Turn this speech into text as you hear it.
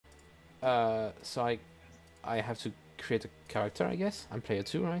So I have to create a character, I guess. I'm player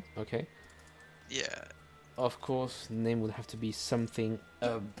 2, right? Okay. Yeah. Of course, name would have to be something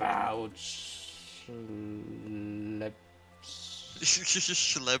about Schlep...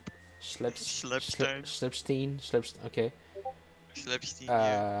 Schlep. Schlepstein. Okay. Schlepstein,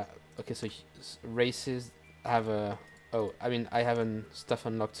 yeah. Okay, so races have a... Oh, I mean, I haven't stuff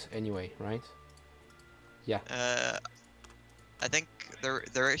unlocked anyway, right? Yeah. I think the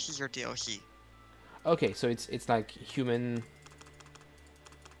races are DLC. Okay, so it's like human...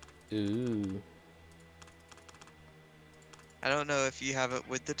 Ooh. I don't know if you have it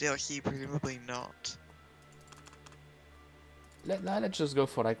with the DLC, presumably not. Let's just go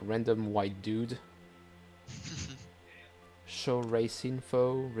for like random white dude. Show race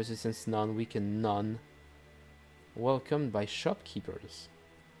info, resistance none, weaken none. Welcomed by shopkeepers.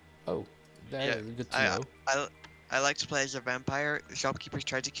 Oh, that Yeah, is good to know. I like to play as a vampire. The shopkeepers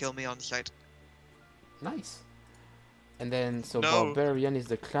tried to kill me on site. Nice. And then, so No. Barbarian is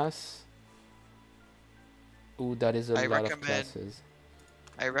the class. Ooh, that is a lot of classes.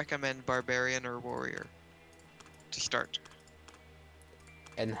 I recommend Barbarian or Warrior to start.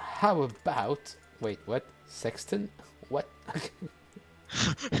 And how about... Wait, what? Sexton? What?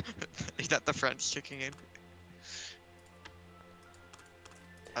 Is that the French kicking in?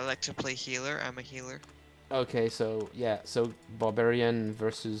 I like to play healer. I'm a healer. Okay, so yeah, so Barbarian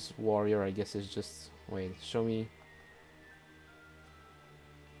versus Warrior, I guess is just... Wait, show me...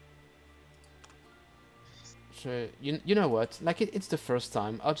 Sure, you know what? Like, it's the first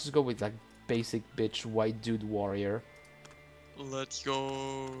time. I'll just go with, like, basic bitch white dude warrior. Let's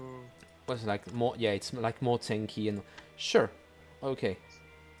go. What's like more... Yeah, it's like more tanky and... Sure. Okay.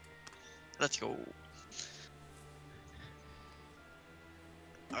 Let's go.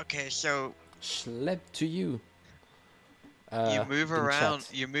 Okay, so... Schlep to you. You move around.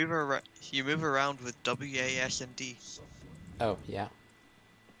 Chat. You move around with W, A, S, and D. Oh, yeah.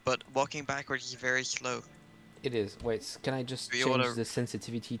 But walking backwards is very slow. It is. Wait, can I just change the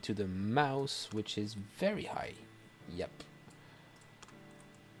sensitivity to the mouse, which is very high? Yep.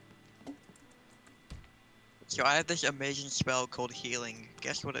 So I have this amazing spell called Healing.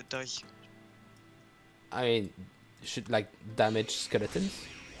 Guess what it does? I mean, should like damage skeletons?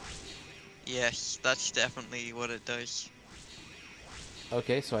 Yes, that's definitely what it does.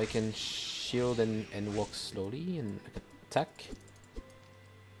 Okay, so I can shield and walk slowly and attack.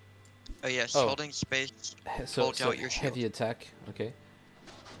 Oh yes, holding space holds out your shield. Heavy attack, okay.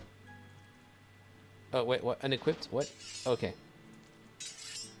 Oh wait, what? Unequipped? What? Okay.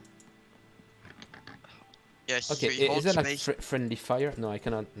 Yes. Okay, so is that like friendly fire? No, I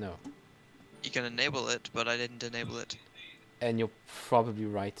cannot. No. You can enable it, but I didn't enable it. And you're probably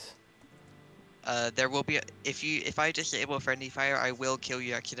right. There will be if I disable friendly fire, I will kill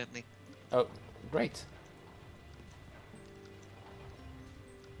you accidentally. Oh, great.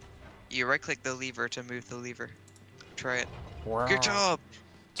 You right-click the lever to move the lever. Try it. Wow. Good job.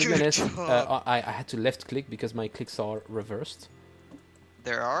 To be honest, I had to left-click because my clicks are reversed.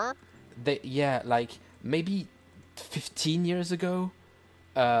 There are? Yeah, like maybe 15 years ago,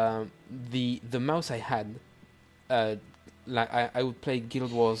 the mouse I had, like I would play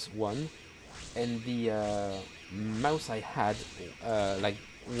Guild Wars 1, and the mouse I had, like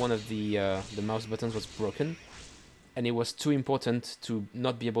one of the mouse buttons was broken, and it was too important to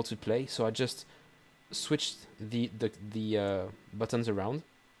not be able to play, so I just switched the buttons around,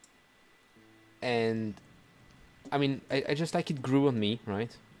 and I mean I just like it grew on me,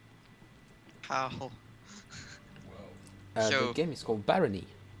 right? How? The game is called Barony.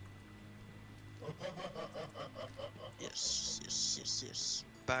 Yes.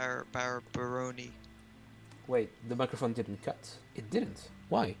 Barony. Wait, the microphone didn't cut. It didn't.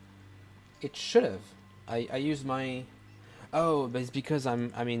 Why? It should have. I used my... Oh, but it's because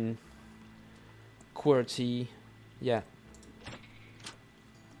I'm in QWERTY. Yeah.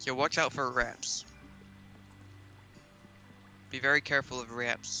 So watch out for rats. Be very careful of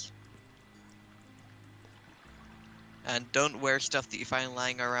rats. And don't wear stuff that you find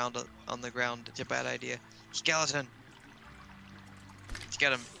lying around on the ground. It's a bad idea. Skeleton! Let's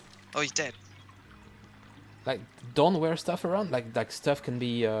get him. Oh, he's dead. Like, don't wear stuff around? Like stuff can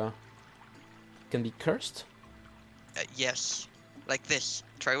be cursed? Yes. Like this.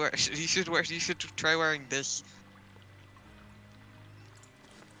 Try wear. You should try wearing this.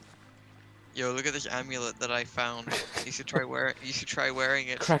 Yo, look at this amulet that I found. You should try wearing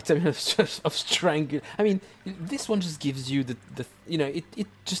it. Cracked amulet of strangle. I mean, this one just gives you the you know, it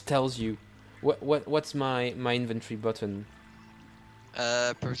just tells you what's my inventory button.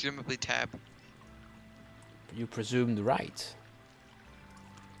 Presumably tab. You presumed right.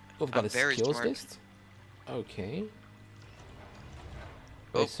 We've got I'm a very skills smart. list. Okay.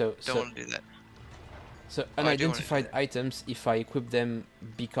 Oh, Wait, so don't want to do that. so Oh, I do wanna do unidentified that. items, if I equip them,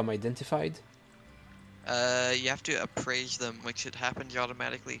 become identified. You have to appraise them, which it happens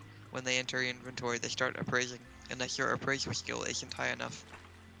automatically when they enter your inventory. They start appraising, unless your appraisal skill isn't high enough.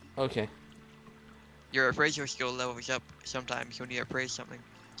 Okay. Your appraisal skill levels up sometimes when you appraise something,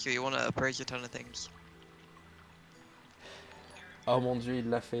 so you want to appraise a ton of things. Oh mon dieu, il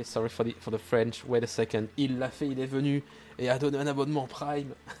l'a fait. Sorry for the French. Wait a second. Il l'a fait, il est venu et a donné un abonnement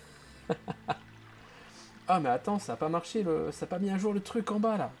Prime. Ah mais attends, ça a pas marché, ça a pas mis à jour le truc en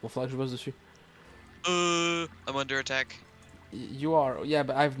bas là. Bon, faudra que je bosse dessus. I'm under attack. You are, yeah,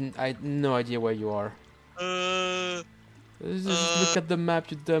 but I no idea where you are. Just look at the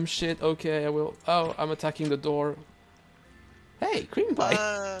map, you dumb shit. Okay, I will. Oh, I'm attacking the door. Hey, cream pie.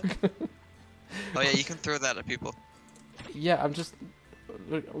 Oh yeah, you can throw that at people. Yeah, I'm just.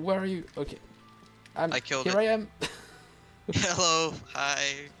 Where are you? Okay. I killed here it. I am. Hello,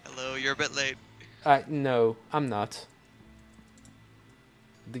 hi, hello. You're a bit late. No, I'm not.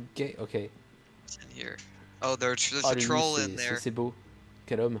 The gate. Okay. It's in here. Oh, there's Oh, a troll in there. C'est beau.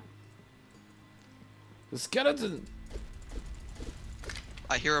 Quel homme. The skeleton.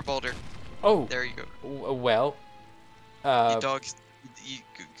 I hear a boulder. Oh. There you go. Well. You dogs.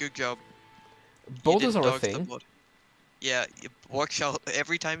 Good job. Boulders are a Dogs the thing. blood. Yeah, watch out.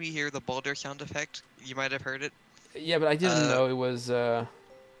 Every time you hear the boulder sound effect, you might have heard it. Yeah, but I didn't know it was.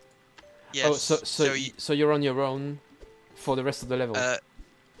 Yes. Oh, so you're on your own for the rest of the level.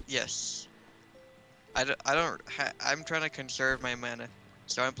 Yes. I'm trying to conserve my mana,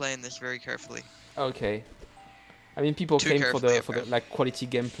 so I'm playing this very carefully. Okay. I mean, people Too came for the carefully, like quality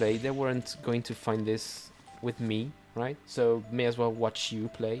gameplay. They weren't going to find this with me, right? So may as well watch you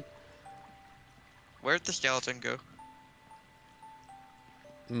play. Where'd the skeleton go?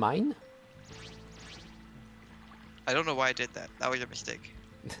 Mine? I don't know why I did that. That was a mistake.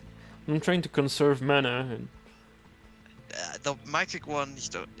 I'm trying to conserve mana. And... The magic ones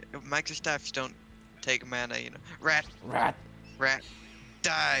don't. Magic staffs don't take mana, you know. Rat.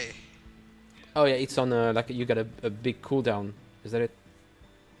 Die. Oh yeah, it's on like you got a big cooldown. Is that it?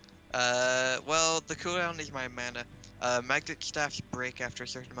 Well, the cooldown is my mana. Magic staffs break after a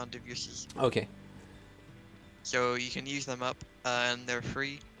certain amount of uses. Okay. So you can use them up, and they're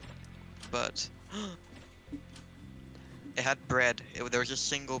free. But it had bread. There was a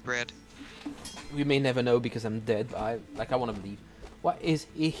single bread. We may never know because I'm dead. But I want to believe. What is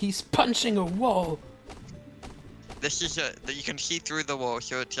he's punching a wall? This is you can see through the wall,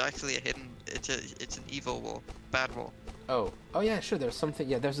 so it's actually a hidden. It's an evil wall, bad wall. Oh yeah, sure. There's something.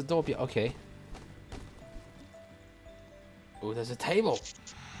 Yeah, there's a door. Okay. Oh, there's a table.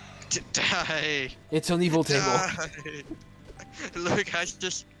 Die. It's an evil table. Die. Look, I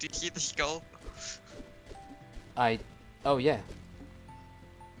just. Do you see the skull? Oh yeah.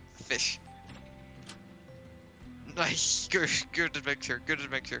 Fish. Nice. Good adventure. Good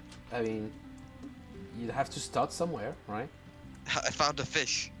adventure. I mean, you have to start somewhere, right? I found a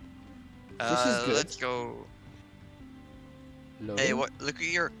fish. Fish is good. Let's go. Loading. Hey, what? Look at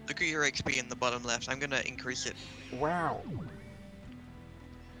your XP in the bottom left. I'm gonna increase it. Wow.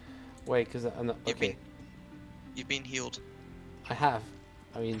 Wait, because I'm not, okay. You've been healed. I have.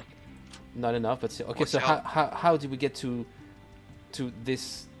 I mean, not enough, but still. Okay, Watch so out. how did we get to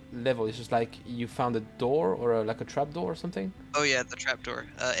this level? It's just like you found a door or like a trap door or something. Oh yeah, the trapdoor.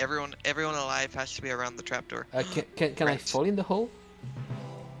 Everyone alive has to be around the trapdoor. Can I Right. fall in the hole?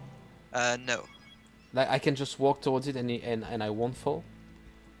 No. Like I can just walk towards it and I won't fall.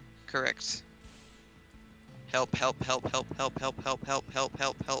 Correct. Help! Help! Help! Help! Help! Help! Help! Help! Help!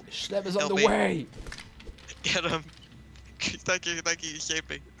 Help! Help! Schleb is on Help the me. way. Get him! Thank you, you saved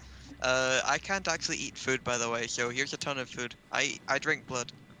me. I can't actually eat food, by the way. So here's a ton of food. I drink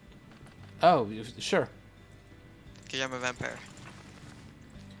blood Oh, sure. because I'm a vampire.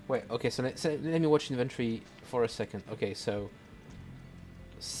 Wait, okay, so let me watch inventory for a second. Okay, so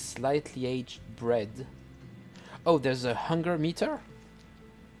slightly aged bread. Oh, there's a hunger meter?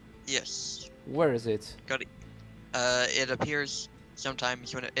 Yes. Where is it? Got it. It appears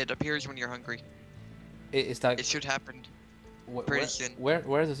sometimes when it appears when you're hungry. Is that It should happen where, pretty soon.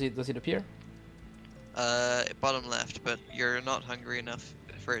 Where does it appear? Bottom left, but you're not hungry enough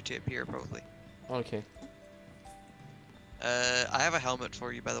for it to appear probably. Okay. I have a helmet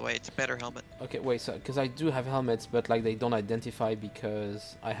for you, by the way. It's a better helmet. Okay, wait, so because I do have helmets, but like they don't identify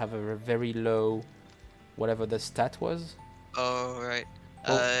because I have a very low, whatever the stat was. Oh right.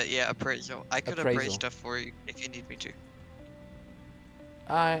 Oh. Yeah, appraisal. I could Appraisal. appraise stuff for you if you need me to.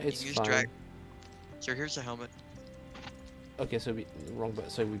 It's use fine. drag. So here's a helmet. Okay, so we wrong,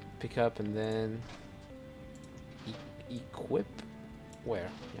 but so we pick up and then equip. Where?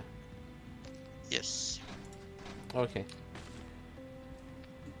 Yeah. Yes. Okay.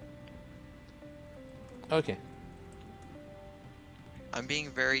 Okay. I'm being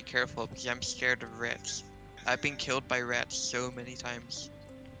very careful because I'm scared of rats. I've been killed by rats so many times.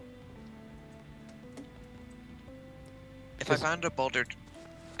 If I find a boulder,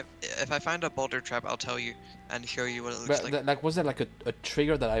 if I find a boulder trap, I'll tell you and show you what it looks like. Like, was there like a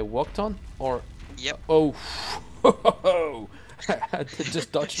trigger that I walked on, or? Yep. Oh, I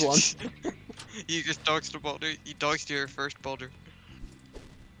just dodged one. You just dodged a boulder. You dodged your first boulder.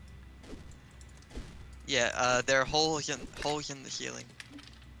 Yeah. There are holes in the ceiling.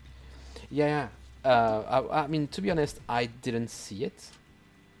 Yeah. I mean, to be honest, I didn't see it.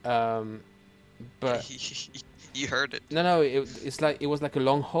 But you heard it. no, it's like it was like a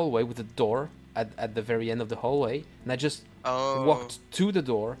long hallway with a door at the very end of the hallway, and I just walked to the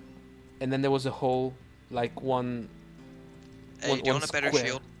door, and then there was a hole, like one. Hey, do you want a better square.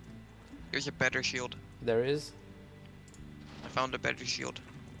 shield? Here's a better shield. There is. I found a better shield.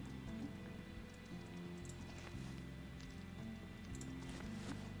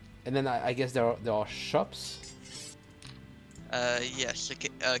 And then I guess there are shops. Yes.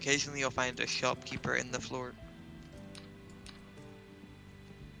 Occasionally you'll find a shopkeeper in the floor.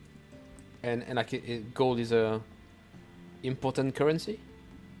 And like gold is a important currency.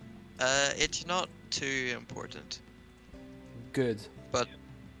 It's not too important. Good. But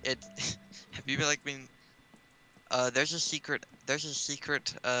it. Have you been? There's a secret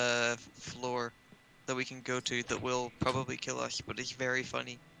floor that we can go to that will probably kill us, but it's very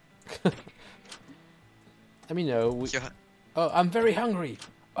funny. I mean, no. Oh, I'm very hungry.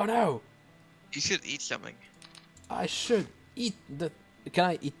 Oh no. You should eat something. I should eat the. Can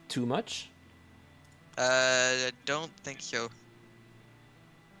I eat too much? Don't think so.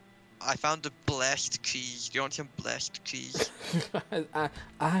 I found a blessed cheese. Do you want some blessed cheese? I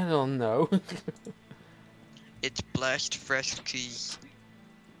don't know. It's blessed fresh cheese.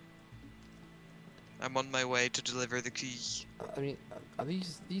 I'm on my way to deliver the cheese. I mean, are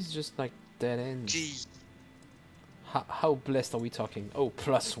these just like dead ends? Cheese. How blessed are we talking? Oh,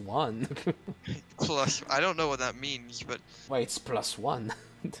 +1. Plus, I don't know what that means, but wait, it's +1.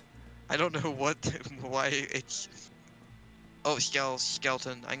 I don't know why it's. Oh,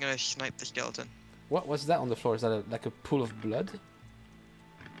 skeleton! I'm gonna snipe the skeleton. What's that on the floor? Is that like a pool of blood?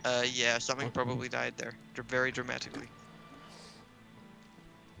 Yeah, something probably died there, very dramatically.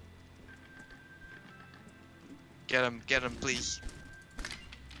 Get him, please.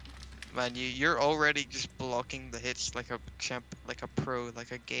 Man, you're already just blocking the hits like a champ, like a pro,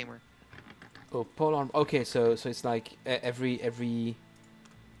 like a gamer. Oh, pole arm. Okay, so it's like every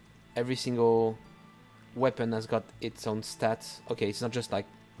single weapon has got its own stats. Okay, it's not just like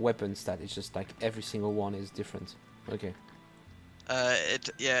weapon stat. It's just like every single one is different. Okay.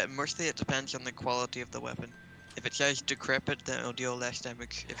 Mostly it depends on the quality of the weapon. If it says decrepit, then it'll deal less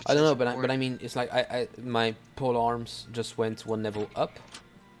damage. If it I don't know, says but I mean, it's like my pole arms just went one level up.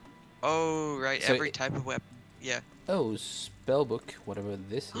 Oh right, So every type of weapon. Yeah. Oh, spellbook, whatever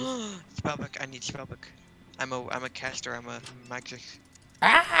this is. Spellbook. I need spellbook. I'm a caster. I'm a magic.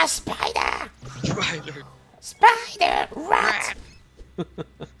 Ah, spider! Spider. Spider! Rat!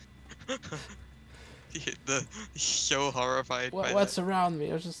 So horrified. by What's that. around me?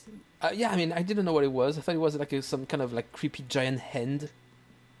 I was just. Yeah, I mean, I didn't know what it was. I thought it was like some kind of like creepy giant hand.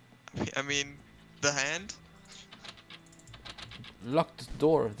 I mean, the hand. Locked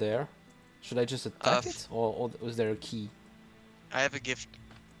door there. Should I just attack it, or was there a key? I have a gift.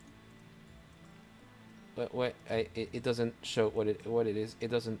 Wait, it doesn't show what it is.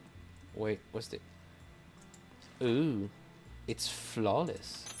 It doesn't. Wait, what's it? Ooh, it's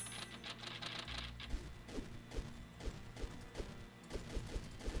flawless.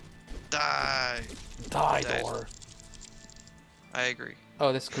 Die. Die, Dead. door. I agree.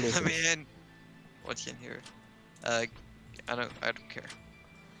 Oh, that's cool. Let me in. What's in here? I don't care.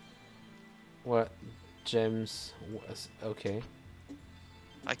 What? Gems? Okay.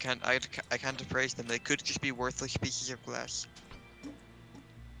 I can't appraise them. They could just be worthless pieces of glass.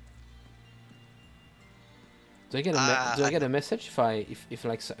 Do I get do I get a message if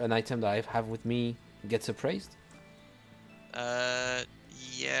like an item that I have with me gets appraised?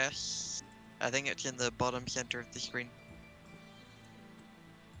 Yes. I think it's in the bottom center of the screen.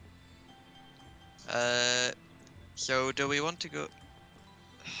 So do we want to go?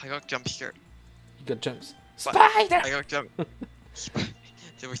 I got jump scared. You got jumps. Spider! I got jump.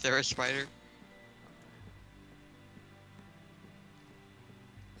 Was there a spider?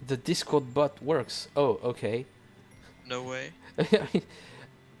 The Discord bot works. Oh, okay. No way. I mean,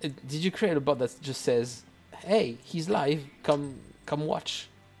 did you create a bot that just says, "Hey, he's live. Come watch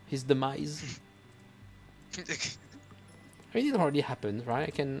his demise"? I mean, it already happened, right?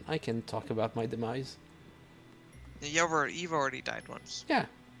 I can talk about my demise. You've already died once. Yeah.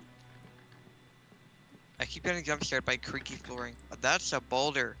 I keep getting jump scared by creaky flooring. That's a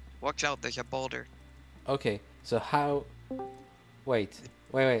boulder. Watch out, there's a boulder. Okay. So how? Wait.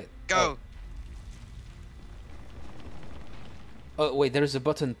 Go! Oh wait, there's a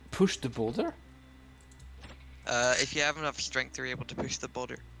button. Push the boulder. If you have enough strength, you're able to push the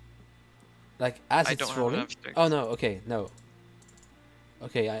boulder. Like as I it's don't have rolling. enough strength. Oh no. Okay. No.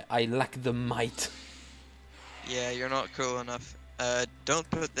 Okay. I lack the might. Yeah, you're not cool enough. Don't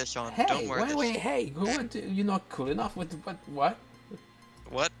put this on. Hey, Don't wear this. wait, hey, you're not cool enough with what?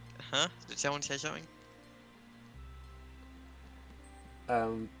 What? Huh? Did someone say something?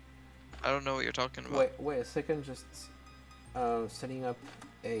 I don't know what you're talking about. Wait a second, just setting up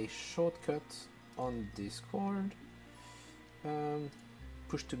a shortcut on Discord.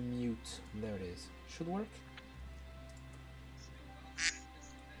 Push to mute, there it is. Should work?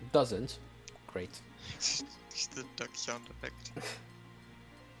 Doesn't. Great. Just the duck sound effect.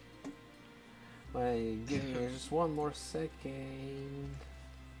 Give me just one more second.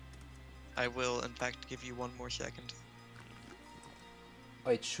 I will, in fact, give you one more second.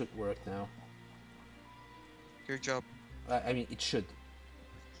 Oh, it should work now. Good job. I mean, it should.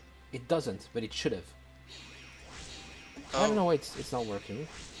 It doesn't, but it should have. Oh. I don't know why it's not working.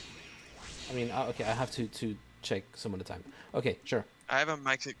 I mean, okay, I have to check some of the time. Okay, sure. I have a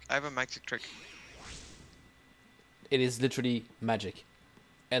magic trick. It is literally magic,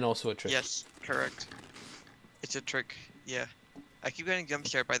 and also a trick. Yes, correct. It's a trick. Yeah. I keep getting jump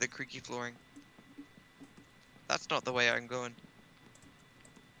scared by the creaky flooring. That's not the way I'm going.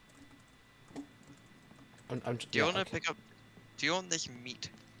 Do you want to pick up? Do you want this meat?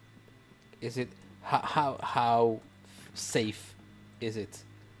 Is it how safe is it?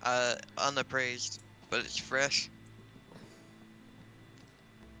 Unappraised, but it's fresh.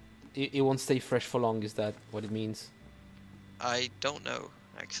 It won't stay fresh for long. Is that what it means? I don't know,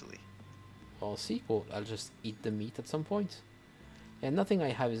 actually. I'll see. Well, I'll just eat the meat at some point. And nothing I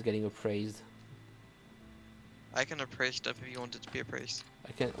have is getting appraised. I can appraise stuff if you want it to be appraised.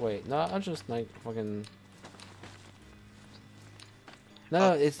 I can't wait. No, I'll just like fucking.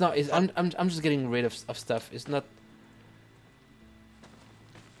 No, it's not. I'm just getting rid of stuff. It's not.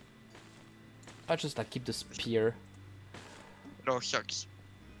 I'll just like keep the spear. It all sucks.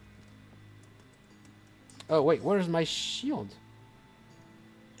 Oh wait, where's my shield?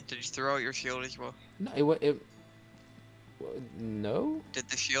 Did you throw out your shield as well? No, no. Did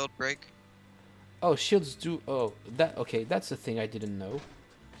the shield break? Oh, shields do. Oh, that. Okay, that's the thing I didn't know.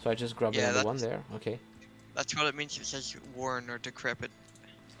 So I just grabbed another one there. Okay. That's what it means if it says worn or decrepit.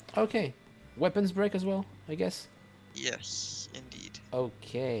 Okay. Weapons break as well, I guess. Yes, indeed.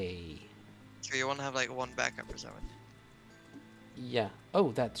 Okay. So you want to have like one backup or something? Yeah.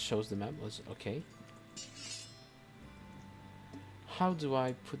 Oh, that shows the map. Was okay. How do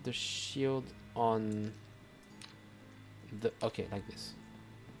I put the shield on the... Okay, like this.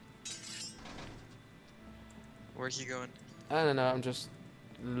 Where's he going? I don't know, I'm just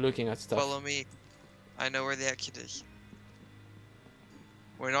looking at stuff. Follow me. I know where the exit is.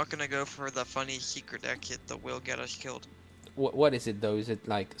 We're not gonna go for the funny secret exit that will get us killed. What is it though? Is it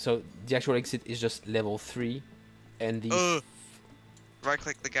like... So the actual exit is just level 3 and the... Right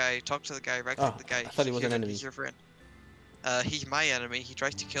click the guy, talk to the guy, right click the guy. I thought he was an enemy. He's your friend. He's my enemy. He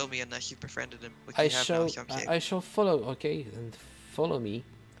tries to kill me unless you befriended him. Which I you have now, shall... so I'm I shall follow, okay, and follow me.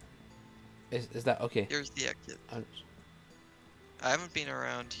 Is that okay? Here's the exit. I haven't been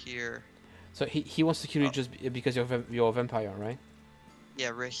around here. So he wants to kill you just because you're a vampire, right?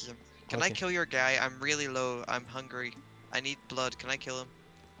 Yeah, racism. Can I kill your guy? I'm really low. I'm hungry. I need blood. Can I kill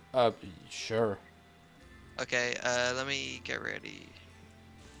him? Sure. Okay, let me get ready.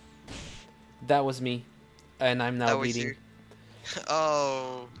 That was me. And I'm now bleeding.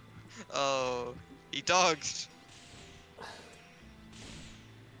 Oh. He dogged.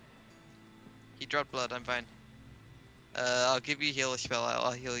 He dropped blood. I'm fine. I'll give you heal spell.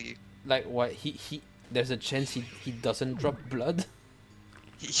 I'll heal you. Like what? He there's a chance he doesn't drop blood?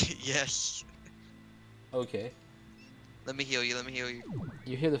 Yes. Okay. Let me heal you.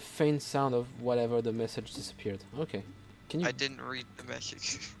 You hear the faint sound of whatever the message disappeared. Okay. Can you... I didn't read the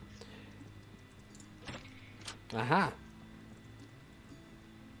message. Aha.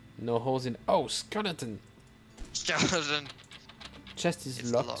 No holes in... Oh, skeleton. Skeleton. Chest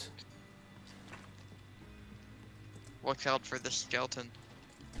is locked. Watch out for the skeleton.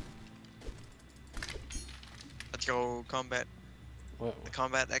 Let's go combat. Well, The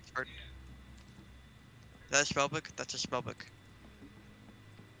combat expert. Is that a spellbook? That's a spellbook.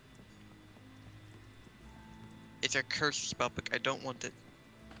 It's a cursed spellbook. I don't want it.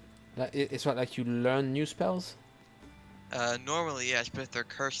 it's what, like you learn new spells? Normally yes, but if they're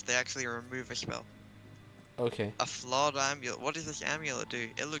cursed, they actually remove a spell. Okay. A flawed amulet. What does this amulet do?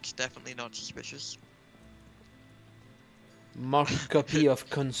 It looks definitely not suspicious. Marked copy of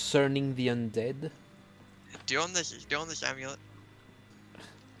Concerning the Undead. Do you own this? Do you own this amulet?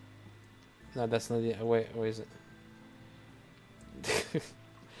 No, that's not the. Wait, where is it?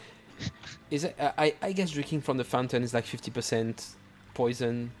 Is it? I guess drinking from the fountain is like 50%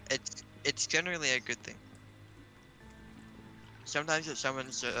 poison. It's generally a good thing. Sometimes it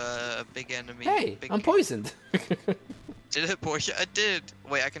summons a big enemy. Hey, big... I'm poisoned. Did it poison? I did.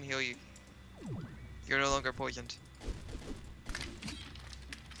 Wait, I can heal you. You're no longer poisoned.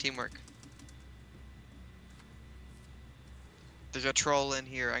 Teamwork. There's a troll in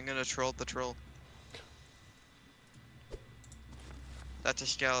here. I'm gonna troll the troll. That's a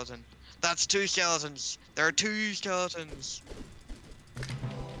skeleton. That's 2 skeletons. There are 2 skeletons.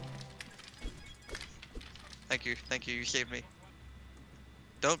 Thank you. Thank you. You saved me.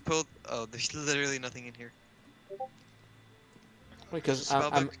 Don't pull. Oh, there's literally nothing in here. Because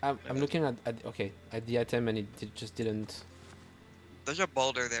I'm looking at okay at the item and it just didn't. There's a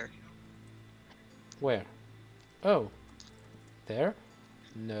boulder there. Where? Oh, there?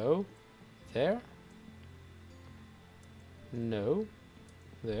 No, there? No,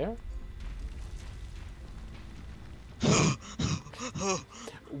 there?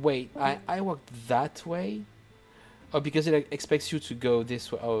 Wait, I walked that way? Oh, because it expects you to go this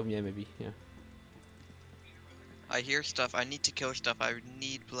way. Oh, yeah, maybe, yeah. I hear stuff. I need to kill stuff. I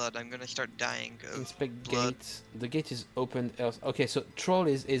need blood. I'm gonna start dying of Inspect blood. gate. The gate is opened else. Okay, so troll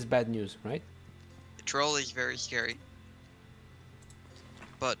is bad news, right? The troll is very scary.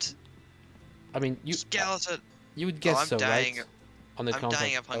 But I mean, skeleton. You would guess I'm so, dying. right? On the I'm count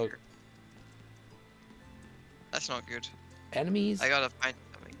dying of oh, hunger. That's not good. enemies, I gotta find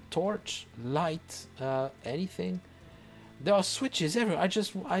something. torch, light, anything. There are switches everywhere. I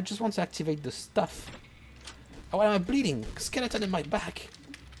just want to activate the stuff. Oh, why am I bleeding? Skeleton in my back.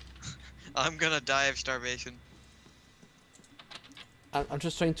 I'm gonna die of starvation. I'm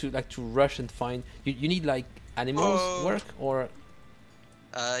just trying to rush and find. You need like animals work or.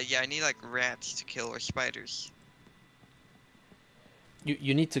 Yeah, I need like rats to kill or spiders.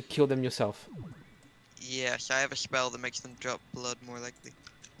 You need to kill them yourself. Yes, I have a spell that makes them drop blood more likely.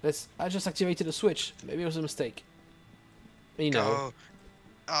 I just activated a switch. Maybe it was a mistake. You know.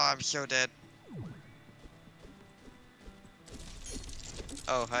 Oh, I'm so dead.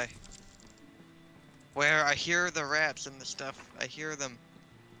 Oh, hi. Where? I hear the rats and the stuff. I hear them.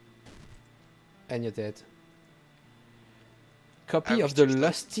 And you're dead. Copy of the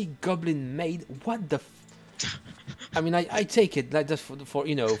Lusty Goblin Maid. What the I mean, I take it like just for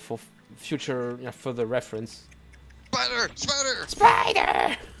you know, for future further reference. Spider! Spider!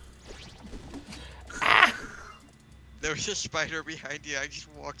 Spider! Ah! There was a spider behind you. I just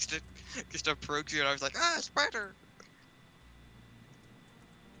watched it, just approach you, and I was like, ah, spider!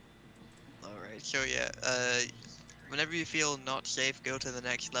 Alright, so yeah, whenever you feel not safe, go to the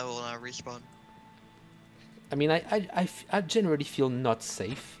next level and I'll respawn. I mean, I generally feel not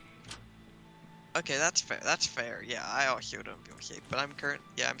safe. Okay, that's fair. That's fair. Yeah, I also don't feel safe, but I'm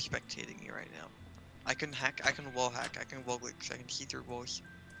spectating you right now. I can hack. I can wall hack. I can wall glitch. I can see through walls,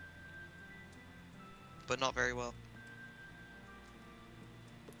 but not very well.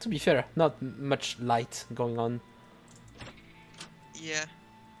 To be fair, not much light going on. Yeah.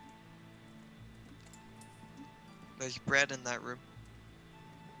 There's bread in that room.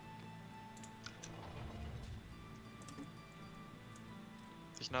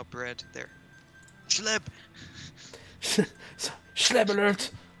 There's no bread there. Schleb! Schleb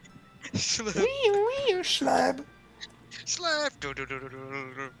alert! Schleb! Wee schleb! Schleb!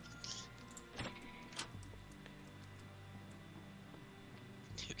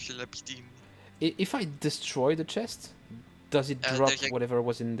 Schlebstein. If I destroy the chest, does it drop whatever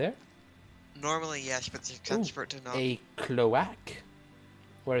was in there? Normally yes, but there's a transfer to not. A cloac?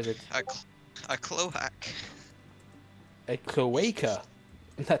 Where is it? A cloac. A cloaca?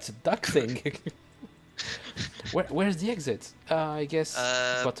 That's a duck thing. Where's the exit? I guess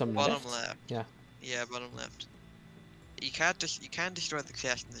bottom left. Yeah. Yeah, bottom left. You can destroy the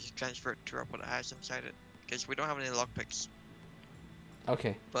chest and just transfer it to drop what it has inside it, because we don't have any lockpicks.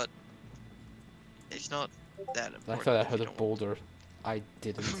 Okay. But it's not that important. I thought I heard a boulder. I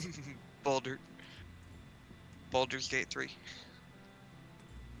didn't. Boulder. Baldur's Gate 3.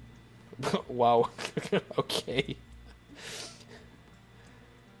 Wow. Okay.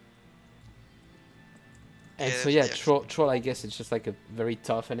 And so yeah, troll. I guess it's just like a very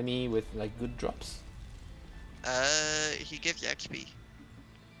tough enemy with like good drops. He gives you XP.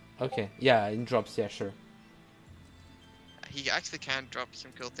 Okay. Yeah, in drops. Yeah, sure. He actually can drop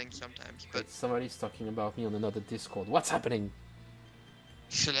some cool things sometimes, but Wait, somebody's talking about me on another Discord. What's happening?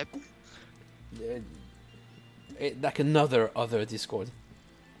 slip. Like another Discord.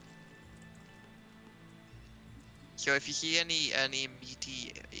 So if you see any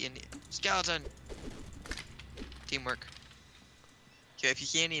meaty skeleton, teamwork. So if you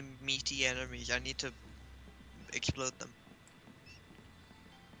see any meaty enemies, I need to explode them.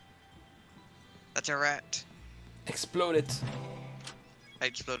 That's a rat. Explode it. I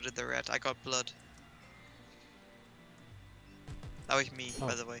exploded the rat. I got blood. That was me,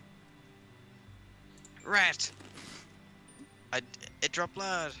 by the way. Rat! It dropped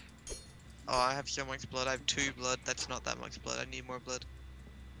blood. Oh, I have so much blood. I have 2 blood. That's not that much blood. I need more blood.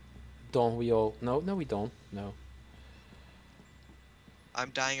 Don't we all? No, we don't. No. I'm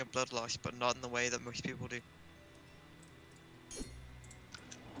dying of blood loss, but not in the way that most people do.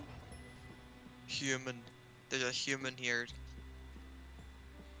 Human. There's a human here.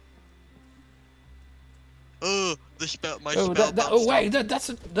 Oh, the spell. My spell. Wait, that's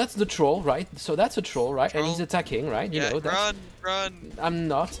the troll, right? So that's a troll, right? Troll? And he's attacking, right? Yeah, You know that. run. I'm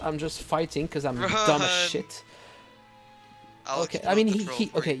not. I'm just fighting because I'm dumb as shit. Okay, I mean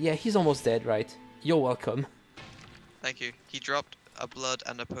he's almost dead, right? You're welcome. Thank you. He dropped a blood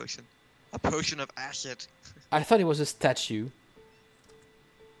and a potion. A potion of acid. I thought it was a statue.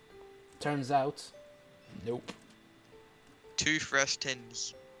 Turns out, nope. 2 fresh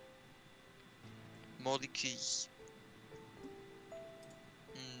tins. Moldy keys.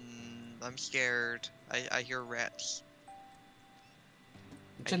 I'm scared. I hear rats.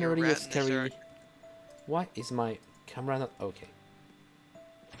 Generally a scary. Why is my camera not okay?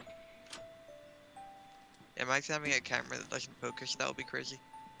 Am I having a camera that doesn't focus? That would be crazy.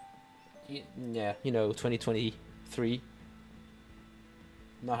 Yeah, you know, 2023.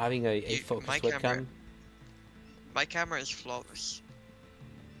 Not having a focused webcam. My camera is flawless.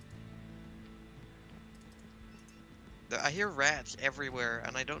 I hear rats everywhere,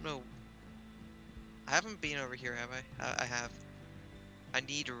 and I don't know. I haven't been over here, have I? I have. I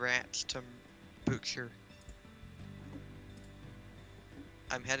need rats to butcher.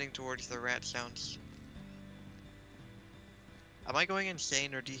 I'm heading towards the rat sounds. Am I going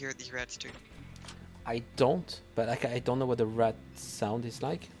insane, or do you hear these rats too? I don't, but I don't know what the rat sound is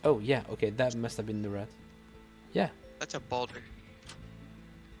like. Oh yeah, okay, that must have been the rat. Yeah. That's a boulder.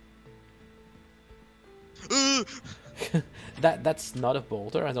 That's not a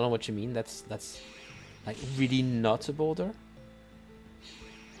boulder. I don't know what you mean. That's like really not a boulder.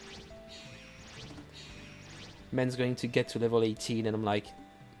 Man's going to get to level 18 and I'm like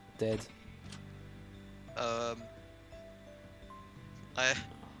dead.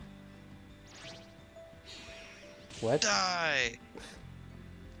 What? Die!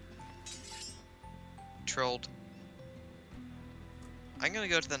 Trolled. I'm gonna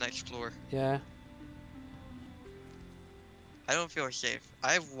go to the next floor. Yeah. I don't feel safe.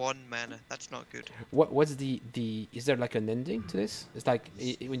 I have 1 mana. That's not good. What's the is there like an ending to this? It's like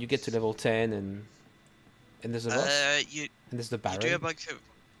when you get to level 10 and there's a boss. And there's the Baron. You do a bunch of.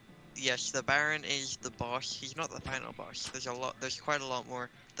 Yes, the Baron is the boss. He's not the final boss. There's a lot. There's quite a lot more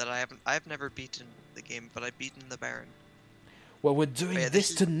that I haven't. I've never beaten the game, but I've beaten the Baron. Well, we're doing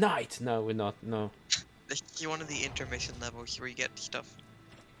this tonight. No, we're not. No. This is one of the intermission levels where you get stuff.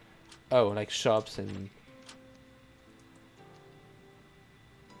 Oh, like shops and.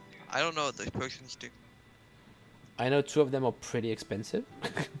 I don't know what those potions do. I know 2 of them are pretty expensive.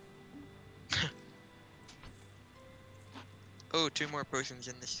 Oh, 2 more potions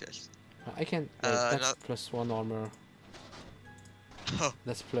in this chest. I can. That's +1 armor. Oh.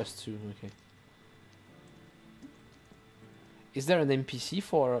 That's +2. Okay. Is there an NPC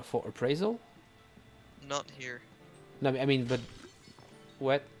for appraisal? Not here. No, I mean, but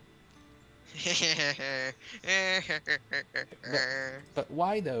what? But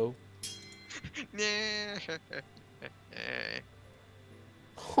why though?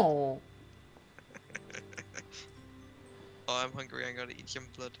 Oh. Oh, I'm hungry. I gotta eat some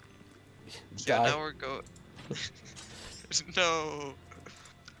blood. Die. Yeah, now we're going. No.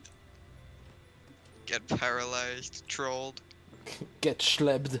 Get paralyzed, trolled. Get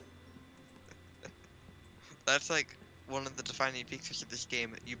schlepped. That's like one of the defining features of this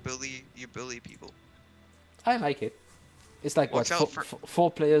game. You bully people. I like it. It's like Watch what, out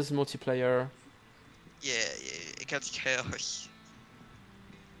 4 players multiplayer. Yeah, it gets chaos.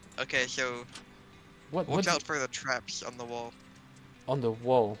 Okay, so What? watch out for the traps on the wall. On the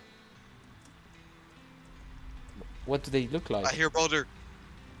wall? What do they look I like? hear Boulder.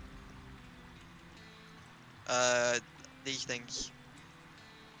 Uh, these things.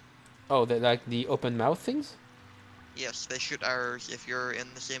 Oh, they're like the open mouth things? Yes, they shoot arrows if you're in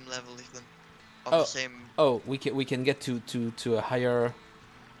the same level as them. On the Oh, same. oh, we can get to a higher.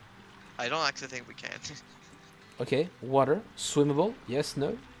 I don't actually think we can. Okay, water, swimmable. Yes,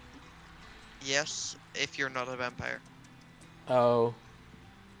 no. Yes, if you're not a vampire. Oh,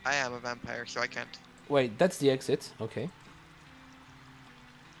 I am a vampire, so I can't. wait, that's the exit. Okay.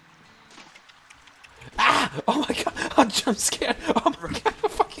 Ah! Oh my god! I'm jump scared. Oh my god! I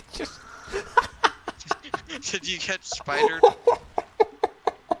fucking just. Did you get spidered?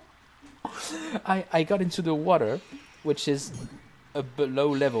 I got into the water, which is a below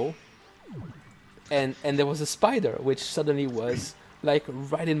level, and there was a spider which suddenly was like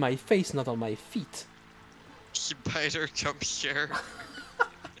right in my face, not on my feet. Spider jump scare.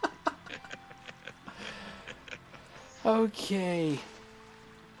 Okay.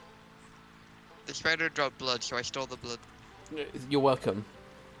 The spider dropped blood, so I stole the blood. You're welcome.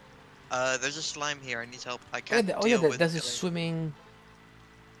 There's a slime here. I need help. I Oh can't yeah, deal with there's a killing. swimming.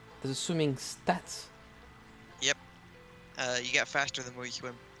 There's a swimming stats. Yep. You get faster the more you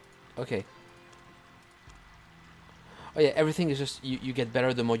swim. Okay. Oh yeah, everything is just you get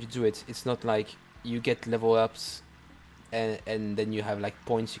better the more you do it. It's not like you get level ups, and then you have like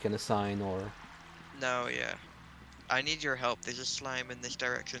points you can assign or. No, yeah. I need your help. There's a slime in this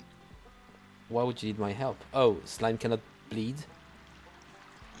direction. Why would you need my help? Oh, slime cannot bleed.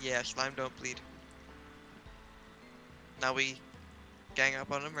 Yeah, slime don't bleed. Now we gang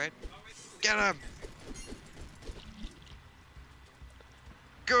up on him, right? Get him!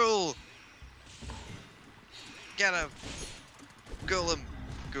 Ghoul! Get him! Ghoul him!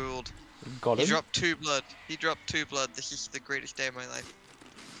 Ghouled. Got He him. dropped 2 blood. He dropped 2 blood. This is the greatest day of my life.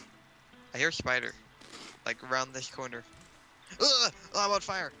 I hear spider. Like around this corner. Ugh! Oh, I'm on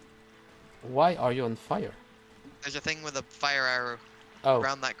fire! Why are you on fire? There's a thing with a fire arrow Oh,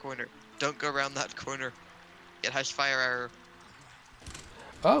 around that corner. Don't go around that corner. It has fire arrow.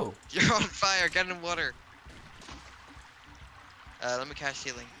 oh. You're on fire. Get in water. Let me cast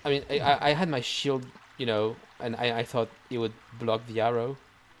healing. I mean, I had my shield, you know, and I thought it would block the arrow.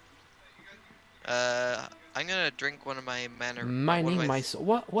 I'm gonna drink one of my mana. Mining my soul.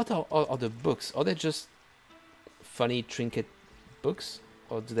 What are the books? Are they just funny trinket books,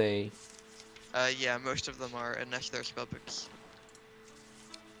 or do they? Yeah, most of them are, unless they're spellbooks.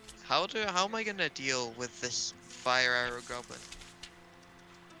 How am I gonna deal with this fire arrow goblin?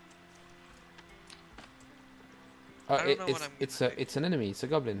 I don't know what I'm It's gonna do. it's an enemy. It's a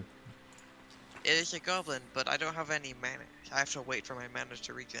goblin. It is a goblin, but I don't have any mana. I have to wait for my mana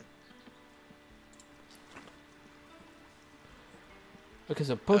to regen. Okay,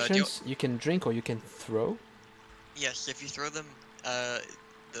 so potions you can drink or you can throw. Yes, if you throw them,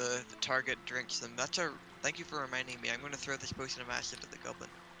 the target drinks them. Thank you for reminding me. I'm gonna throw this potion of acid at the goblin.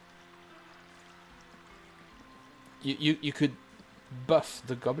 You could buff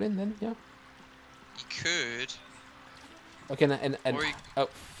the goblin then, yeah. You could. Okay, and Or you oh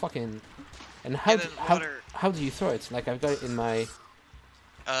fucking, and get in water. how do you throw it? Like I've got it in my.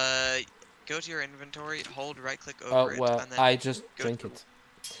 Go to your inventory, hold right click Oh over it, well, and then I just go drink to- it.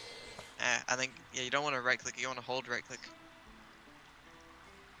 I think yeah, you don't want to right click. You want to hold right click.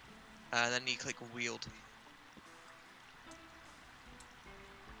 Then you click wield.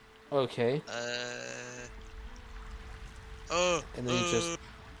 Okay, Oh. and then you just.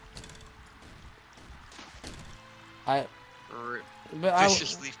 I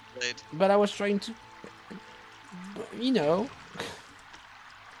Viciously played. but I was trying to, you know,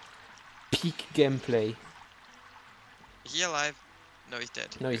 peak gameplay. Is he alive? No, he's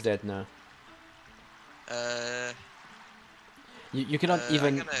dead. No, he's dead now. Uh, You cannot I'm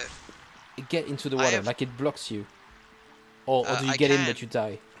even gonna. get into the I water, have- like it blocks you. Or do you I get in can. but you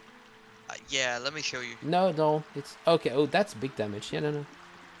die? Yeah, let me show you. No, it's okay. Oh, that's big damage. Yeah, no.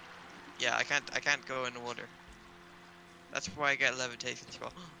 Yeah, I can't go in the water. That's why I get levitation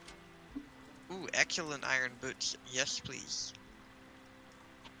spell. Ooh, excellent iron boots. Yes, please.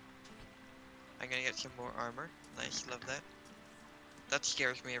 I'm gonna get some more armor. Nice, love that. That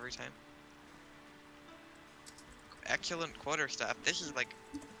scares me every time. Excellent quarterstaff. This is like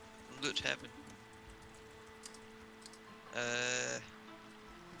loot heaven.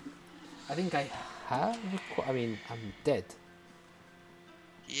 I think I have. I mean, I'm dead.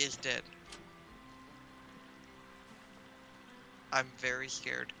 He is dead. I'm very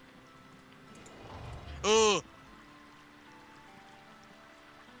scared. Oh!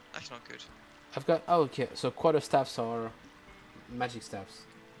 That's not good. I've got... Oh, okay. So quarterstaffs are magic staffs.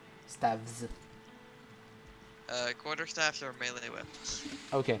 Staves. Quarterstaffs are melee weapons.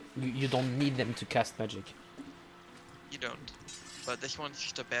 Okay. You don't need them to cast magic. You don't. But this one's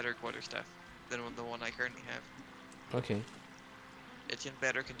just a better quarterstaff than the one I currently have. Okay. It's in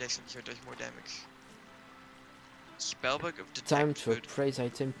better condition, so it does more damage. Spellbook of Detect Time to Food. appraise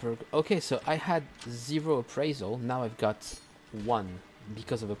item per... Okay, so I had 0 appraisal. Now I've got 1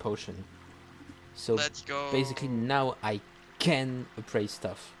 because of a potion. So Let's go. basically now I can appraise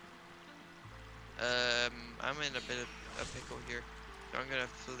stuff. I'm in a bit of a pickle here. So I'm gonna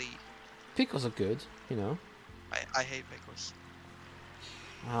flee. Pickles are good, you know. I hate pickles.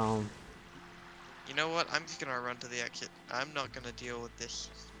 You know what? I'm just gonna run to the exit. I'm not gonna deal with this.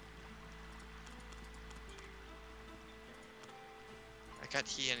 I can't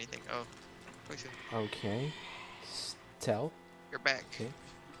see anything. Oh. Poison. Okay. Stealth. You're back. Okay.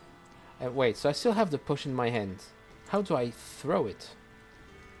 Wait, so I still have the potion in my hand. How do I throw it?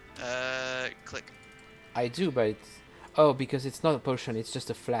 Click. I do, but it's... Oh, because it's not a potion, it's just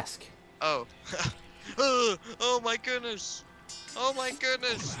a flask. Oh. Oh my goodness! Oh my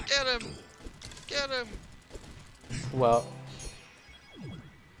goodness! Get him! Get him! Well...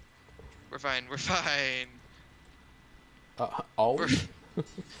 We're fine, we're fine! Oh?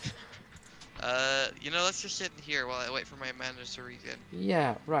 You know, let's just sit in here while I wait for my mana to regen.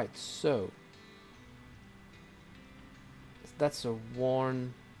 Yeah, right, so... That's a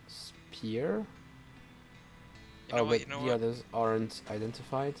worn spear. You know Oh, what, but you know the what? others aren't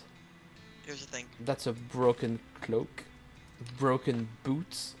identified. Here's the thing. That's a broken cloak. Broken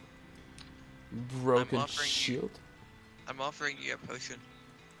boots. Broken offering you- shield. I'm offering you a potion.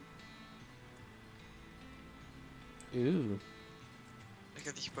 Ooh. Look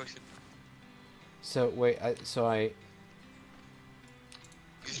at this potion. So, wait, I... Just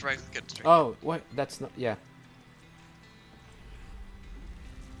right click it straight. Oh, what? That's not... Yeah.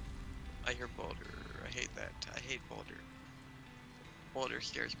 I hear Boulder. I hate that. I hate Boulder. Boulder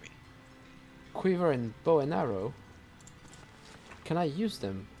scares me. Quiver and bow and arrow. Can I use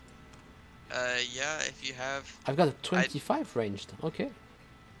them? Yeah, if you have... I've got a 25 ranged. Okay.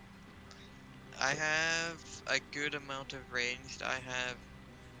 I have a good amount of ranged. I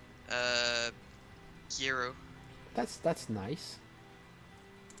have, 0. That's nice.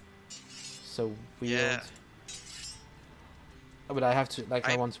 So weird. Yeah. Oh, but I have to, like,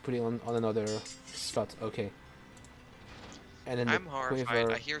 I want to put it on another slot. Okay. And then I'm the horrified.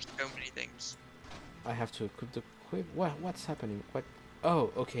 quiver... I hear so many things. I have to equip the quiver. What's happening? What?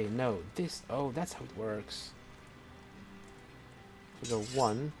 Oh, okay, no. This... Oh, that's how it works. If I go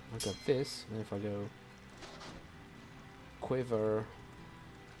 1, I got this. And if I go... Quiver...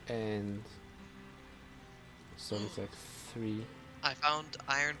 And... So it's like 3. I found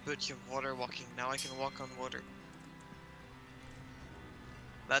iron boots of water walking. Now I can walk on water.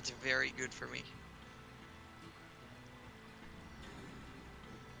 That's very good for me.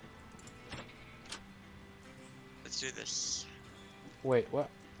 Let's do this. Wait, what?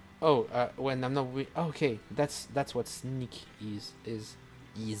 Oh, when I'm not... Oh, okay, that's what sneak is.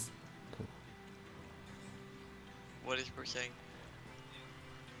 Cool. What is per saying?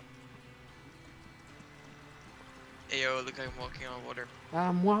 Ayo, look, I'm walking on water.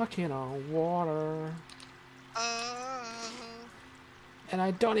 I'm walking on water. And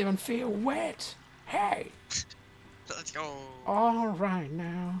I don't even feel wet. Hey! Let's go. Alright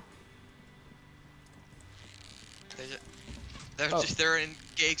now. They're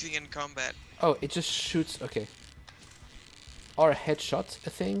engaging in combat. Oh, it just shoots. Okay. Or a headshot, a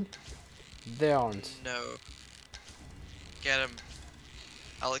thing? They aren't. No. Get him.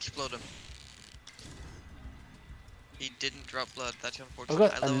 I'll explode him. He didn't drop blood. That's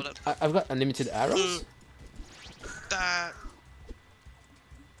unfortunate. I leveled up. I've got unlimited arrows. That.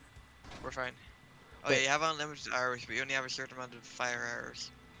 We're fine. Oh Wait. yeah, you have unlimited arrows, but you only have a certain amount of fire arrows.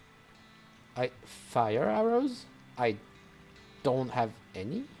 Fire arrows? I don't have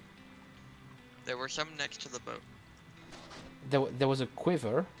any. There were some next to the boat. There was a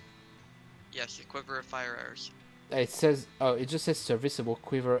quiver. Yes, a quiver of fire arrows. It says... Oh, it just says serviceable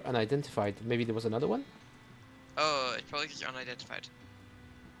quiver unidentified. Maybe there was another one? Oh, it's probably just unidentified.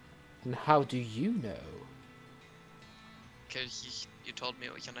 And how do you know? Because you told me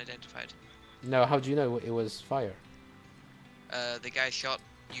it was unidentified. No, how do you know it was fire? The guy shot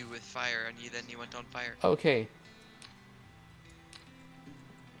you with fire, and then you went on fire. Okay.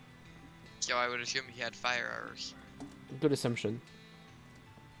 So I would assume he had fire arrows. Good assumption.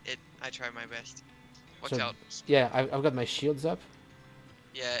 I try my best. Watch So- out. Yeah, I've got my shields up.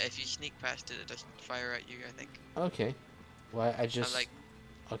 Yeah, if you sneak past it, it doesn't fire at you, I think. Okay. Well, I just... Unlike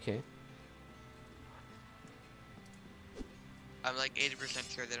Okay. I'm like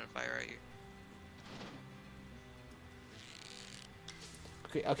 80% sure they don't fire at you.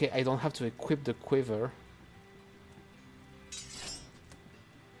 Okay, okay, I don't have to equip the quiver.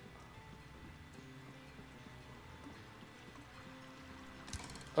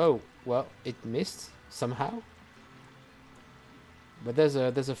 Oh, well, it missed somehow. But there's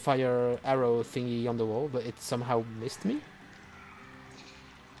a fire arrow thingy on the wall, but it somehow missed me.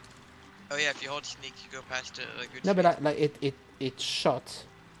 Oh yeah, if you hold sneak, you go past a good No, speed. but like it shot,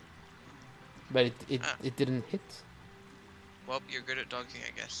 but Ah. it didn't hit. Well, you're good at dodging,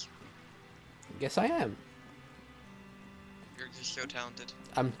 I guess. Guess I am. You're just so talented.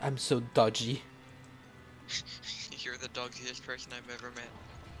 I'm so dodgy. You're the doggiest person I've ever met.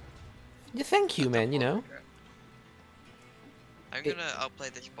 Yeah, thank you, But the man. You know. boulder trap. I'm gonna outplay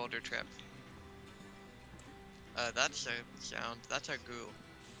this boulder trap. That's a sound. That's a ghoul.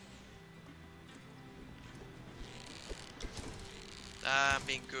 Ah, I'm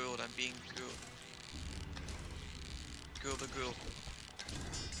being ghouled. I'm being ghouled. Ghoul the ghoul.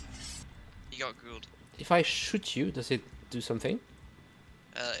 He got ghouled. If I shoot you, does it do something?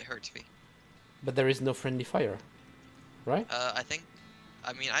 It hurts me. But there is no friendly fire, right?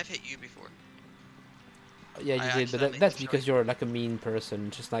 I mean, I've hit you before. Yeah, you I did, but accidentally that's destroyed because you're like a mean person.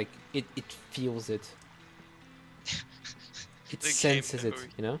 Just like it feels it. It The game senses it, knows.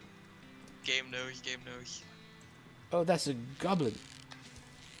 you know. Game knows, game knows. Oh, that's a goblin.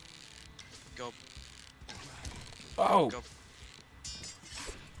 Go, Oh, go.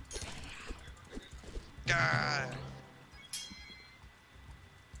 Gah!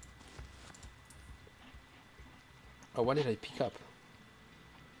 oh, what did I pick up?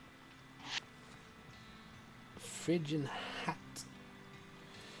 Phrygian hat.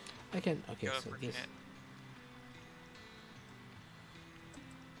 I can. Okay, Go so for this. it.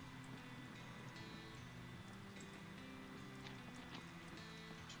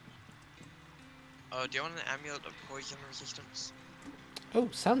 Oh, do you want an amulet of poison resistance? Oh,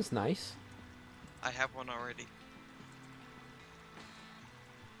 sounds nice. I have one already.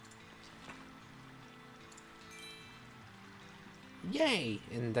 Yay!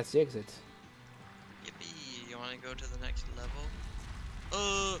 And that's the exit. Yippee! You want to go to the next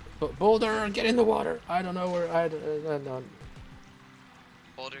level? But Boulder, get in the water. I don't know where. I don't.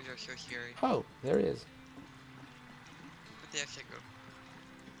 Boulders are so scary. Oh, there it is. Where'd the exit go?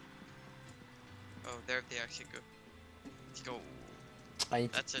 Oh, there the exit go. Let's go. I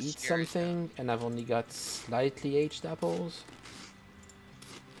need That's to a eat scary something, and I've only got slightly aged apples.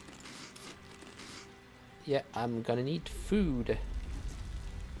 Yeah, I'm gonna need food.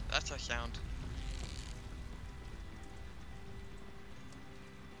 That's a sound.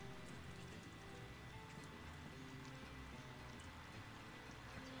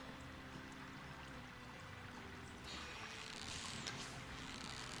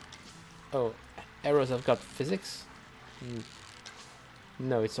 Oh, arrows have got physics?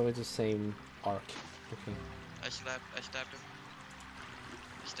 No, it's always the same arc. Okay. I stabbed him. I stabbed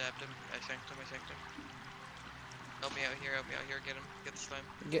him. I shanked him. Help me out here, get him. Get the slime.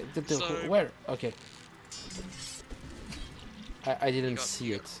 Get the Slime. where? Okay. I You didn't got- see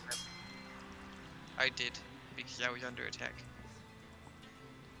you it. got- I did, because I was under attack.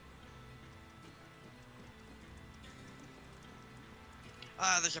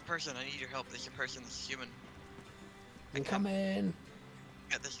 Ah, there's a person. I need your help. There's a person. This is human. I'm coming.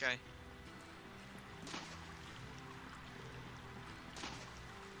 Get this guy.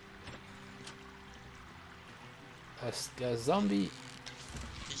 A zombie.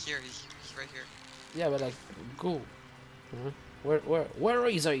 He's here. He's right here. Yeah, but like, go. Where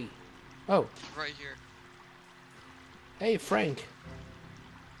is he? Oh, He's right here. hey Frank.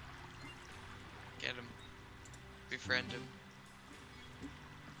 Get him. Befriend him.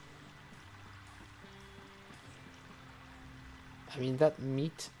 I mean, that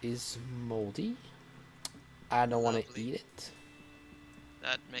meat is moldy. I don't want to Lovely. eat it.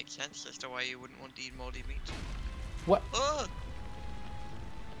 That makes sense as to why you wouldn't want to eat moldy meat. What? Oh!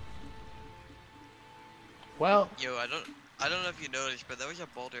 Well, Yo, I don't know if you noticed, but there was a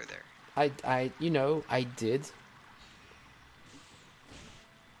boulder there. you know, I did.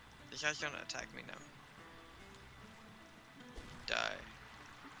 This guy's gonna attack me now. Die.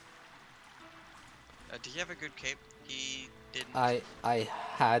 Did he have a good cape? He didn't. I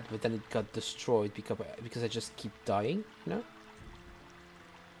had, but then it got destroyed because I just keep dying. You know.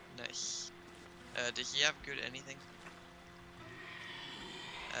 Nice. Does he have good anything?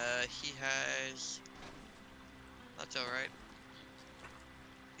 He has. That's alright.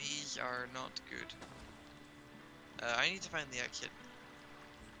 These are not good. I need to find the exit.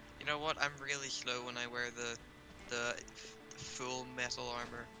 You know what? I'm really slow when I wear the full metal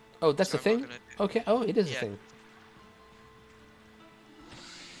armor. Oh, that's So a I'm not thing? gonna do. Okay, oh, it is a Yeah, thing.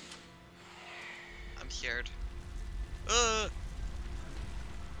 I'm scared.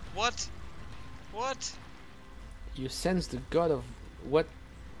 What? What? You sense the god of... What?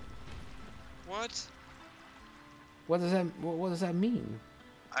 What? What does that mean?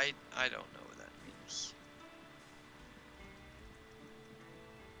 I don't know what that means.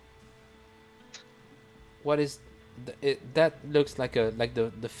 What is... that looks like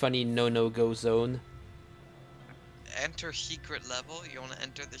the funny no-no-go zone. Enter secret level? You wanna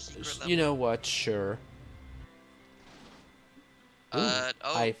enter the secret level? You know what, sure. Ooh,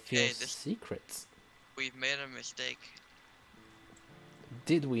 I feel Okay, secrets. we've made a mistake.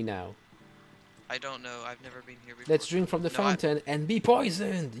 Did we now? I don't know, I've never been here before. Let's drink from the No, fountain and be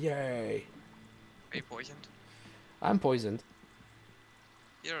poisoned! Yay! Are you poisoned? I'm poisoned.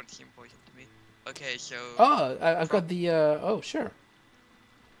 You don't seem poisoned to me. Okay, so... Oh, I've got the, oh, sure.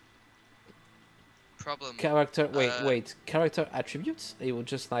 Problem. Character, wait. Character attributes? It will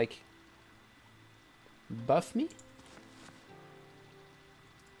just, like, buff me?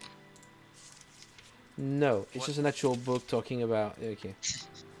 No, it's What? just an actual book talking about, okay.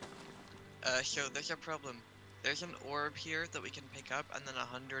 So there's a problem. There's an orb here that we can pick up, and then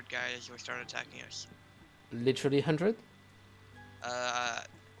 100 guys will start attacking us. Literally 100?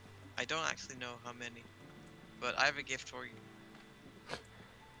 I don't actually know how many, but I have a gift for you.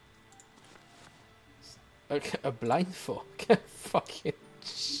 Okay, a blindfold? Fucking...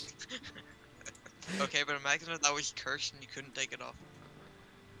 Okay, but imagine if that was cursed and you couldn't take it off.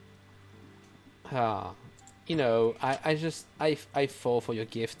 Ah, you know, I fall for your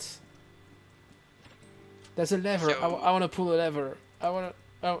gifts. There's a lever. So- I want to pull a lever. I want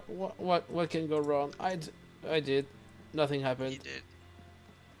to. Oh, what can go wrong? I did. Nothing happened. You did.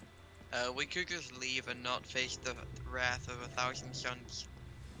 We could just leave and not face the wrath of 1,000 suns.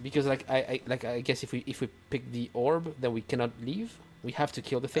 Because I guess if we pick the orb, then we cannot leave. We have to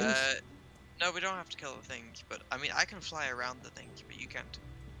kill the things. No, we don't have to kill the things, but I mean, I can fly around the things, but you can't.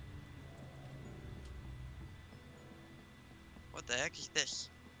 What the heck is this?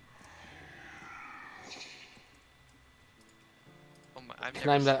 Oh my, I've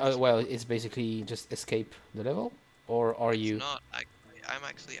Climb never that. seen this Well, before. it's basically just escape the level, or are It's you? not actually. I'm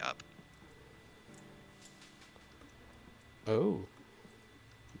actually up. Oh,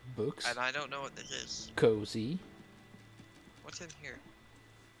 books. And I don't know what this is. Cozy. What's in here?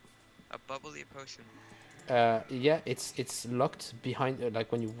 A bubbly potion. Yeah, it's locked behind.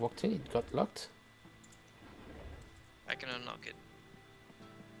 Like when you walked in, it got locked. I can unlock it.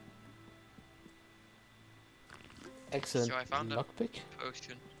 Excellent So I found a lockpick.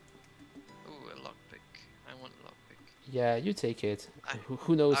 potion. Ooh, a lockpick. I want a lockpick. Yeah, you take it. I-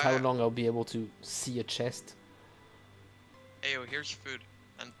 Who knows how I- long I'll be able to see a chest. Hey, yo, here's food.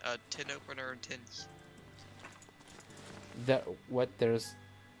 And a tin opener and tins. There's,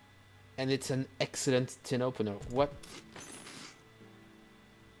 and it's an excellent tin opener. What?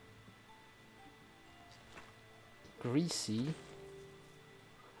 Greasy.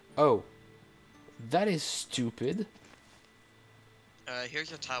 Oh, that is stupid.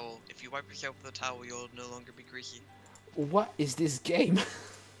 Here's a towel. If you wipe yourself with a towel, you'll no longer be greasy. What is this game?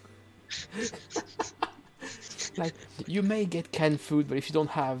 Like, you may get canned food, but if you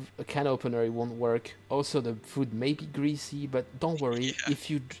don't have a can opener, it won't work. Also, the food may be greasy, but don't worry. Yeah.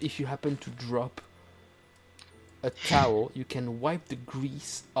 If you happen to drop a towel, you can wipe the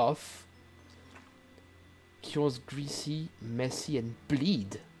grease off. Cures greasy, messy, and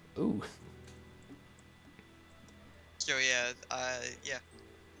bleed. Ooh. So yeah, yeah.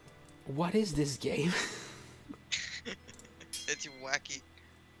 What is this game? It's wacky.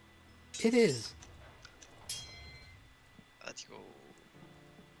 It is. Let's go.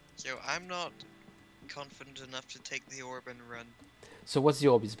 So I'm not confident enough to take the orb and run. So what's the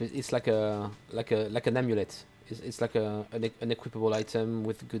orb? It's like an amulet. It's like an equipable item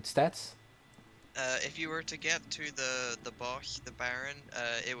with good stats. If you were to get to the boss, the Baron,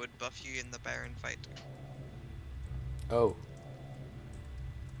 it would buff you in the Baron fight. Oh.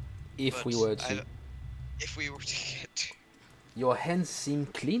 If But we were I to. don't- If we were to get to... Your hands seem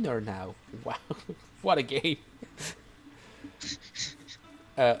cleaner now. Wow, what a game.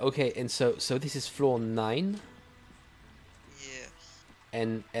 Okay, and so this is floor 9, Yes.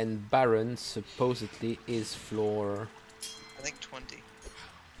 and Baron supposedly is floor. I think 20.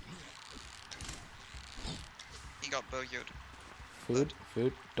 He got bowed. Food,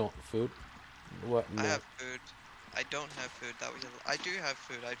 What? No. I have food. I don't have food. That was. I do have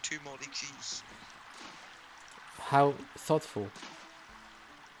food. I have 2 moldy cheese. How thoughtful.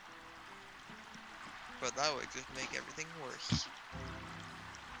 but that would just make everything worse.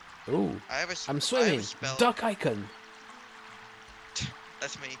 Ooh, I have a I'm I have swimming. a spell. Duck icon.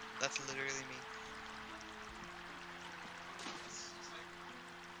 That's me. That's literally me.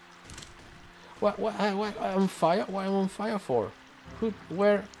 What? I'm on fire? What am I on fire for? Who?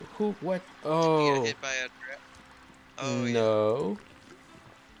 Where? Who? What? You Oh, get hit by a trap. Oh yeah. no.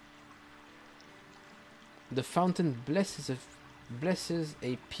 The fountain blesses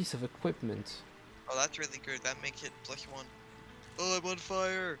a piece of equipment. Oh, that's really good. That makes it +1. Oh, I'm on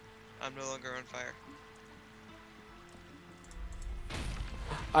fire. I'm no longer on fire.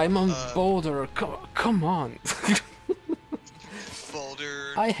 I'm on Boulder. Come on.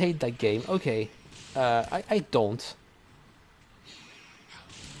 Boulder. I hate that game. Okay. I don't.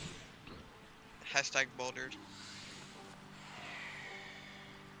 Hashtag Bouldered.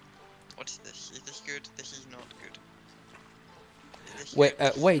 What's this? Is this good? This is not good. Is this Wait, good?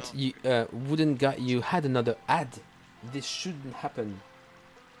 This is wait. not You good. wouldn't got you had another ad. This shouldn't happen.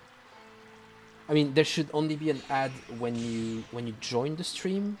 I mean, there should only be an ad when you join the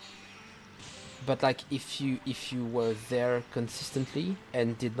stream. But like, if you were there consistently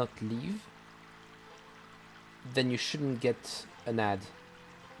and did not leave, then you shouldn't get an ad.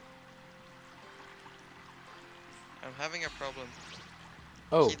 I'm having a problem.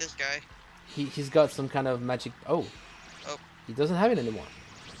 Oh, See this guy? he's got some kind of magic. Oh, Oh, he doesn't have it anymore.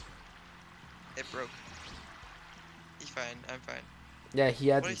 it broke. He's fine. I'm fine. Yeah, he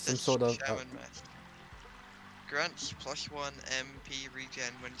had What is some this sort of. shaman mask? Grants +1 MP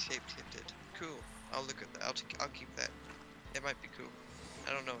regen when shape-shifted. Cool. I'll look at that. I'll keep that. It might be cool.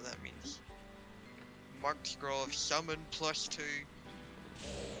 I don't know what that means. Marked scroll of summon +2.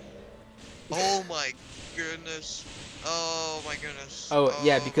 Oh my goodness. Oh my goodness. Oh,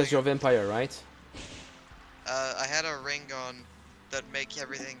 yeah, my because you're a vampire, right? I had a ring on that makes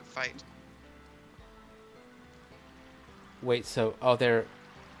everything fight. Wait, so they're.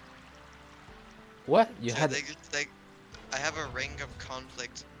 What you So had? I have a ring of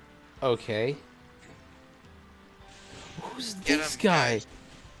conflict. Okay. Who's Get this 'em, guy?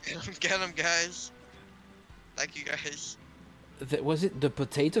 guys. Get him, guys. Thank you, guys. Was it the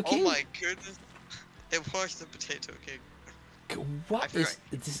Potato King? Oh my goodness. It was the Potato King. What I is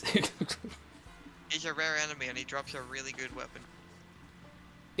this? He's a rare enemy and he drops a really good weapon.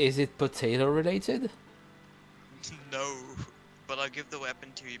 Is it potato related? No. But I'll give the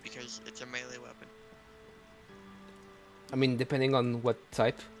weapon to you because it's a melee weapon. I mean, depending on what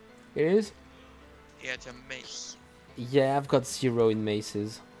type it is. Yeah, it's a mace. Yeah, I've got 0 in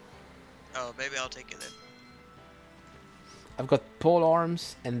maces. Oh, maybe I'll take it then. I've got pole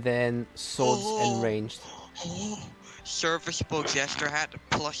arms and then swords and Oh. ranged. Oh, serviceable jester hat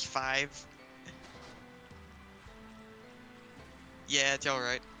 +5. Yeah, it's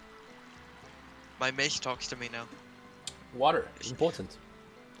alright. My mace talks to me now. Water, important.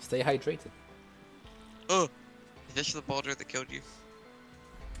 Stay hydrated. Oh, is this the boulder that killed you?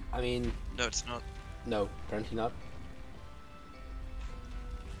 I mean, No, it's not. no, apparently not.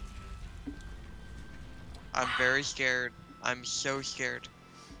 I'm very scared. I'm so scared.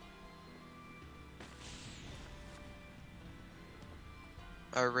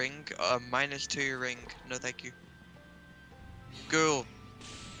 A ring? A -2 ring. No, thank you. Ghoul.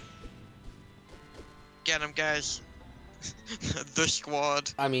 Get him, guys. The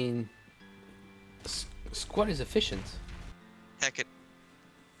squad. I mean, squad is efficient. Heck it.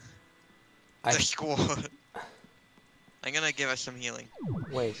 I The squad. I'm gonna give us some healing.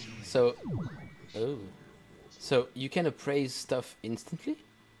 wait. So, oh, so you can appraise stuff instantly?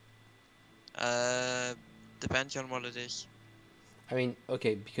 Depends on what it is. I mean,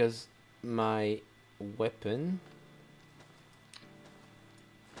 okay, because my weapon.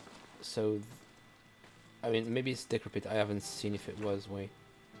 So, I mean, maybe it's decrepit. I haven't seen if it was. Wait.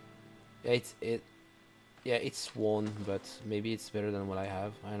 Yeah, yeah, it's sworn, but maybe it's better than what I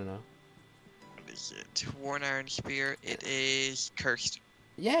have. I don't know. What is it? Worn Iron Spear. It is cursed.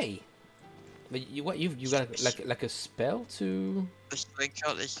 Yay! But you got like a spell to The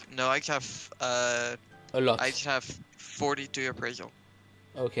slingshot is no. I just have a lot. I just have 42 appraisal.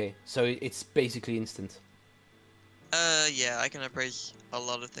 Okay, so it's basically instant. Yeah, I can appraise a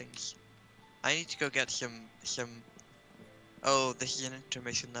lot of things. I need to go get some. Oh, this is an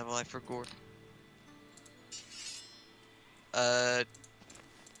intermission level. I forgot.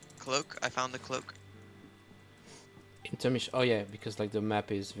 Cloak. I found the cloak. Intermission. Oh yeah, because like the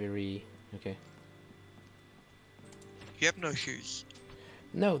map is very okay. You have no shoes.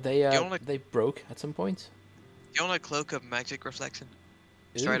 No, they only- they broke at some point. You want a cloak of magic reflection?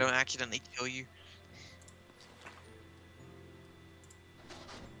 So I Ooh. don't accidentally kill you.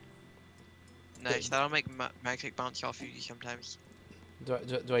 Nice. That'll make magic bounce off you sometimes. Do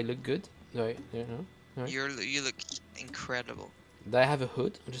I look good? Do I? You know? Right. You look incredible. Do I have a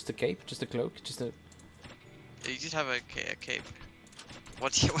hood? Or just a cape? Just a cloak? Just a... You just have a cape.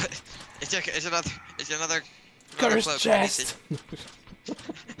 What's what? It's another Cursed cloak. chest!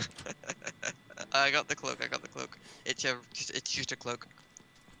 I got the cloak. It's just a cloak.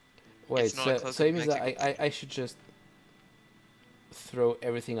 Wait, It's not a cloak so it of means that magic. I should just throw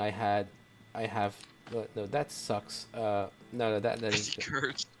everything I had. I have. No, that sucks. No, that is.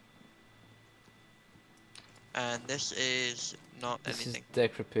 Cursed. And this is not This anything. is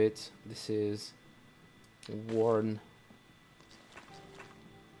decrepit. This is worn.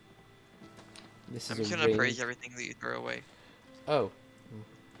 This I'm is just a gonna ring. praise everything that you throw away. Oh,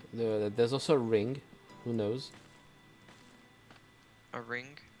 there's also a ring. Who knows? A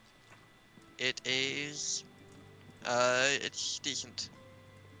ring. It is. It's decent.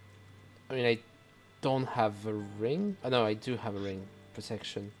 I mean, I don't have a ring. Oh no, I do have a ring.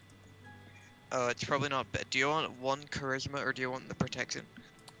 Protection. Oh, it's probably not bad. Do you want one charisma or do you want the protection?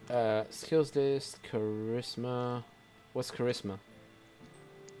 Skills list, charisma. What's charisma?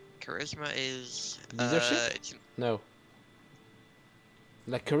 Charisma is. Leadership? It's, No.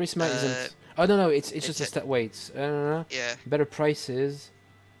 Like charisma isn't. Oh no, it's just a it's stat. Wait. yeah. Better prices.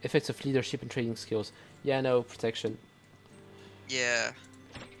 Effects of leadership and trading skills. Yeah, no protection. Yeah.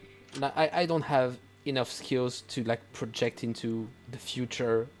 Like, I don't have enough skills to like project into the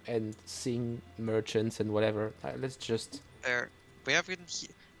future and seeing merchants and whatever. Let's just. There. We have.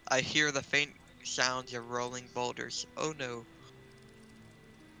 I hear the faint sounds of rolling boulders. Oh no.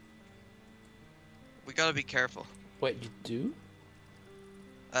 We gotta be careful. Wait, you do?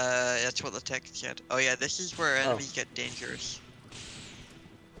 That's what the text said. Oh yeah, this is where enemies get dangerous.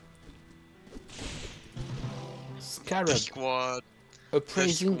 The Scarab. squad.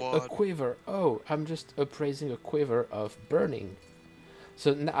 Appraising a squad. quiver. Oh, I'm just appraising a quiver of burning.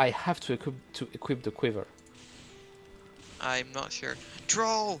 So now I have to equip the quiver. I'm not sure.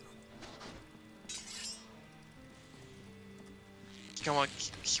 Troll! Come on,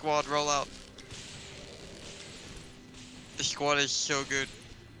 squad, roll out. The squad is so good.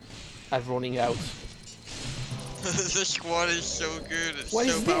 I'm running out. The squad is so good. It's What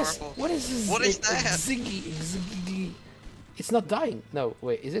so is this? powerful. What is this? What is that? Ziggy. It's not dying. No,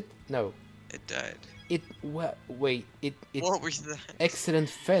 wait, is it? No. It died. It wait. It What was that? excellent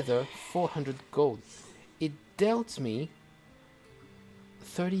feather, 400 gold. It dealt me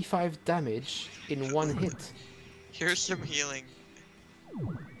 35 damage in one hit. Here's some healing.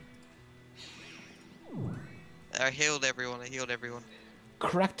 I healed everyone.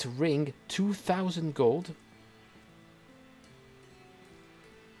 Cracked ring, 2,000 gold.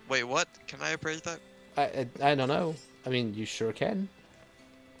 Wait, what? Can I appraise that? I don't know. I mean, you sure can.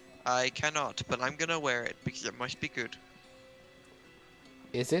 I cannot, but I'm gonna wear it because it must be good.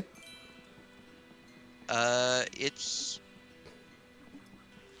 Is it? It's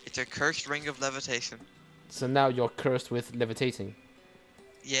a cursed ring of levitation. So now you're cursed with levitating.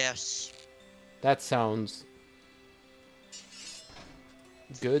 Yes. That sounds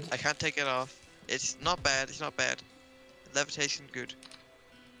good. I can't take it off. It's not bad. Levitation good.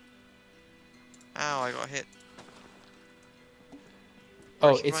 Ow, I got hit.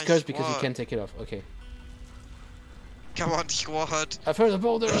 Oh, Where's it's my cursed because you squad? can't take it off. Okay. Come on, squad. I've heard a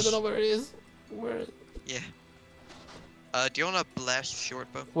boulder. I don't know where it is. Where? Yeah. Do you want a blast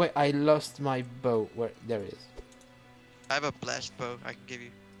short bow? Wait, I lost my bow. Where? There it is. I have a blast bow I can give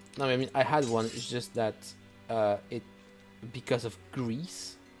you. No, I mean I had one. It's just that it because of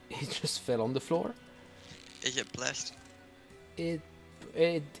grease, it just fell on the floor. Is it blessed?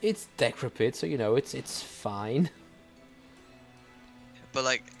 It's decrepit, so you know it's fine. But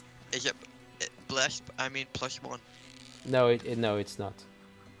like, is it blessed? I mean +1. No, no, it's not.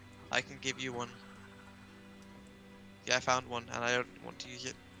 I can give you one. Yeah, I found one, and I don't want to use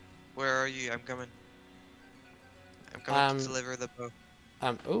it. Where are you? I'm coming. I'm coming to deliver the bow.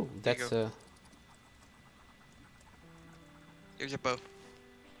 Oh, that's go. Here's a bow.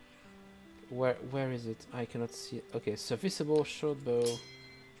 Where is it? I cannot see it. Okay, serviceable short bow.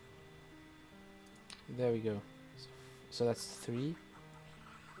 There we go. So that's 3.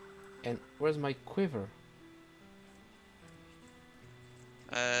 And where's my quiver?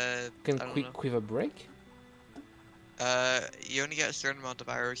 Can I don't know. quiver break? You only get a certain amount of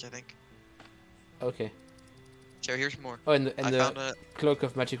arrows, I think. Okay. So here's more. Oh, and I found a. cloak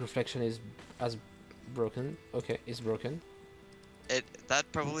of magic reflection is broken. Okay, it's broken. That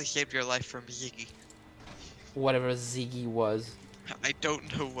probably saved your life from Ziggy. Whatever Ziggy was. I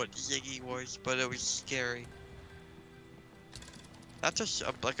don't know what Ziggy was, but it was scary. That's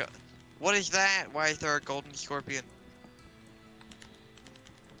like a. What is that? Why is there a golden scorpion?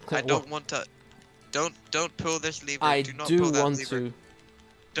 I don't want to. Don't pull this lever. I do not do pull that want lever. to.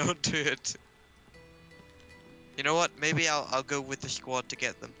 Don't do it. You know what? Maybe I'll go with the squad to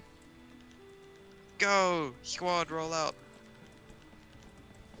get them. Go! Squad, roll out.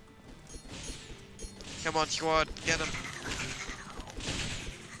 Come on, squad, get him.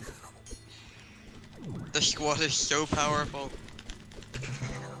 The squad is so powerful.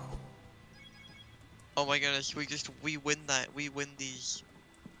 Oh my goodness, we win that. We win these.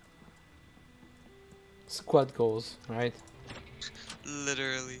 Squad goals, right?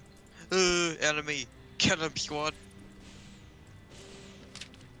 Literally. Enemy. Get him, squad.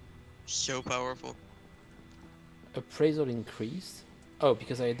 So powerful. Appraisal increased. Oh,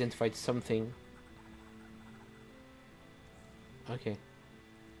 because I identified something. Okay.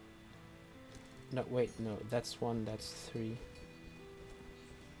 No, wait, no. That's 1, that's 3.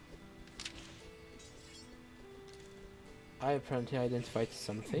 I apparently identified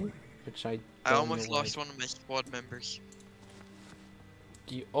something, which I don't almost know lost why. one of my squad members.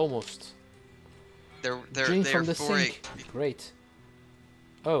 You almost. Drink Drink from the 4 sink. Great.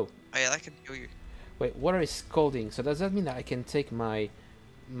 Oh, Oh yeah, that can kill you. wait. Water is scalding. So does that mean that I can take my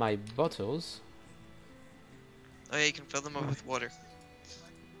bottles? Oh yeah, you can fill them up with water.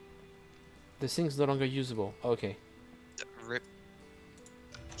 The sink's no longer usable. Okay. Rip.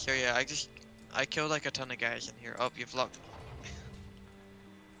 So yeah, I killed like a ton of guys in here. Oh, you've locked.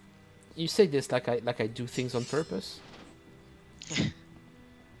 You say this like I do things on purpose.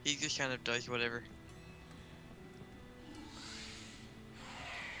 He just kind of does whatever.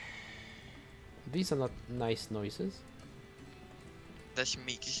 These are not nice noises. That's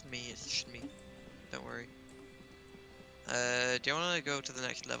me, just me, it's just me. Don't worry. Do you want to go to the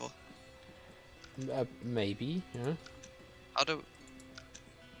next level? Maybe. Yeah. How do...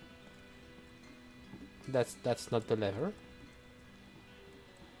 That's not the lever.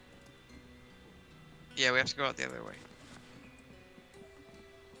 Yeah, we have to go out the other way.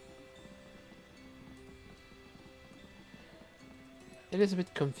 It is a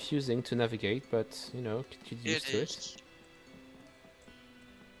bit confusing to navigate, but you know, get used to it.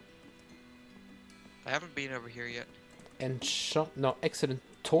 I haven't been over here yet. And no, excellent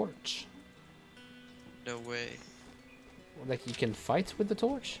torch. No way. Like you can fight with the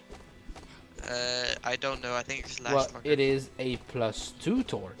torch. I don't know. I think it's last Well, longer. it is a +2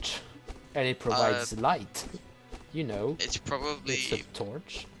 torch, and it provides light. You know, It's probably it's a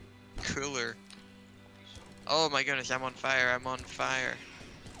torch. cooler. Oh my goodness, I'm on fire. I'm on fire.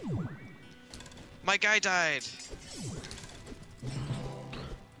 My guy died.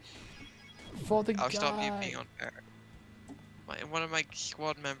 For the I'll guy. stop you being on fire. One of my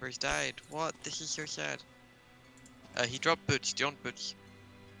squad members died. What? This is so sad. He dropped boots. Don't boots.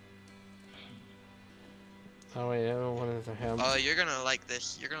 Oh wait, I don't want to help. Oh, you're gonna like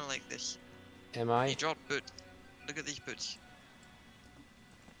this. You're gonna like this. Am He I? dropped boots. Look at these boots.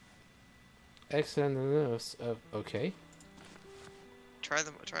 Excellent. Okay. Try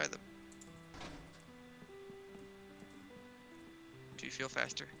them. Try them. Do you feel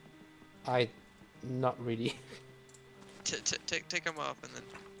faster? Not really. Take them off and then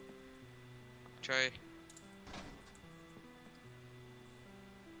try.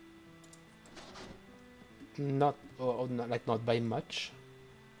 Not, not by much.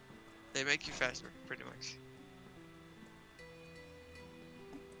 They make you faster, pretty much.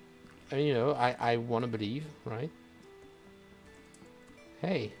 I mean, you know, I want to believe, right?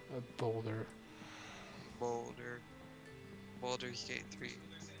 Hey, a boulder. Boulder's Gate 3.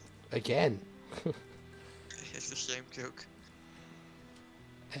 Again. It's the same joke.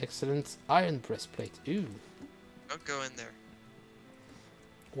 Excellent iron breastplate. Ooh. Don't go in there.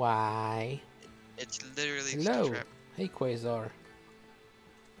 Why? It's literally just a Hello. trap. Hey, Quasar.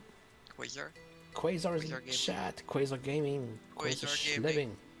 Quasar? Quasar's Quasar in Gaming. chat. Quasar Gaming. Quasar Gaming.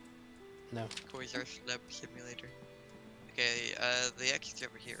 Living. No. Quasar Celeb Simulator. Okay, the exit's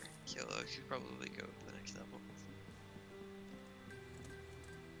over here. So I should probably go to the next level.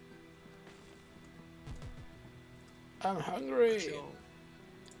 I'm hungry. So,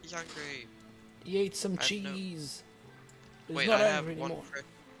 he's hungry. He ate some I have no- cheese. He's Wait, not I have hungry one anymore. fresh.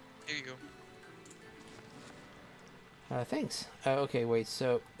 Here you go. Thanks. Okay, wait.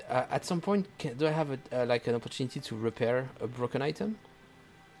 So, at some point, do I have like an opportunity to repair a broken item?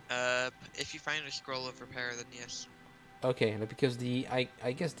 If you find a scroll of repair, then yes. Okay, because I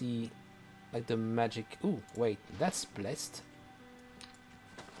guess the magic. Ooh, wait, that's blessed.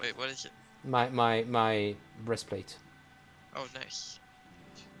 Wait, what is it? My breastplate. Oh, nice.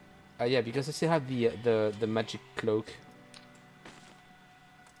 Yeah, because I still have the magic cloak.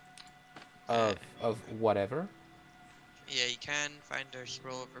 of whatever. Yeah, you can find a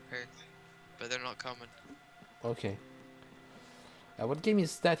scroll of repair, but they're not common. Okay. What game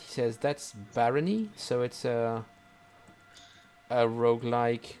is that? He says that's Barony, so it's a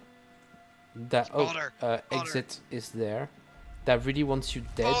roguelike. That Boulder! exit is there. That really wants you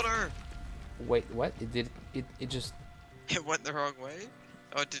dead. Boulder! Wait, what? It just It went the wrong way?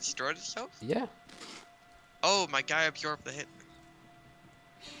 Oh, it destroyed itself? yeah. Oh, my guy absorbed the hit.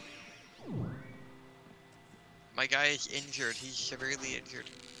 My guy is injured. He's severely injured.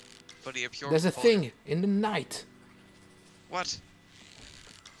 But he absorbed There's a Boulder. thing in the night. What?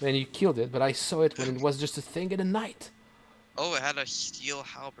 Then you killed it, but I saw it when it was just a thing in the night. Oh, it had a steel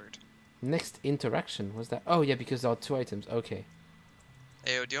halberd. Next interaction was that? Oh yeah, because there are 2 items. Okay.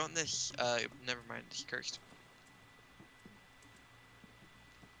 Hey, do you want this? Never mind. He's cursed.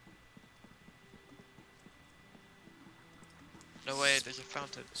 No way, there's a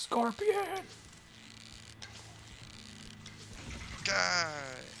fountain. Scorpion. Guy!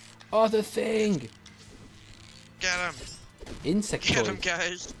 Oh, the thing. Get him! Insect Get him, toy.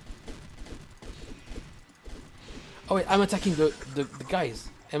 guys! Oh wait, I'm attacking the guys.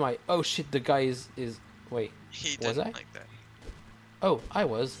 Am I? Oh shit, the guy is wait. He Was didn't I? like that. Oh, I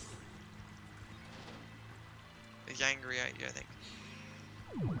was. He's angry at you, I think.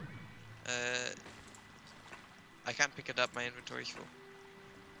 I can't pick it up, my inventory's full.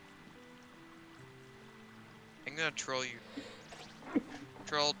 I'm gonna troll you.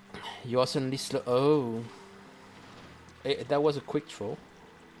 Troll. You are suddenly slow. Oh. That was a quick troll.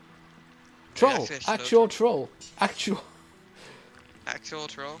 Troll! actually a slow Actual troll! Actual. Actual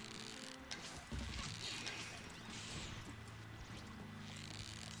troll.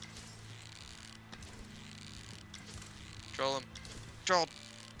 Troll him. Troll!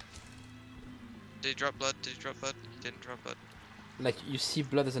 Did he drop blood? Did he drop blood? He didn't drop blood. Like, you see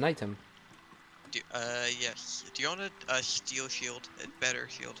blood as an item. Yes. Do you want a steel shield? A better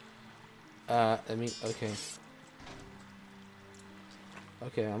shield. I mean, okay.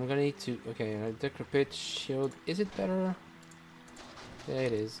 Okay, I'm gonna need to. Okay, decrepit shield. Is it better? Yeah,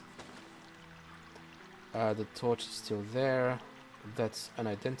 it is. The torch is still there. That's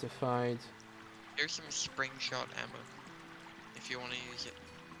unidentified. Here's some spring shot ammo. If you want to use it.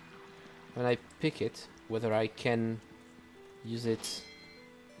 When I pick it, whether I can use it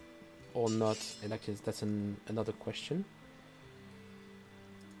or not, and actually that's another question.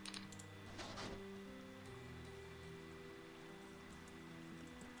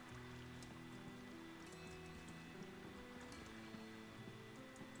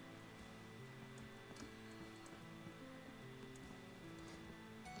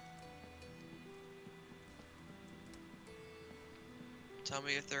 Tell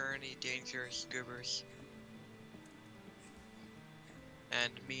me if there are any dangerous goobers.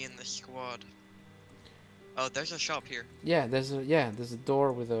 And me in the squad. Oh, there's a shop here. Yeah, there's a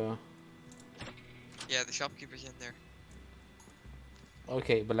door with a. Yeah, the shopkeeper's in there.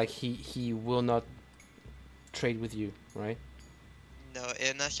 Okay, but like he will not trade with you, right? No,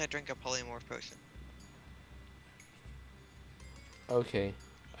 unless I drink a polymorph potion. Okay.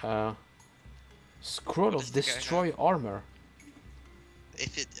 Scroll What of does the guy destroy armor.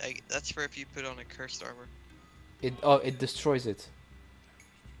 If that's for if you put on a cursed armor. It destroys it.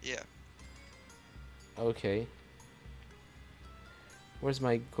 Yeah. Okay. Where's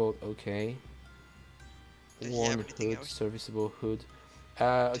my gold? Okay. Does he have Worn anything hood, else? serviceable hood.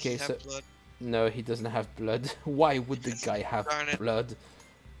 Does Okay, he so have blood? no, he doesn't have blood. Why would the Yes, guy have darn it. blood?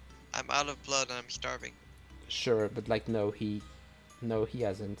 I'm out of blood and I'm starving. Sure, but like no, he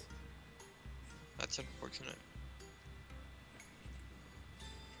hasn't. That's unfortunate.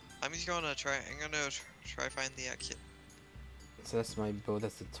 I'm just gonna try. I'm gonna try find the exit. So that's my bow.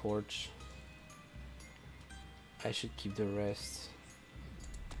 That's the torch. I should keep the rest.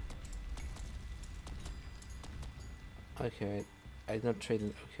 Okay, I did not trade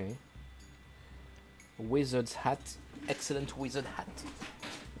it. Okay. Wizard's hat. Excellent wizard hat.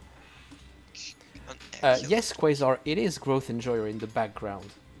 Yes, Quasar, it is Growth Enjoyer in the background.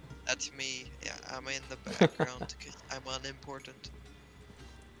 That's me. Yeah, I'm in the background because I'm unimportant.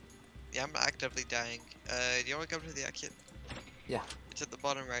 Yeah, I'm actively dying. Do you want to come to the exit? Yeah. It's at the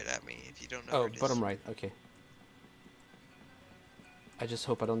bottom right at me if you don't know Oh, where it is. bottom right. Okay. I just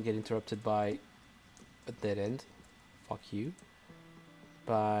hope I don't get interrupted by a dead end. Fuck you.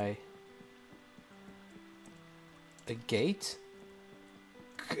 By a gate.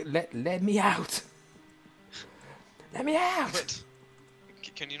 Let me out. Let me out. What?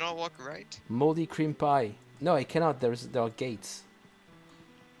 Can you not walk right? Moldy cream pie. No, I cannot. There are gates.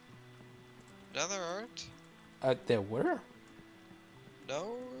 No, there aren't. There were.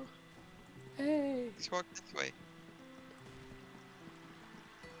 No. Hey. Let's walk this way.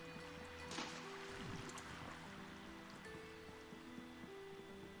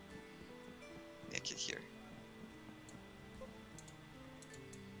 Make it here.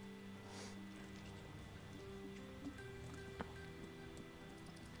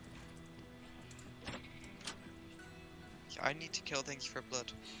 I need to kill things for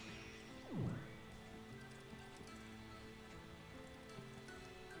blood.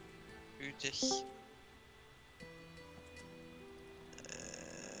 Do this.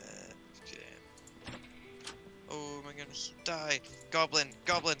 Jam. Oh my goodness. Die! Goblin!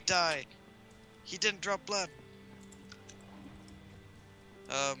 Goblin, die! He didn't drop blood!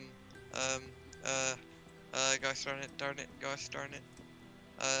 Gosh darn it, gosh darn it.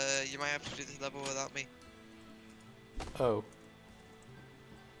 You might have to do this level without me. Oh.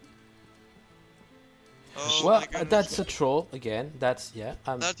 Oh Well, my goodness. that's a troll again. That's yeah.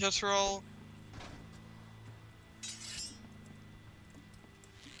 That's a troll.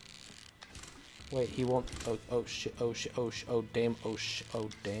 Wait, he won't. Oh shit. Oh shit. Oh shit. Oh damn. Oh shit. Oh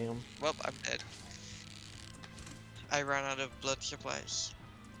damn. Well, I'm dead. I ran out of blood supplies.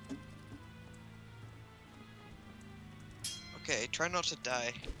 Okay, try not to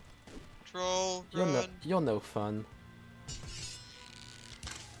die. Troll, run. You're no fun.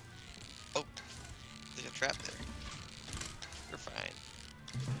 Oh, there's a trap there. You're fine.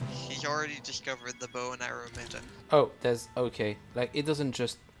 He's already discovered the bow and arrow meta. Oh, there's okay. Like it doesn't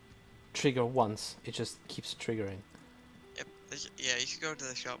just trigger once. It just keeps triggering. Yep. Yeah, you should go to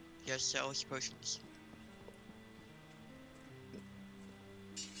the shop. He has sells potions.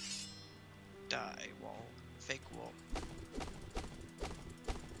 Die, wall. Fake wall.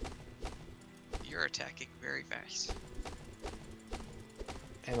 You're attacking very fast.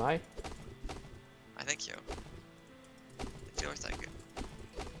 Am I? I think so. It feels like it.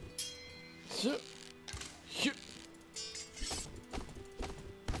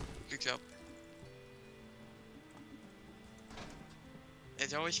 Good job.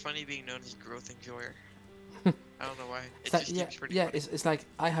 It's always funny being known as growth enjoyer. I don't know why. It just seems pretty funny. It's like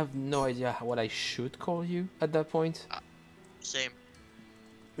I have no idea what I should call you at that point. Same.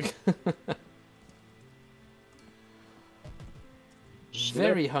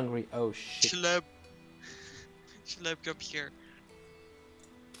 Very hungry. Oh shit. Schleb. Schleb, come here.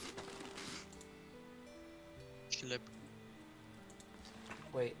 Schleb.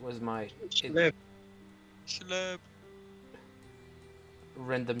 Wait, was my Schleb. Schleb.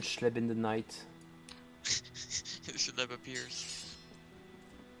 random schleb in the night? Schleb appears.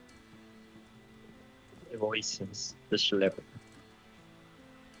 The voices. The Schleb.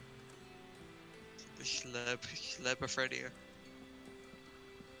 The Schleb. Schlebophrenia.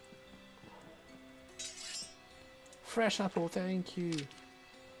 Fresh apple, thank you.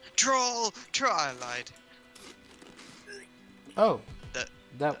 Troll! Troll! I lied. Oh,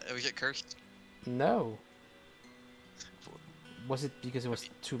 That was it cursed? no. Was it because it was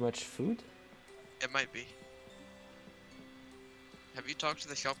too much food? It might be. Have you talked to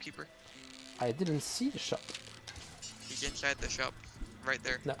the shopkeeper? I didn't see the shop. He's inside the shop. Right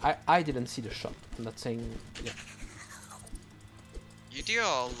there. No, I didn't see the shop. I'm not saying. Yeah. You deal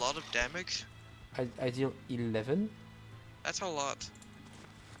a lot of damage. I deal 11. That's a lot.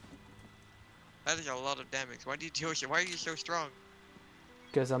 That is a lot of damage. Why do you deal so? Why are you so strong?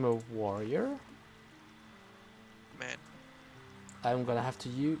 Because I'm a warrior. Man. I'm gonna have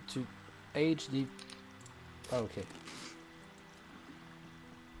to age the. Okay.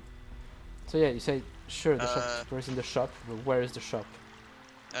 So yeah, you say sure the shopkeeper is in the shop. But where is the shop?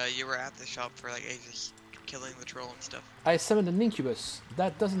 You were at the shop for like ages, killing the troll and stuff. I summoned an incubus.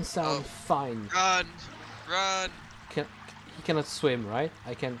 That doesn't sound Oh. fine. Run! Run! He cannot swim, right?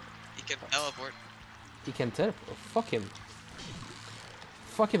 I can. He can teleport. He can teleport. Oh, fuck him.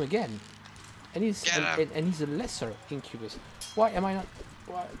 Fuck him again. And he's Get him. and he's a lesser incubus. Why am I not?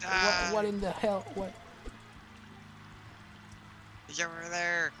 What in the hell? What? He's over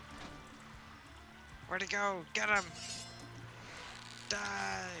there. Where'd he go? Get him!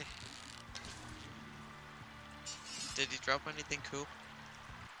 Die! Did he drop anything cool?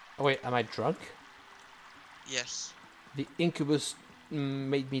 Oh wait, am I drunk? Yes. The incubus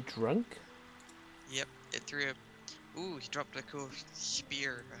made me drunk. Yep. It threw a. Ooh, he dropped a cool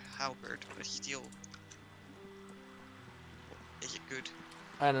spear, a halberd, a steel. Is it good?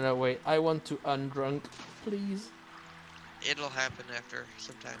 I don't know. Wait, I want to undrunk, please. It'll happen after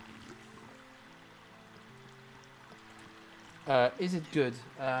some time. Is it good?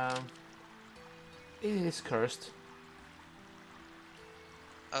 It is cursed.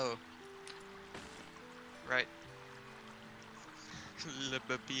 Oh. Right. Le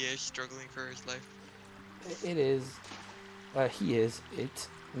Babier struggling for his life. It is. He is. It.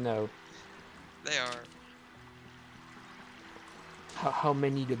 No. They are. How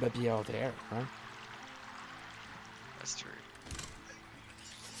many de baby are there, huh? That's true.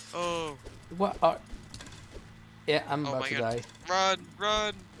 Oh. What are... Yeah, I'm Oh about my to god. die. Run!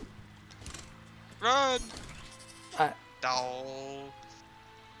 Run! Run! I... No.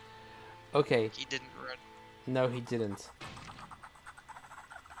 Okay. He didn't run. No, he didn't.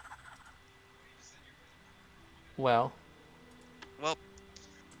 Well. Well.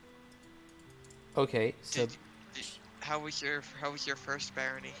 Okay, so... How was your first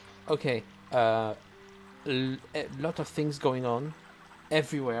barony? Okay, a lot of things going on,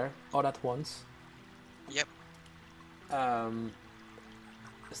 everywhere, all at once. Yep.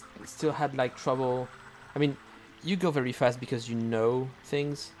 Still had like trouble. I mean, you go very fast because you know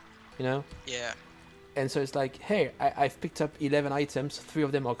things, you know? Yeah. And so it's like, hey, I've picked up 11 items, 3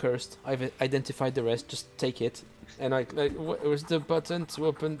 of them are cursed, I've identified the rest, just take it. And like where's the button to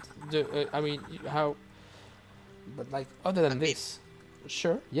open the, I mean, how... But like, other than this,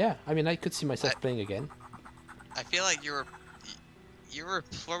 sure, yeah. I mean, I could see myself playing again. I feel like you were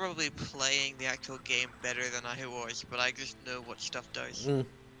probably playing the actual game better than I was, but I just know what stuff does.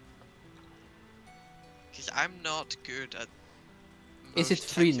 Because I'm not good at. Is it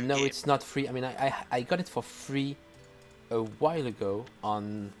free? No, it's not free. I mean, I got it for free a while ago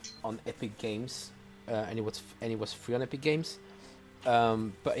on Epic Games, and it was free on Epic Games,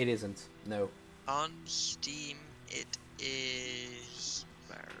 but it isn't. No. On Steam, it is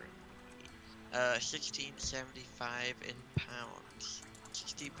 £16.75 in pounds.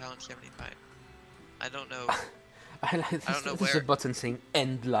 £16.75. I don't know. I don't know where. There's a button saying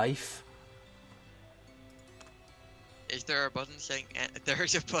 "End Life." Is there a button saying? There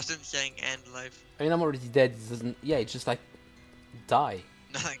is a button saying "End Life." I mean, I'm already dead. It doesn't. Yeah, it's just like die.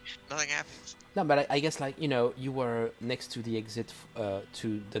 Nothing happens. No, but I guess like, you know, you were next to the exit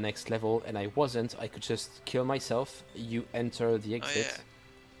to the next level, and I wasn't. I could just kill myself. You enter the exit. Oh yeah,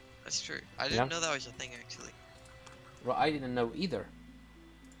 that's true. I didn't know that was a thing actually. Well, I didn't know either.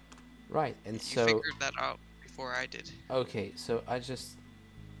 Right, and you so... figured that out before I did. Okay, so I just...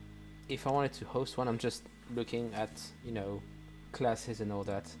 If I wanted to host one, I'm just looking at, you know, classes and all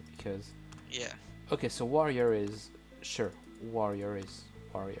that, because... Yeah. Okay, so warrior is... Sure, warrior is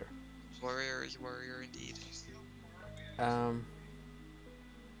warrior. Warrior is warrior indeed.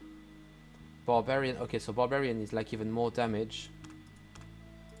 Barbarian. Okay, so barbarian is like even more damage,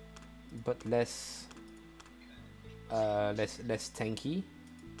 but less tanky.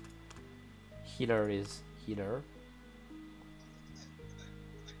 Healer is healer.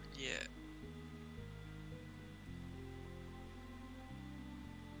 Yeah.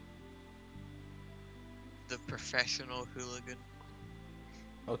 The professional hooligan.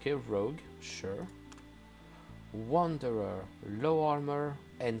 Okay, rogue, sure. Wanderer, low armor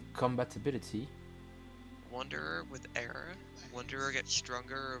and combat ability. Wanderer with era. Wanderer gets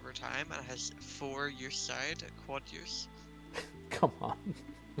stronger over time and has 4 use side, quad use. Come on.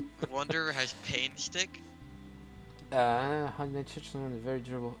 Wanderer has pain stick. 100 very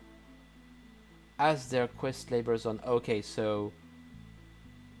durable. As their quest labors on. Okay, so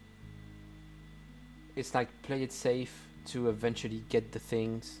it's like play it safe to eventually get the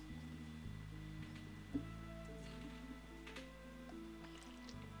things.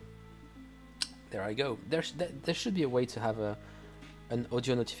 There I go. There should be a way to have an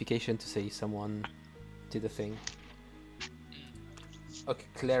audio notification to say someone did a thing. Okay,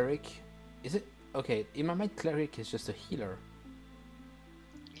 cleric. Is it? Okay, in my mind cleric is just a healer.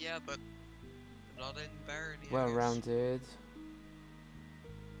 Yeah, but not in Barony. Well-rounded.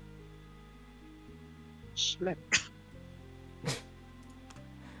 Slap.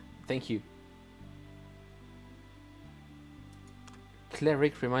 Thank you.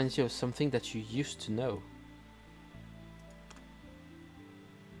 Cleric reminds you of something that you used to know.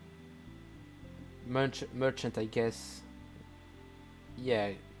 Merchant, I guess.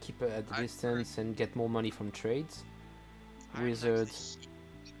 Yeah, keep it at a distance and get more money from trades. Wizard.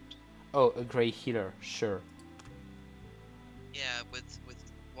 Oh, a grey healer, sure. Yeah, with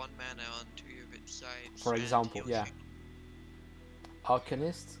 1 mana on 2 of its sides. For example, yeah.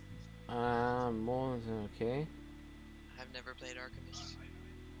 Arcanist. More okay. I've never played Arcanist.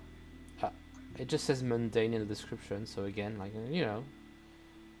 It just says mundane in the description, so again, like, you know.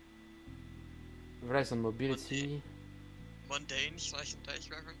 Relies on mobility. Mundane slice and dice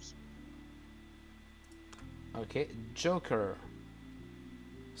reference. Okay, Joker.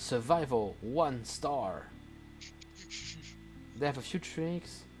 Survival, 1 star. They have a few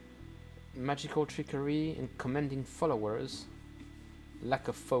tricks. Magical trickery and commanding followers. lack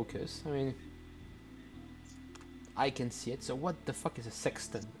of focus. I mean, I can see it. So what the fuck is a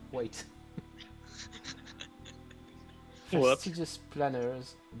sexton? Wait. What? Prestigious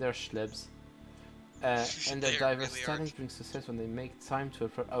planners, they're schlebs. And their They diverse really are. talents bring success when they make time to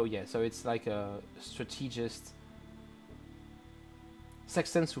approach. Oh yeah, so it's like a strategist.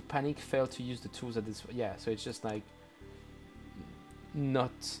 Sextons who panic fail to use the tools at this. Yeah, so it's just like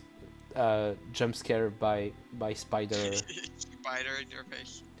not jump scare by spider. Spider in your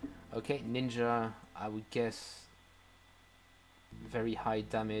face. Okay, ninja. I would guess very high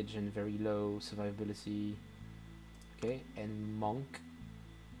damage and very low survivability. Okay, and monk.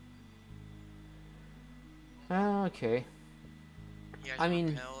 Okay. Yeah, I mean,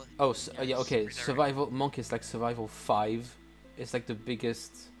 repel, oh, yeah, okay. super direct. Survival monk is like survival 5. It's like the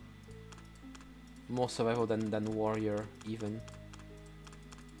biggest, more survival than warrior even.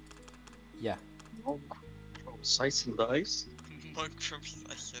 Yeah, Monk from Size and Dice. Monk from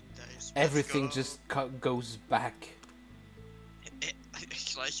Slice and Dice. everything Let's go. just goes back.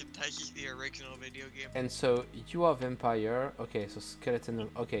 Slice and Dice is the original video game. And so you are vampire. Okay, so skeleton.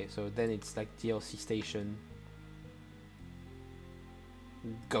 Okay, so then it's like DLC station.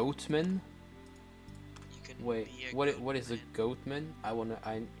 Goatman. You can Wait, be a what is a goatman.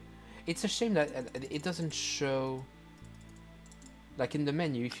 goatman? It's a shame that it doesn't show. Like in the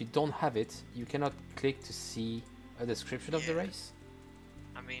menu, if you don't have it, you cannot click to see a description of the Yeah. race.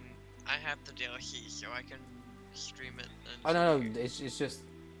 I mean, I have the DLC, so I can stream it. And Oh no, show you. it's just,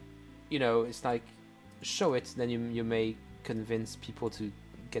 you know, it's like show it, then you may convince people to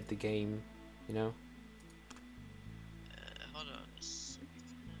get the game, you know. Hold on.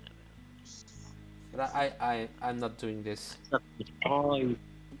 But I'm not doing this. Oh,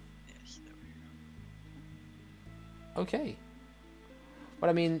 Yes, there we go. Okay. But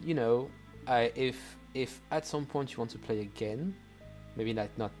I mean, you know, if at some point you want to play again, maybe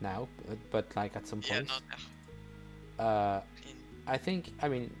like not now, but like at some Yeah, point, not now. In, I think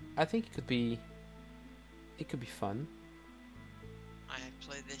it could be fun. I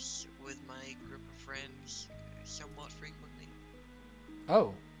play this with my group of friends somewhat frequently.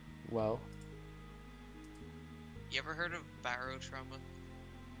 Oh, well, You ever heard of Barrow Trauma?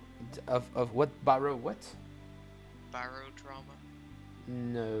 of what Barrow what? Barrow Trauma?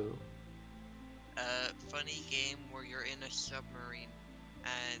 No. Funny game where you're in a submarine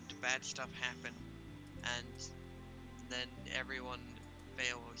and bad stuff happen, and then everyone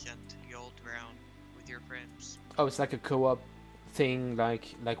fails and you'll drown with your friends. Oh, it's like a co-op thing,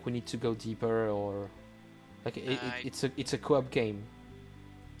 like we need to go deeper, or like it's a co-op game.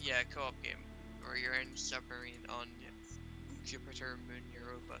 Yeah, co-op game where you're in a submarine on Jupiter, Moon,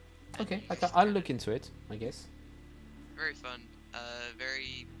 Europa. and Okay, you I'll just look into it, I guess. Very fun.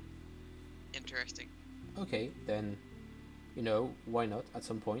 Very interesting. Okay, then, you know, why not at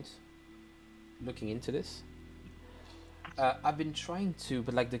some point looking into this. I've been trying to,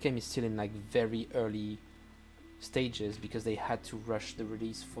 but like the game is still in like very early stages because they had to rush the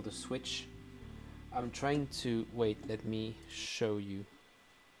release for the Switch. I'm trying to wait. Let me show you.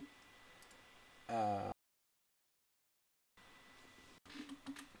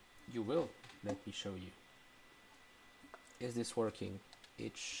 You will let me show you. Is this working?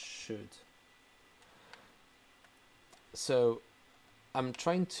 It should. So I'm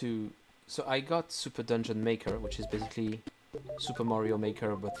trying to. So I got Super Dungeon Maker, which is basically Super Mario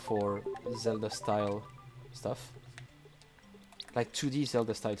Maker but for Zelda style stuff, like 2D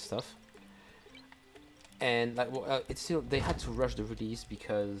Zelda style stuff. And like, well, it's still, they had to rush the release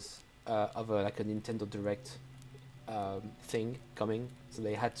because of like a Nintendo Direct thing coming, so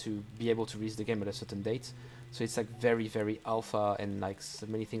they had to be able to release the game at a certain date. So it's like very very alpha, and like so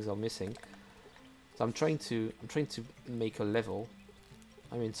many things are missing. So I'm trying to make a level.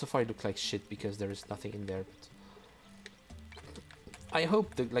 I mean, so far it looks like shit because there is nothing in there. But I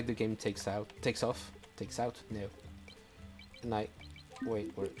hope the game takes off. No. And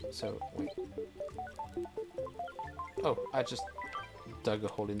wait. Oh, I just dug a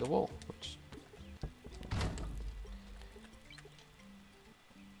hole in the wall. Which.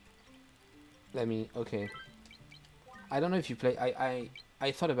 Let me. Okay. I don't know if you play.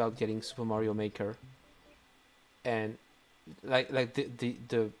 I thought about getting Super Mario Maker. And like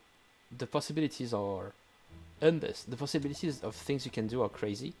the possibilities are endless. The possibilities of things you can do are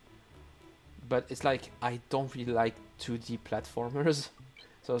crazy. But it's like I don't really like 2D platformers.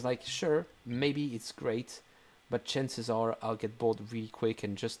 So I was like, sure, maybe it's great, but chances are I'll get bored really quick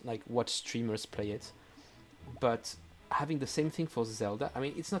and just like watch streamers play it. But having the same thing for Zelda, I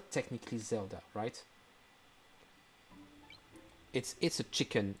mean, it's not technically Zelda, right? It's a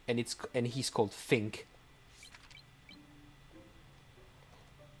chicken, and he's called Fink.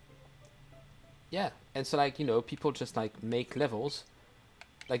 Yeah, and so like, you know, people just like make levels.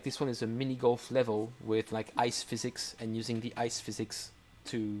 Like this one is a mini golf level with like ice physics and using the ice physics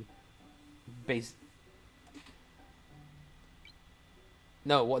to base.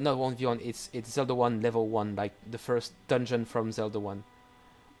 No, 1v1. It's Zelda 1 level 1, like the first dungeon from Zelda 1.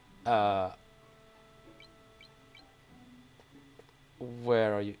 Uh,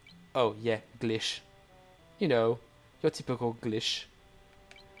 where are you? Oh yeah, glitch. You know, your typical glitch.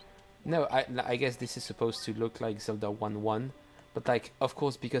 No, I guess this is supposed to look like Zelda 1-1, but like, of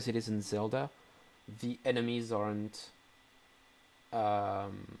course, because it isn't Zelda, the enemies um,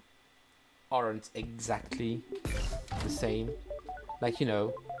 aren't exactly the same. Like, you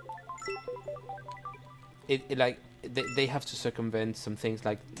know, it like they have to circumvent some things.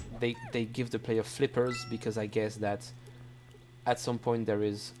 Like they give the player flippers because I guess that at some point there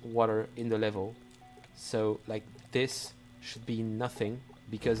is water in the level. So like this should be nothing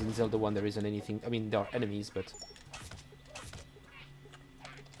because in Zelda 1 there isn't anything. I mean, there are enemies, but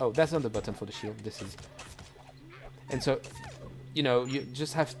oh, that's not the button for the shield. This is, and so, you know, you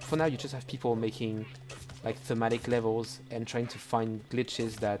just have, for now you just have people making like thematic levels and trying to find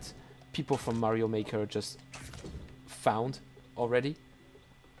glitches that people from Mario Maker just found already.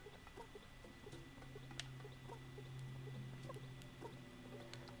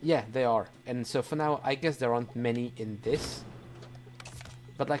 Yeah, they are. And so for now, I guess there aren't many in this.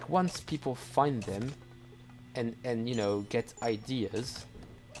 But like once people find them and you know, get ideas.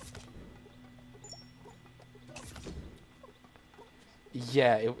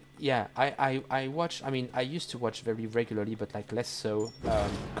 Yeah, I watch, I mean, I used to watch very regularly, but like less so,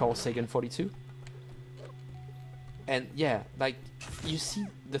 Carl Sagan 42. And yeah, like, you see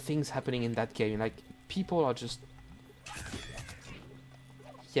the things happening in that game, like, people are just...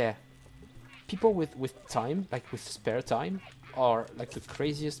 Yeah. People with time, like with spare time, are like the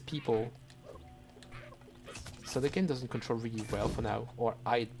craziest people. So the game doesn't control really well for now, or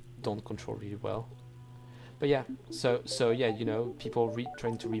I don't control really well. But yeah, so yeah, you know, people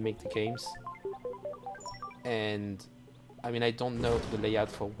trying to remake the games. And I mean, I don't know the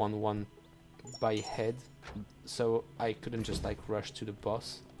layout for 1-1 by head, so I couldn't just like rush to the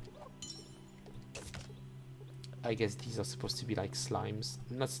boss. I guess these are supposed to be like slimes.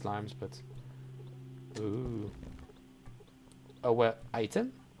 Not slimes, but... Ooh. Oh, well,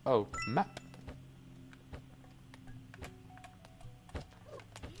 item? Oh, map.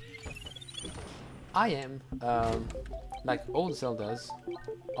 I am, like, old Zeldas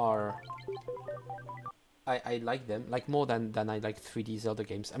are... I like them, like, more than I like 3D Zelda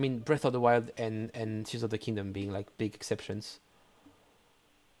games. I mean, Breath of the Wild and Tears of the Kingdom being, like, big exceptions.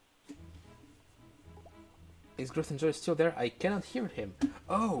 Is Growth and Joy still there? I cannot hear him.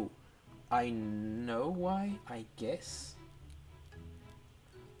 Oh! I know why, I guess.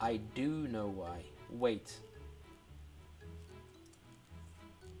 I do know why. Wait.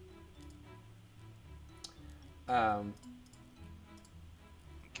 You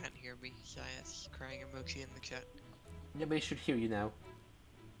can't hear me. He's crying emoji in the chat. Yeah, but he should hear you now.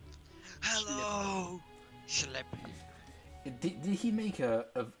 Hello! Schlep. Did he make a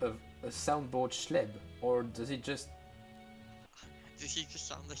soundboard schleb? Or does it just... Does he just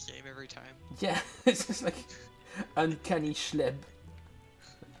sound the same every time? Yeah, it's just like uncanny schleb.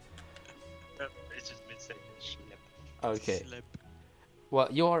 It's just been saying schlep. Okay. Schlep. Well,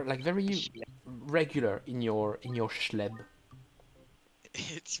 you're like very regular in your schleb.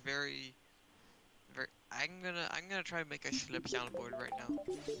 It's very... I'm gonna try and make a schlep soundboard right now.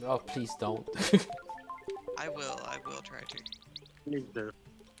 Oh, please don't. I will try to. Please do.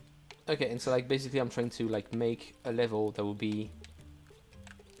 Okay, and so like basically I'm trying to like make a level that will be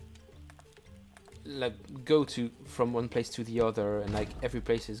like go to from one place to the other, and like every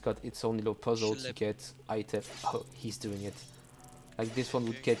place has got its own little puzzle to get item. Oh, he's doing it. Like this one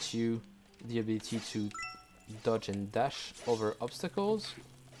would get you the ability to dodge and dash over obstacles.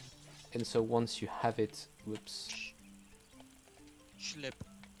 And so once you have it, whoops. Schlep.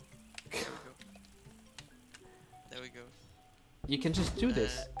 There we go. You can just do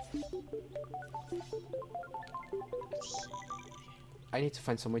this. Let's see. I need to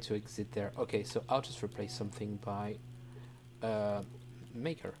find some way to exit there. Okay, so I'll just replace something by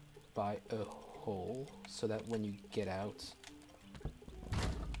maker by a hole, so that when you get out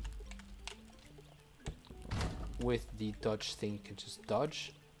with the dodge thing, you can just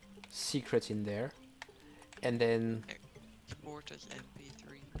dodge. Secret in there, and then Export as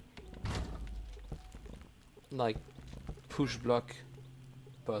MP3. like push block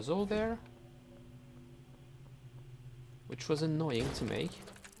puzzle there, which was annoying to make.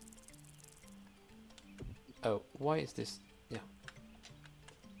 Oh, why is this? Yeah.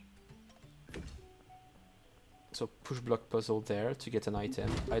 so push block puzzle there to get an item.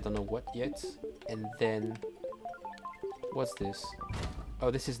 I don't know what yet. And then what's this?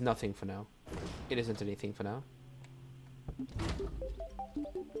 Oh, this is nothing for now. It isn't anything for now.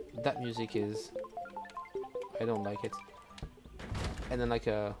 That music is... I don't like it. And then like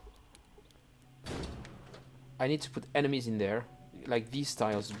a... I need to put enemies in there. Like these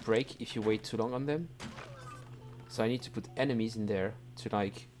tiles break if you wait too long on them. So I need to put enemies in there to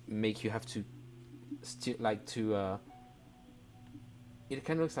like make you have to still like to it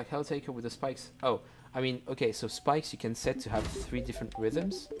kind of looks like Helltaker with the spikes. Oh, I mean, okay, so spikes you can set to have 3 different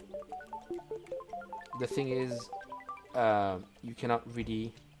rhythms. The thing is, you cannot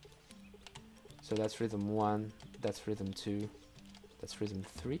really... So that's rhythm 1, that's rhythm 2, that's rhythm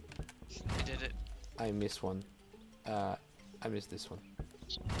 3. I did it. I missed one. I missed this one.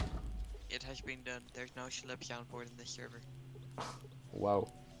 It has been done. There's no schlep soundboard in this server.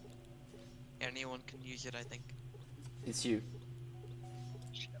 Wow. Anyone can use it, I think. It's you.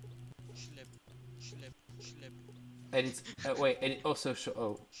 Schlep, schlep, schlep. And it's... wait, and it also show...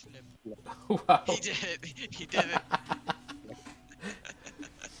 Oh. Schlep. Wow. He did it! He did it!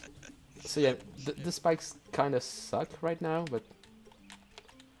 So yeah, the spikes kind of suck right now, but...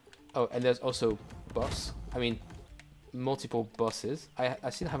 Oh, and there's also boss. I mean, multiple bosses. I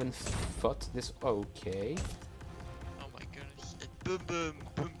still haven't fought this... Okay. Oh my goodness. Boom boom,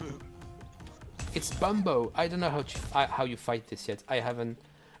 boom boom. It's Bumbo. I don't know how you fight this yet. I haven't...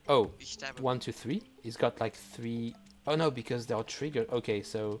 Oh, You stab him. 1, 2, 3. He's got like 3... Oh no, because they are triggered. Okay,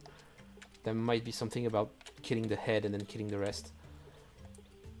 so there might be something about killing the head and then killing the rest.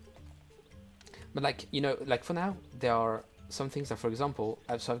 But like, you know, like for now, there are some things that, for example,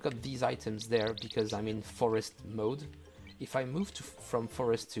 so I've got these items there because I'm in forest mode. If I move from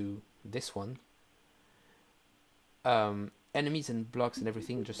forest to this one, enemies and blocks and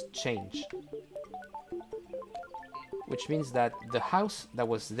everything just change. Which means that the house that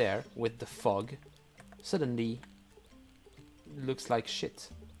was there with the fog suddenly looks like shit.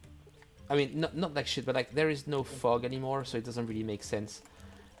 I mean, not like shit, but like there is no fog anymore, so it doesn't really make sense.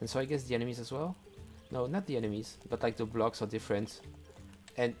 And so I guess the enemies as well? No, not the enemies, but like the blocks are different.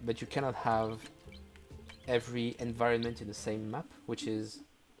 But you cannot have every environment in the same map, which is...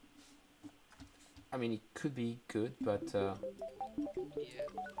 I mean, it could be good, but... Yeah.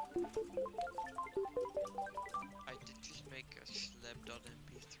 I did just make a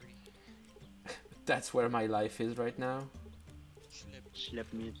schlep.mp3. That's where my life is right now.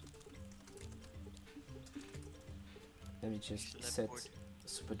 Schlep me. Let me just Schlep set board.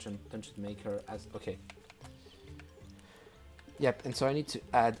 Super Dungeon Maker as... Okay. Yep, and so I need to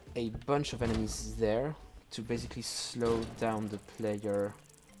add a bunch of enemies there to basically slow down the player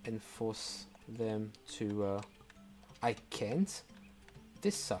and force them to... I can't?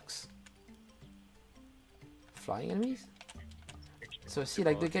 This sucks. Flying enemies? So see,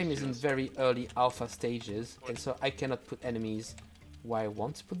 like the game is in very early alpha stages, and so I cannot put enemies where I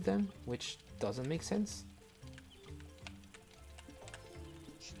want to put them, which doesn't make sense.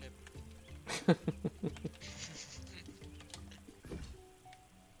 Schlep.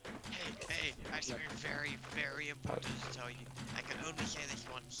 Hey, I have something very, very important to tell you. I can only say this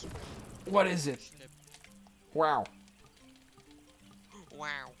once. What is it? Schlep. Wow.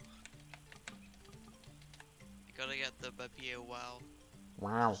 Wow. You gotta get the Babier wow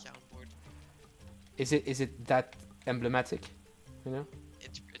Wow. soundboard. Is it that emblematic? You know?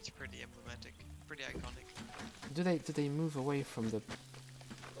 It's pretty emblematic, pretty iconic. Do they move away from the...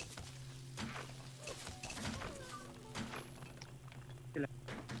 Schlep.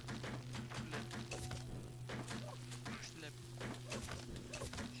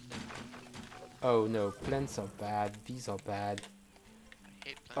 Oh no, plants are bad. These are bad. I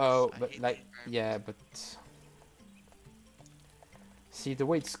hate plants. Oh, I but hate like, the environment. yeah, but... See, the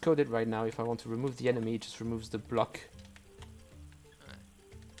way it's coded right now, if I want to remove the enemy, it just removes the block.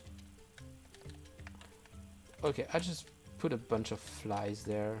 Okay, I just put a bunch of flies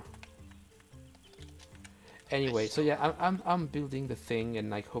there. Anyway, so yeah, I'm building the thing and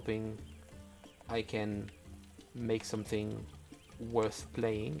like hoping I can make something worth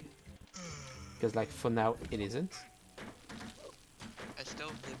playing. Because like for now it isn't. I still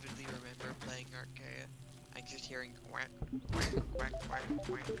vividly remember playing Archaea and just hearing quack, quack, quack, quack,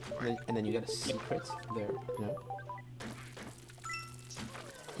 quack, quack. And then you get a secret there, you know.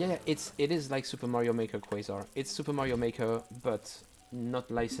 Yeah, it is like Super Mario Maker Quasar. It's Super Mario Maker, but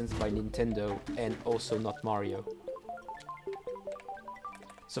not licensed by Nintendo and also not Mario.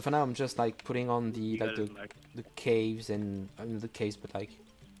 So for now, I'm just like putting on the like the caves and I mean the caves, but like.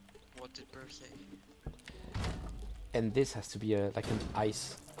 What did Bro say? And this has to be a like an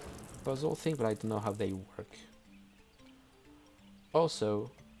ice puzzle thing, but I don't know how they work. Also,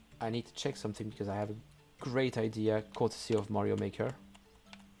 I need to check something because I have a great idea, courtesy of Mario Maker.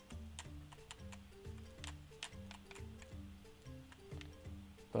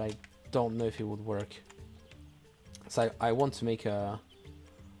 But I don't know if it would work. So I want to make a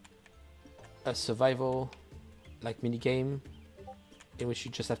survival like mini game in which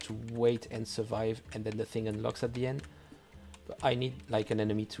you just have to wait and survive, and then the thing unlocks at the end. But I need like an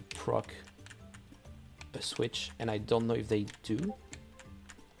enemy to proc a switch, and I don't know if they do.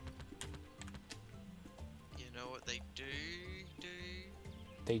 You know what they do?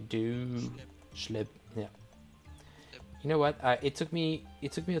 They do. Schlep. Schlep. Yeah. You know what? It took me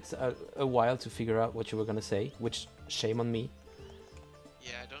a while to figure out what you were gonna say, which shame on me.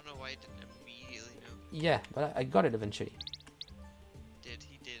 Yeah, I don't know why I didn't immediately know. Yeah, but I got it eventually.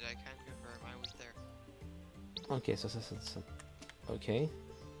 He did, I can confirm, I was there. Okay, so okay.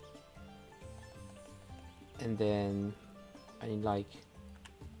 And then I need like,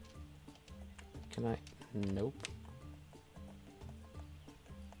 can I? Nope.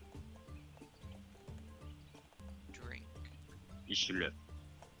 Drink. Schlep.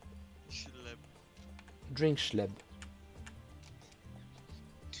 Schlep. Drink schleb.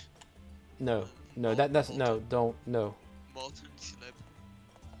 No, that's no, don't no. Molten schlep.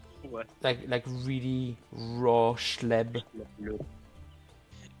 What? Like really raw schleb.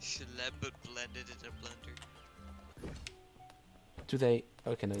 Schlep but blended in a blender. Do they?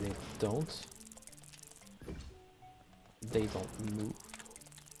 Okay, no, they don't. They don't move.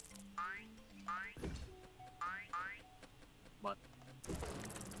 What?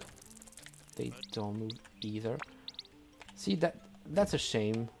 They don't move either. See, that's a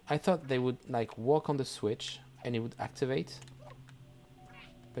shame. I thought they would like walk on the switch and it would activate,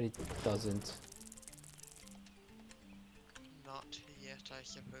 but it doesn't. Not yet, I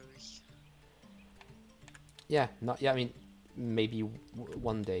suppose. Yeah, not yeah. I mean, maybe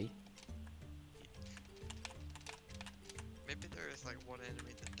one day. Maybe there is like one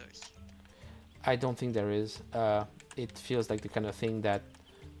enemy that does. I don't think there is. It feels like the kind of thing that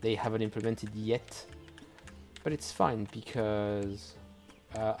they haven't implemented yet, but it's fine because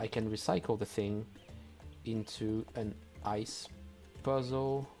I can recycle the thing into an ice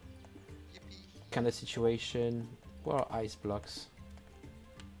puzzle Yippee. kind of situation. What are ice blocks?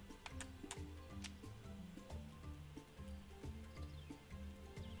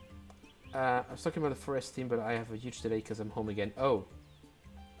 I was talking about the forest team, but I have a huge delay because I'm home again. Oh.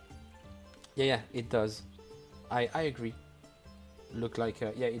 Yeah, it does. I agree. Look like,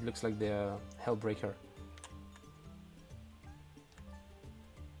 yeah, it looks like the Hellbreaker.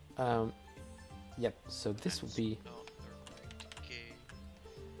 Yep, so this would be... Not the right game.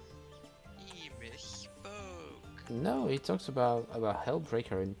 He misspoke. No, he talks about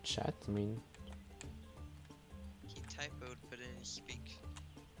Hellbreaker in chat, I mean... He typoed, but then he speaks.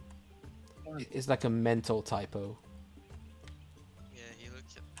 It's like a mental typo. Yeah, he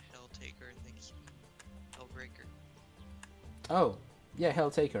looks at Helltaker and thinks Hellbreaker. Oh, yeah,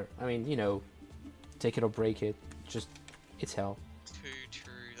 Helltaker. I mean, you know, take it or break it. Just, it's hell.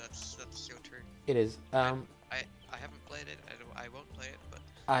 True, that's so true. It is. I haven't played it, I won't play it, but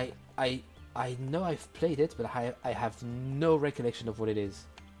I know I've played it, but I have no recollection of what it is.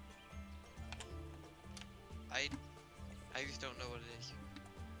 I just don't know what it is.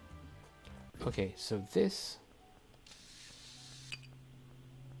 Okay, so this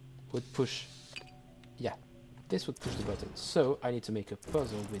would push, yeah, this would push the button. So I need to make a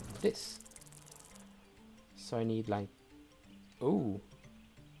puzzle with this. So I need like, oh,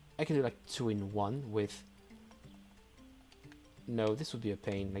 I can do like 2-in-1 with, no, this would be a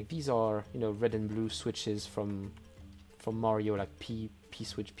pain. Like these are, you know, red and blue switches from Mario, like P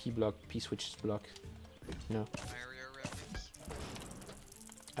switch, P block, P switch block, you know. Mario reference.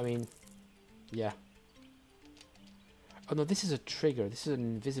 I mean, yeah. Oh no, this is a trigger. This is an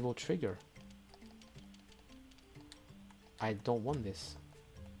invisible trigger. I don't want this.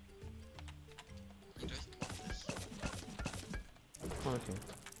 He doesn't want this. Okay.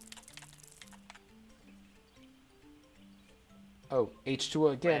 Oh,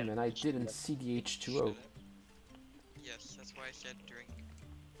 H2O again, and I didn't see the H2O. Yes, that's why I said drink.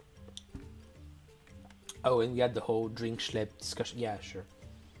 Oh, and we had the whole drink schlep discussion. Yeah, sure.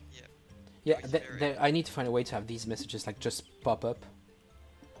 Yeah. Yeah, Voice I need to find a way to have these messages like just pop up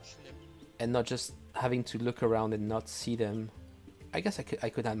Snip. and not just having to look around and not see them. I guess I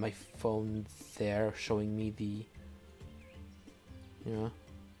could have my phone there showing me the, you know.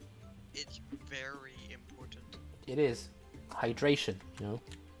 It's very important. It is hydration, you know.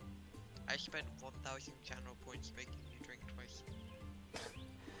 I spent 1,000 channel points making you drink twice.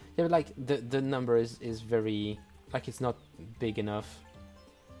 Yeah, but like the number is very Like it's not big enough.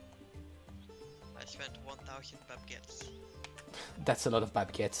 I spent 1,000 baguettes. That's a lot of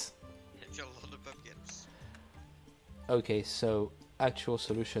baguettes. It's a lot of baguettes. Okay, so actual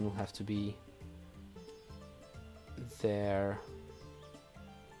solution will have to be there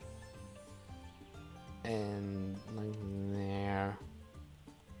and like there.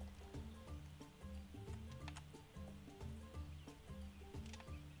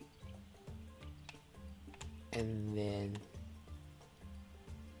 And then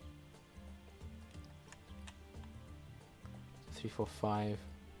 3, 4, 5,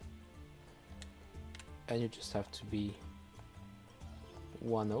 and you just have to be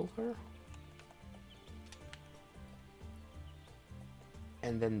 1 over,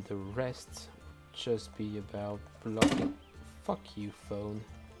 and then the rest just be about blocking. Fuck you, phone.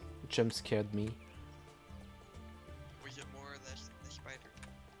 Jump scared me. Was it more or less than the spider?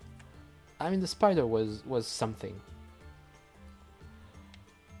 I mean, the spider was something.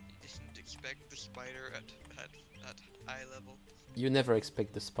 You didn't expect the spider at eye level. You never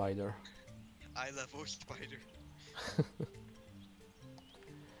expect the spider. Eye level spider.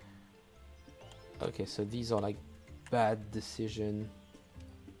 Okay, so these are like bad decision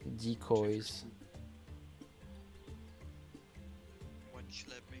decoys. One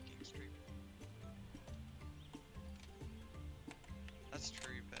schleb making stream. That's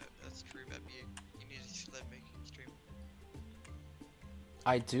true, about you. You need a schleb making stream.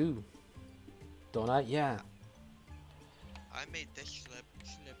 I do, don't I? Yeah. I made this schleb.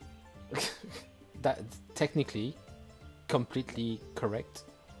 That's technically completely correct.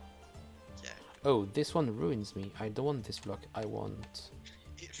 Yeah. Oh, this one ruins me. I don't want this block. I want...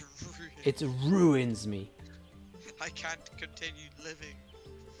 It ruined. It ruins me. I can't continue living.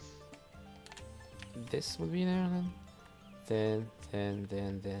 This will be there then.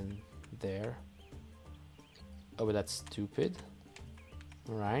 Then there. Oh, but that's stupid.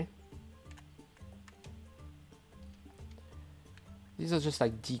 Alright. These are just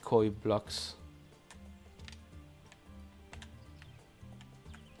like decoy blocks.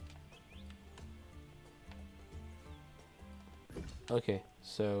 Okay,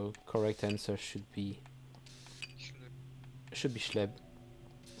 so correct answer should be schleb.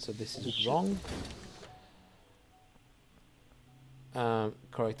 So this is wrong.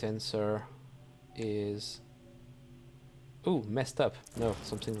 Correct answer is... Ooh, messed up. No,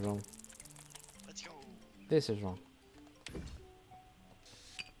 something's wrong. Let's go. This is wrong.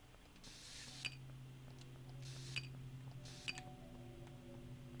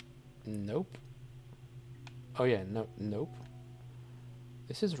 Nope. Oh yeah, no, nope.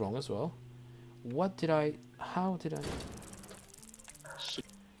 This is wrong as well. What did I... How did I...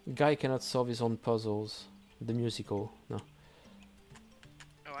 Guy cannot solve his own puzzles. The musical, no.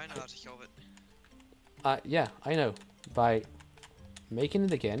 Oh, I know how to solve it. Yeah, I know. By making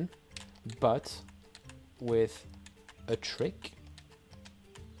it again, but with a trick,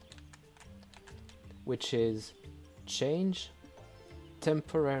 which is change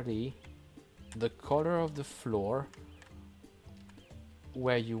temporarily the color of the floor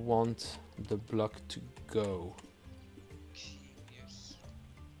where you want the block to go. Genius.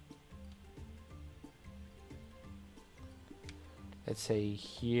 Let's say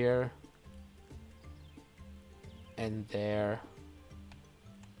here and there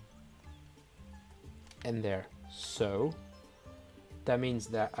and there. So that means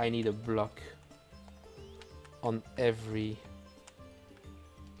that I need a block on every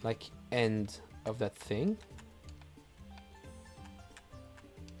like end of that thing,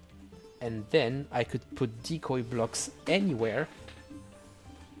 and then I could put decoy blocks anywhere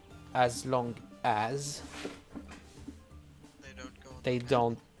as long as They don't go on they the map.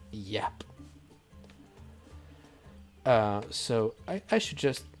 don't. Yep. So I should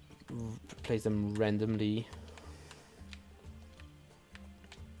just place them randomly.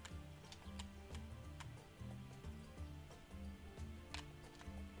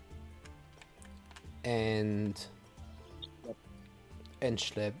 And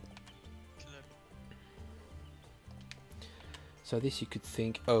schleb. Schleb. So this you could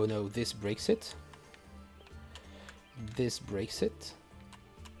think, oh no, this breaks it. This breaks it.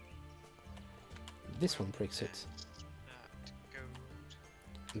 This one breaks it. That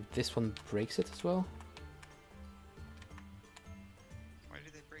gold. This one breaks it as well. Why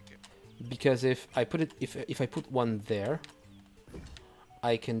did they break it? Because if I put it, if I put one there,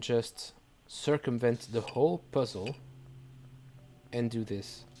 I can just circumvent the whole puzzle and do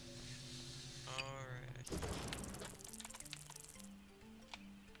this.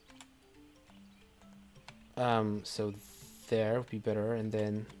 Alright. So there would be better, and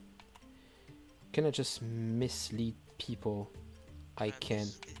then Can I just mislead people? I Man, can.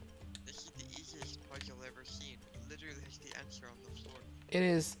 This is the easiest puzzle I've ever seen. Literally has the answer on the floor. It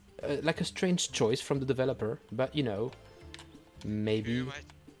is like a strange choice from the developer, but you know, maybe Who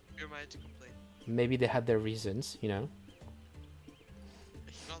am I to complain? maybe they had their reasons, you know.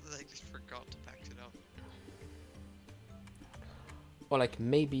 It's not that I just forgot to pack it up. Or like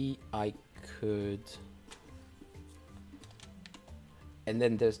maybe I could. And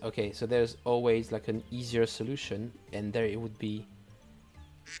then there's okay, so there's always like an easier solution, and there it would be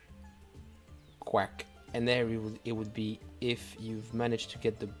quack, and there it would be if you've managed to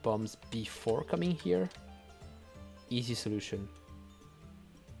get the bombs before coming here. Easy solution.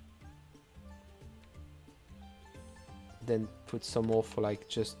 Then put some more for like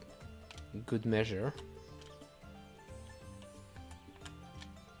just good measure.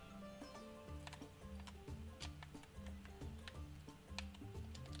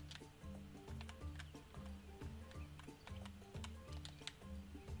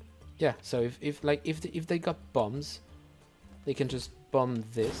 Yeah, so if they got bombs, they can just bomb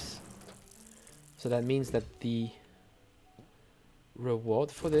this. So that means that the reward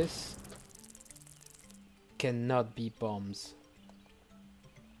for this cannot be bombs.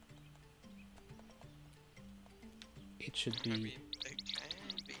 It should I be mean, it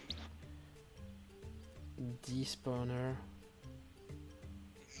can be. despawner.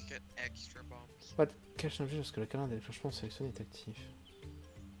 You get extra bombs. What? Cache un jeu parce que le calendrier des déclenchements sélectionné est actif.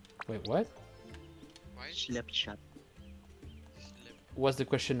 Wait, what? Why is Slapshot. slip? What's the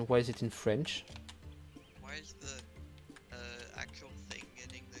question? Why is it in French? Why is the actual thing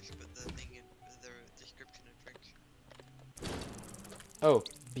in English, but the thing in the description in French? Oh,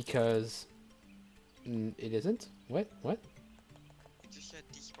 because it isn't? What? What? It just said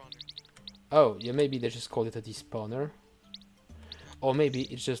despawner. Oh, yeah, maybe they just called it a despawner. Or maybe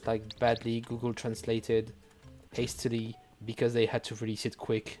it's just like badly Google translated hastily because they had to release it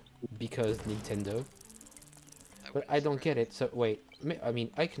quick because Nintendo. But I don't get it. So wait, I mean,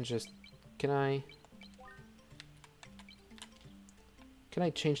 I can just can I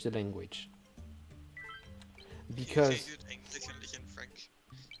change the language? Because English and in French.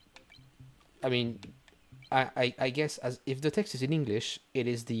 I mean, I guess as if the text is in English, it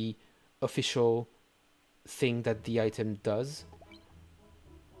is the official thing that the item does.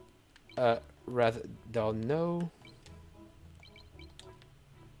 Rather, there are no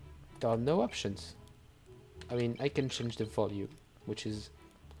options. I mean, I can change the volume, which is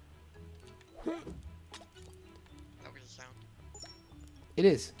That was a sound. it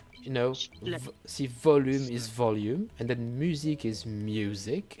is. You know, see, volume is volume, and then music is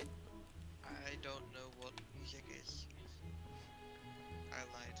music. I don't know what music is. I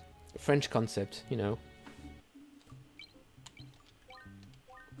lied. French concept, you know.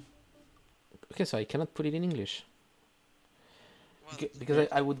 Okay, so I cannot put it in English. Well, Because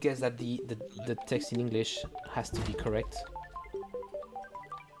I would guess that the text in English has to be correct.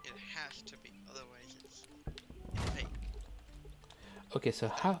 it has to be, otherwise it's fake. Okay, so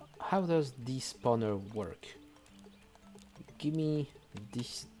how does despawner work? Give me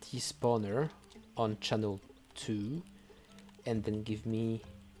this despawner on channel 2, and then give me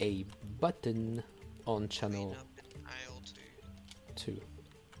a button on channel Clean up in aisle 2. 2.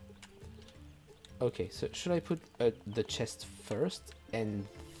 Okay, so should I put the chest first and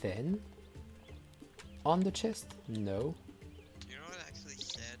then on the chest? No. Do you know what it actually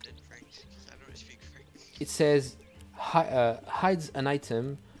said in French? Because I don't speak French. It says hides an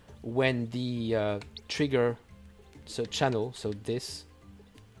item when the trigger, so channel, so this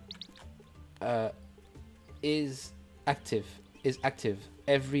is active.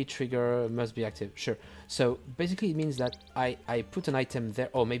 Every trigger must be active. Sure. So basically it means that I put an item there,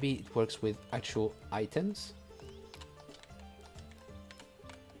 or maybe it works with actual items.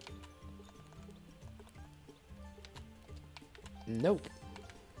 Nope.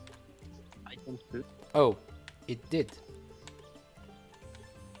 Item 2. Oh, it did.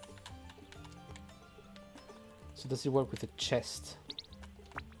 So does it work with a chest?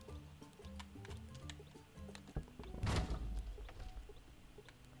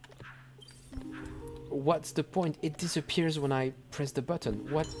 What's the point? It disappears when I press the button.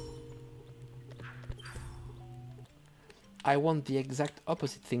 What? I want the exact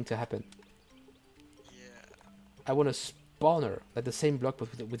opposite thing to happen. Yeah. I want a spawner, like the same block but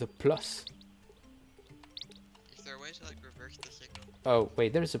with a plus. Is there a way to like reverse the signal? Oh,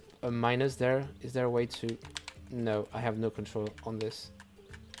 wait, there's a minus there. Is there a way to... No, I have no control on this.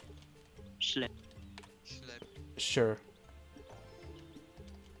 Slap. Slip. Sure.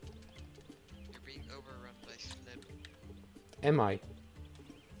 You're being overrun by slip. Am I?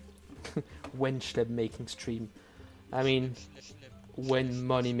 when Schleb making stream. I mean, when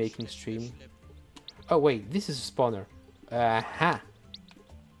money making stream. Oh wait, this is a spawner. Aha!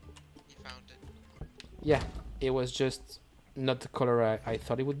 You found it. Yeah, it was just not the color I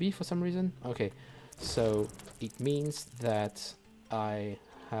thought it would be for some reason. Okay, so it means that I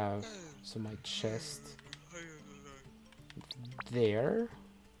have so my chest there.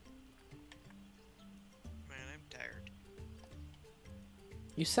 Man, I'm tired.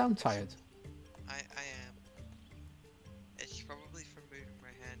 You sound tired. I am. It's probably from moving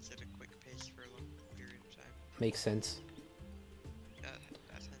my hands at a quick pace for a long period of time. Makes sense. That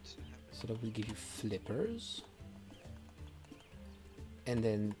tends to happen. So that will give you flippers. And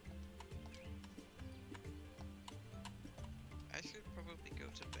then I should probably go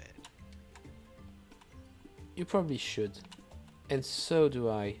to bed. you probably should. And so do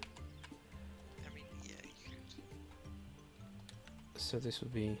I. I mean, yeah, you should. So this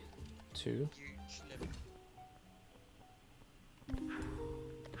would be 2. You slip.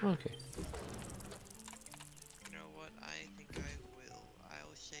 Okay. You know what? I think I will.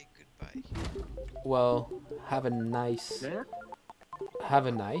 I'll say goodbye. Well, have a nice Yeah? have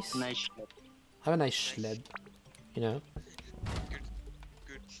a nice Nice shot. have a nice schleb, you know.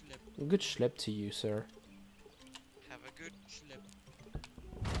 Good slip. Good schleb to you, sir. Have a good slip.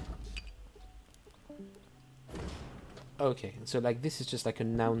 Okay, so like this is just like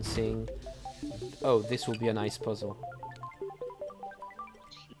announcing, oh, this will be a nice puzzle.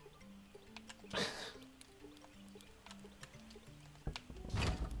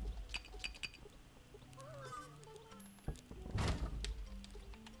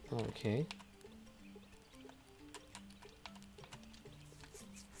 Okay.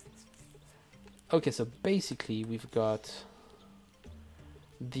 Okay, so basically we've got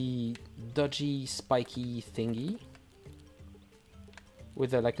the dodgy, spiky thingy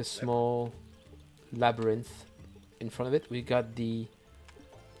with like a small labyrinth in front of it. We got the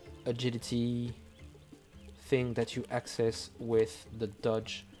agility thing that you access with the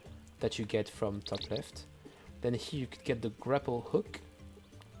dodge that you get from top left. Then here you could get the grapple hook.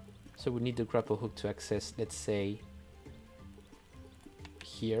 So we need the grapple hook to access, let's say,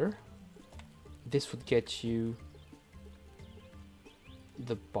 here. This would get you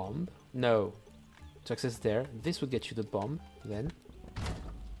the bomb. No, to access there. This would get you the bomb then.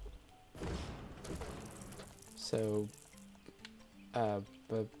 So,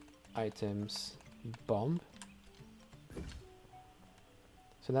 items, bomb.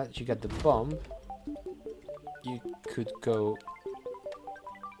 So that you get the bomb, you could go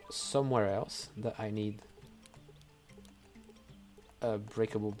somewhere else that I need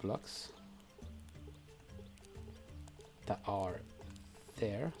breakable blocks that are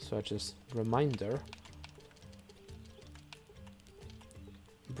there. So I just reminder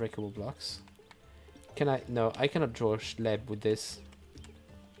breakable blocks. Can I? No, I cannot draw a schleb with this.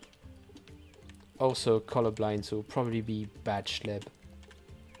 Also colorblind, so it'll probably be bad schleb.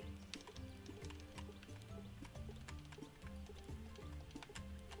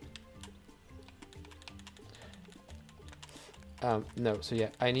 No, so yeah,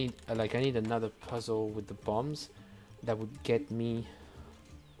 I need I need another puzzle with the bombs that would get me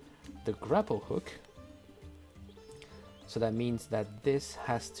the grapple hook. So that means that this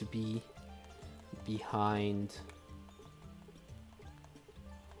has to be behind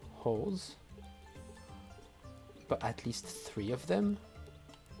holes, but at least 3 of them,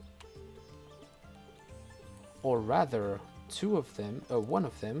 or rather 2 of them, 1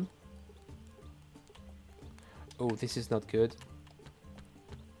 of them. Oh, this is not good.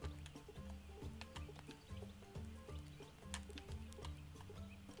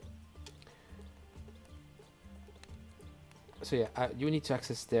 So yeah, you need to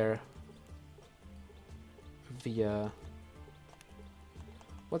access there via...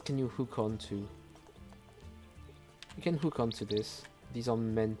 What can you hook onto? You can hook onto this. These are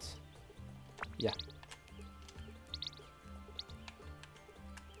meant... Yeah.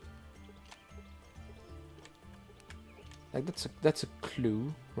 Like that's a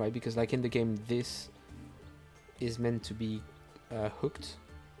clue, right? Because like in the game, this is meant to be hooked.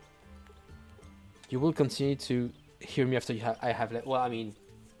 You will continue to hear me after I have well, I mean,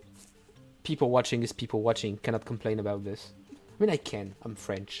 people watching is people watching. Cannot complain about this. I mean, I can. I'm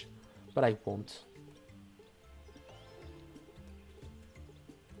French, but I won't.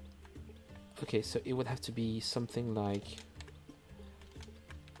 Okay, so it would have to be something like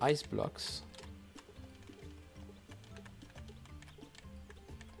ice blocks.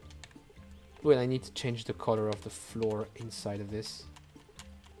 Well, I need to change the color of the floor inside of this.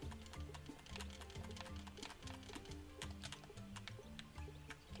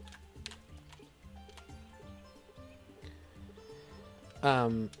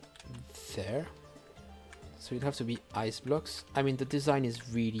 Um, there. So it'd have to be ice blocks. I mean, the design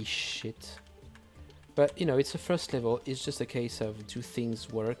is really shit. But, you know, it's a first level. It's just a case of do things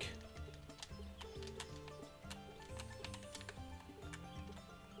work.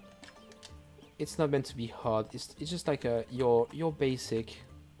 It's not meant to be hard. It's just like your basic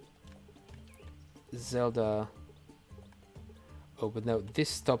Zelda. Oh, but no, this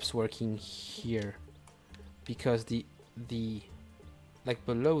stops working here because the like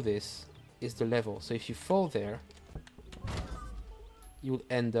below this is the level. So if you fall there, you'll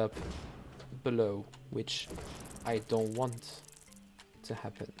end up below, which I don't want to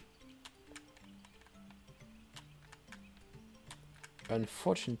happen.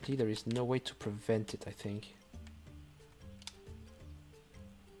 Unfortunately, there is no way to prevent it, I think.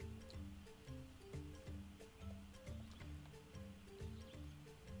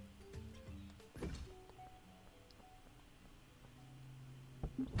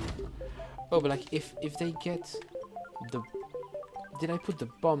 Oh, but like if they get the... Did I put the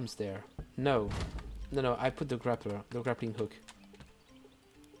bombs there? No. No, I put the grappling hook.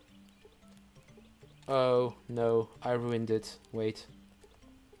 Oh, no, I ruined it. Wait.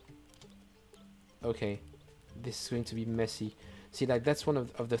 Okay. This is going to be messy. See, like, that's one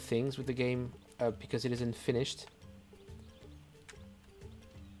of the things with the game, because it isn't finished.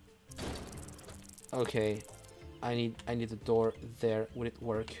 Okay. I need a door there. Would it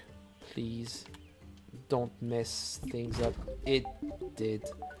work? Please. Don't mess things up. It did.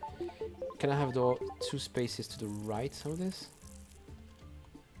 Can I have door 2 spaces to the right of this?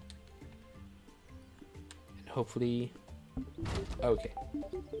 And hopefully... Okay.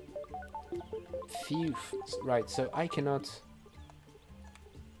 Phew. Right, so I cannot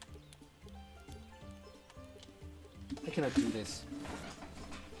do this.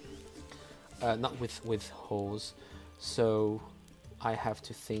 Not with holes. So I have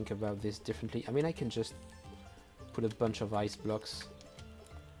to think about this differently. I mean, I can just put a bunch of ice blocks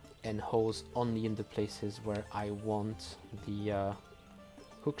and holes only in the places where I want the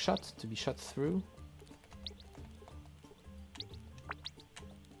hook shot to be shot through.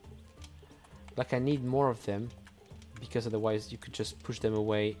 Like, I need more of them, because otherwise you could just push them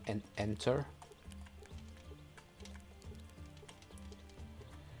away and enter.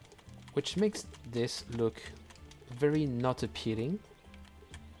 Which makes this look very not appealing.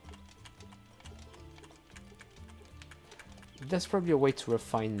 There's probably a way to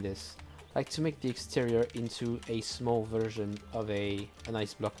refine this, like to make the exterior into a small version of an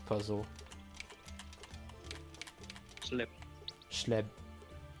ice block puzzle. Schleb.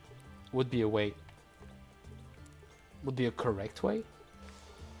 Would be a way. Would be a correct way.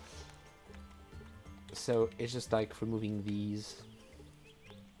 So it's just like removing these.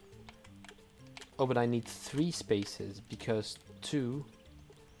 Oh, but I need 3 spaces because 2,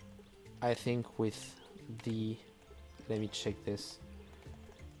 I think with the... Let me check this.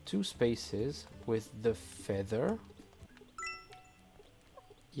 2 spaces with the feather.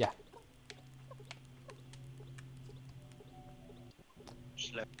 Yeah.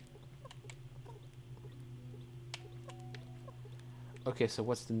 Okay, so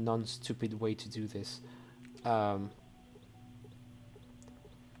what's the non-stupid way to do this?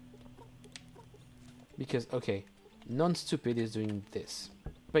 Because, okay, non-stupid is doing this,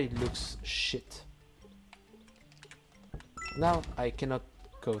 but it looks shit. Now I cannot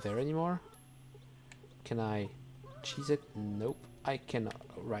go there anymore. Can I cheese it? Nope, I cannot.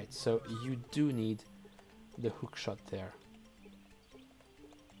 Right, so you do need the hook shot there.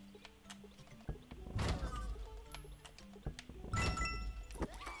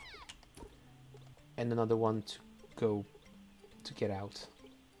 And another one to go to get out.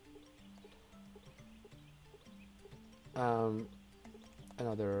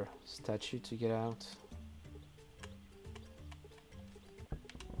 Another statue to get out.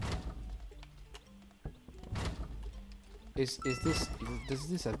 Is this, does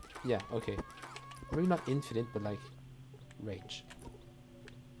this have, yeah, okay. Maybe not infinite, but like range.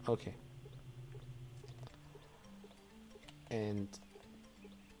 Okay. And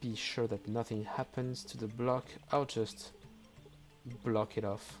be sure that nothing happens to the block. I'll just block it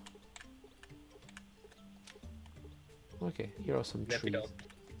off. Okay, here are some trees.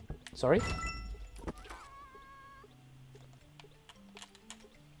 Sorry?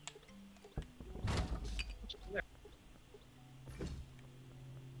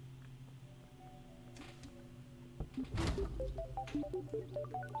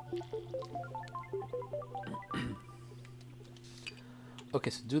 Okay,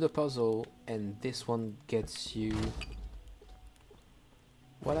 so do the puzzle, and this one gets you...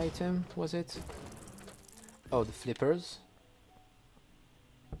 What item was it? Oh, the flippers.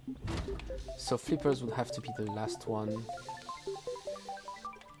 So flippers would have to be the last one.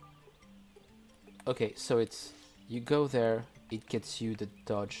 Okay, so it's, you go there, it gets you the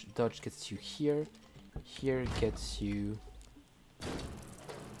dodge. Dodge gets you here. Here gets you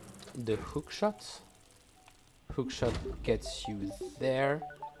the hook shot. Hook shot gets you there,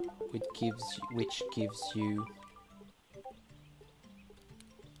 which gives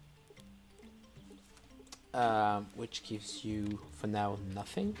you for now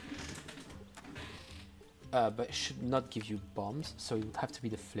nothing. But it should not give you bombs, so it would have to be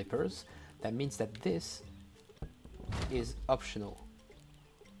the flippers. That means that this is optional,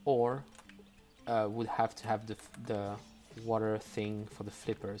 or would have to have the water thing for the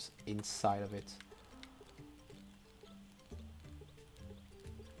flippers inside of it.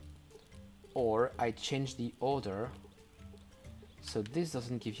 Or I change the order, so this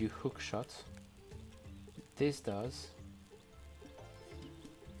doesn't give you hook shot, this does.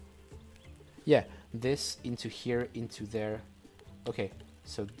 Yeah, this into here, into there. Okay,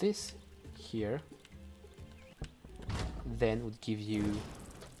 so this here then would give you...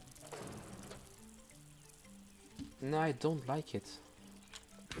 No, I don't like it.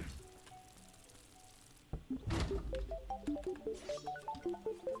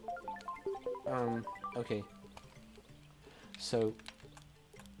 Okay. So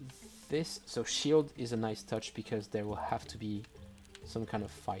this, so shield is a nice touch because there will have to be some kind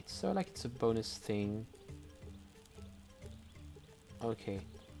of fight. So like it's a bonus thing. Okay.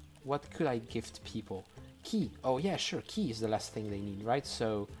 What could I gift people? Key. Oh yeah, sure. Key is the last thing they need, right?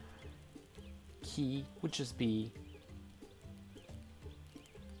 So key would just be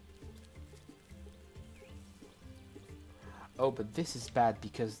oh, but this is bad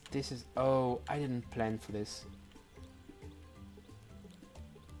because this is... Oh, I didn't plan for this.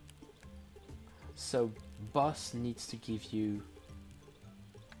 So, boss needs to give you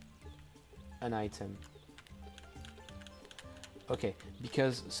an item. Okay,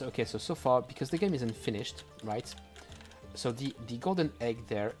 because... So far, because the game isn't finished, right? So the golden egg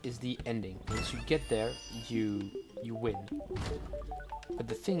there is the ending. Once you get there, you win. But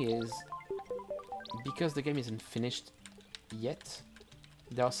the thing is, because the game isn't finished yet,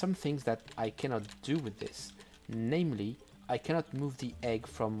 there are some things that I cannot do with this. Namely, I cannot move the egg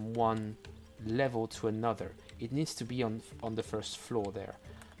from one level to another. It needs to be on the first floor there.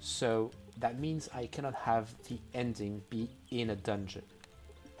 So that means I cannot have the ending be in a dungeon.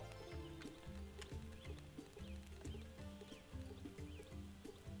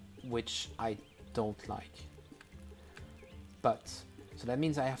 Which I don't like. But, so that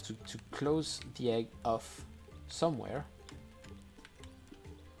means I have to close the egg off somewhere.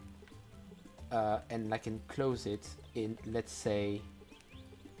 And I can close it in, let's say,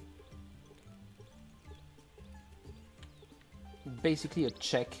 basically a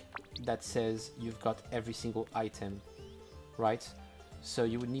check that says you've got every single item, right? So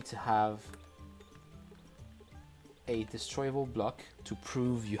you would need to have a destroyable block to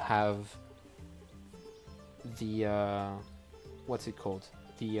prove you have the what's it called,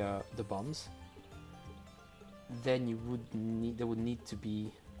 the bombs. Then you would need, there would need to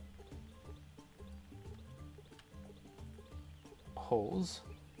be holes.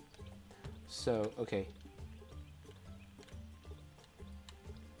 So okay.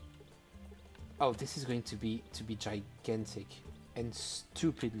 Oh, this is going to be gigantic and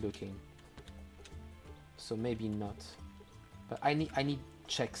stupid looking. So maybe not. But I need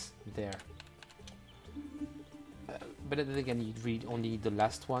checks there. But then again, you'd really only need the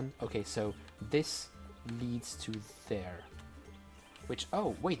last one. Okay, so this leads to there. Which,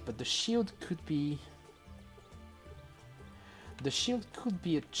 oh wait, but the shield could be... The shield could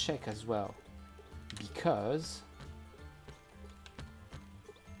be a check as well. Because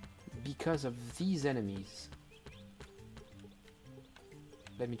of these enemies.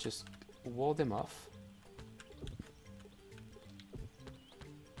 Let me just wall them off.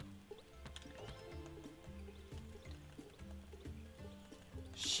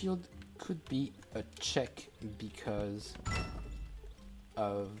 Shield could be a check because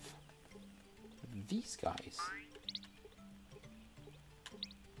of these guys.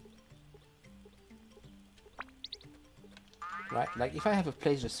 Right, like if I have a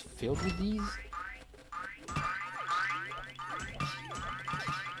place just filled with these,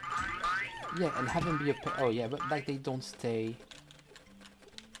 yeah, and have them be a oh yeah, but like they don't stay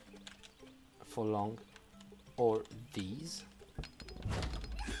for long, or these,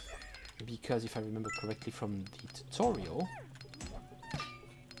 because if I remember correctly from the tutorial,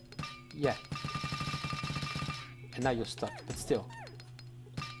 yeah, and now you're stuck, but still.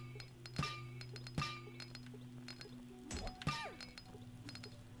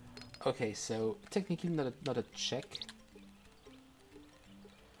 Okay, so technically not a check.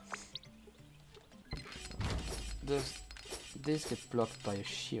 Does this get blocked by a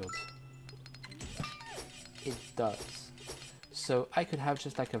shield? It does. So I could have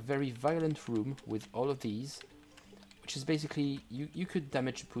just like a very violent room with all of these, which is basically, you could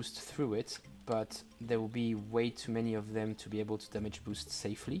damage boost through it, but there will be way too many of them to be able to damage boost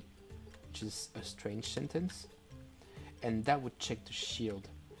safely, which is a strange sentence. And that would check the shield.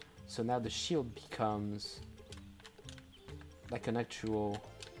 So now the shield becomes like an actual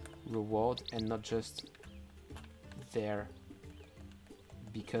reward and not just there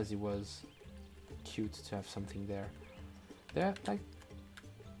because it was cute to have something there. There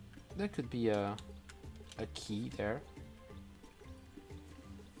could be a key there.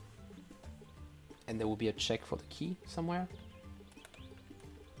 And there will be a check for the key somewhere.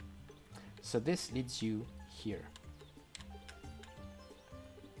 So this leads you here.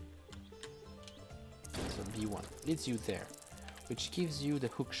 So B1 leads you there, which gives you the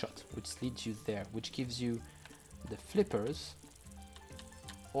hook shot, which leads you there, which gives you the flippers,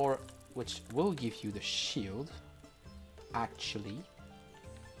 or which will give you the shield, actually.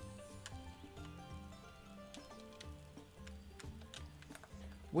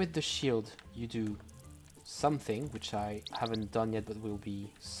 With the shield, you do something, which I haven't done yet, but will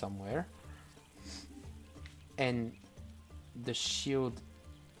be somewhere. And the shield...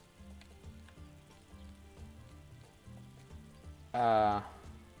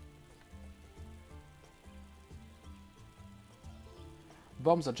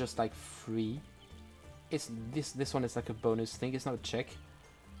 bombs are just like free. It's this one is like a bonus thing, it's not a check.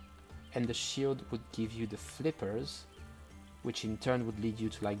 And the shield would give you the flippers, which in turn would lead you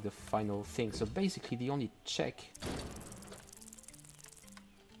to like the final thing. So basically the only check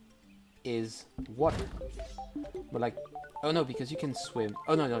is water. But like, oh no, because you can swim.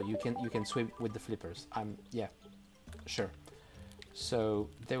 Oh no, you can swim with the flippers. Yeah, sure. So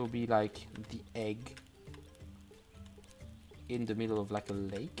there will be like the egg in the middle of like a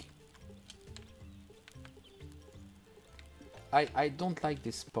lake. I don't like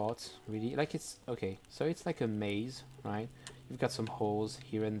this spot really. Like it's okay, so it's like a maze, right? You've got some holes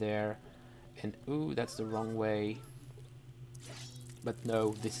here and there, and ooh, that's the wrong way. But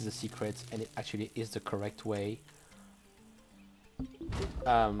no, this is a secret, and it actually is the correct way.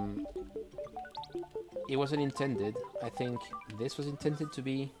 It wasn't intended. I think this was intended to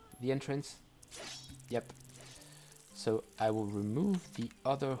be the entrance. Yep. So I will remove the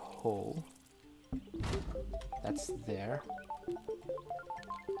other hole that's there.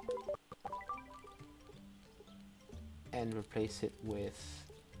 And replace it with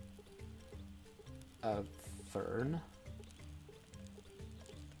a fern.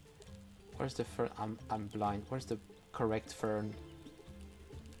 Where's the fern? I'm blind. Where's the correct fern?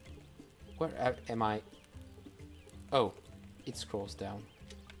 Where am I? Oh, it scrolls down.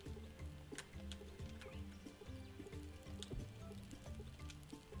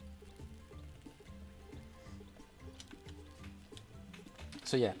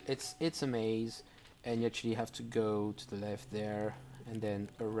 So yeah, it's a maze, and you actually have to go to the left there, and then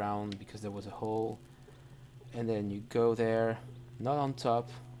around because there was a hole, and then you go there, not on top,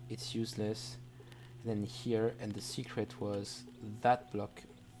 it's useless, and then here, and the secret was that block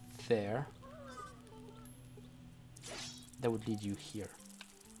there, that would lead you here.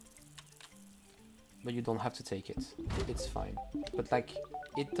 But you don't have to take it, it's fine. But like,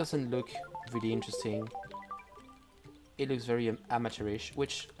 it doesn't look really interesting. It looks very amateurish,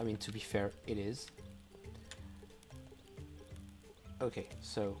 which, I mean, to be fair, it is. Okay,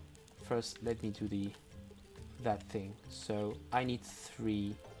 so first let me do that thing. So I need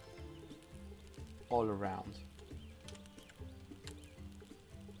 3 all around.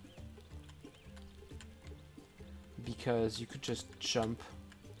 Because you could just jump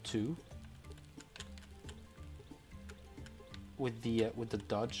 2 with the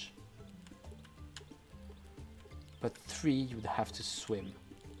dodge. But 3 you would have to swim.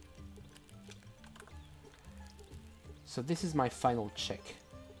 So this is my final check.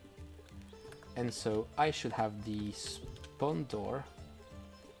 And so I should have the spawn door.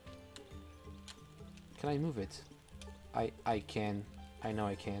 Can I move it? I can. I know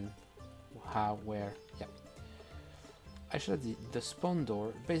I can. How? Where? Yeah. I should have the spawn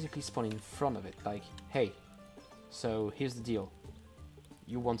door basically spawn in front of it. Like, hey, so here's the deal.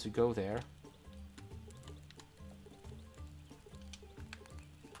 You want to go there.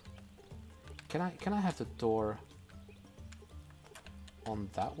 Can I have the door on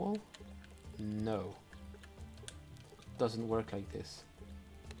that wall? No. Doesn't work like this.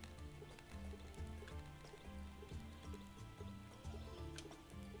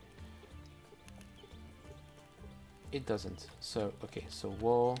 it doesn't. So, okay, so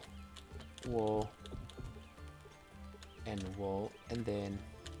wall, wall, and wall, and then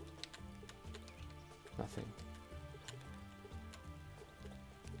nothing.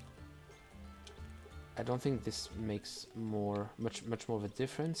 I don't think this makes much more of a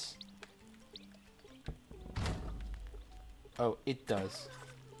difference. Oh, it does.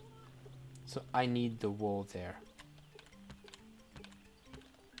 So I need the wall there.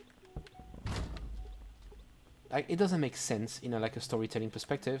 It doesn't make sense in like a storytelling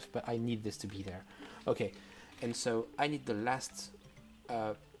perspective, but I need this to be there. Okay, and so I need the last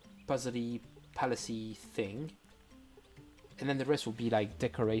puzzly, palacey thing, and then the rest will be like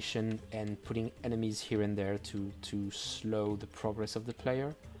decoration and putting enemies here and there to slow the progress of the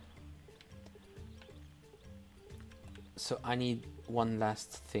player. So I need one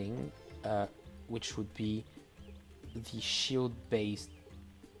last thing, which would be the shield-based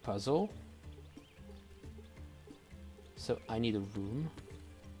puzzle. So I need a room,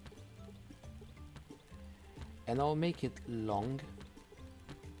 and I'll make it long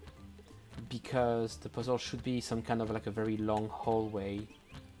because the puzzle should be some kind of like a very long hallway.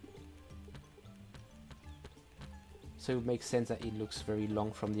 So it would make sense that it looks very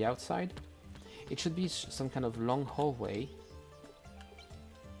long from the outside. It should be some kind of long hallway.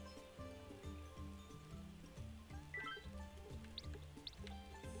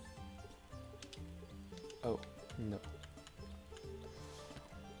 Oh, no.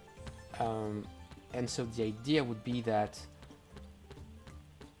 And so the idea would be that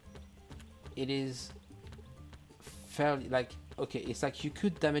it is fairly like, okay, it's like you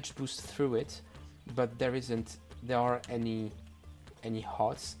could damage boost through it, but there are any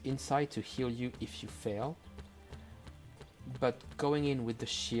hearts inside to heal you if you fail. But going in with the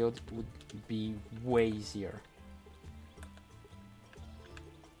shield would be way easier.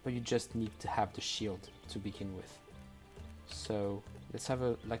 But you just need to have the shield to begin with. So let's have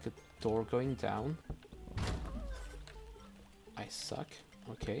a door going down. I suck.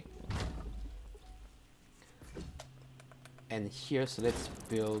 Okay. And here, so let's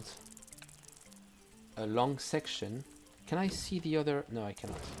build a long section. Can I see the other? No, I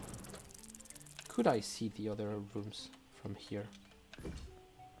cannot. Could I see the other rooms from here?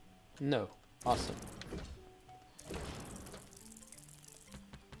 No. Awesome.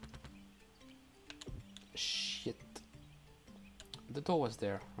 Shit. The door was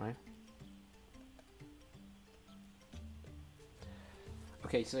there, right?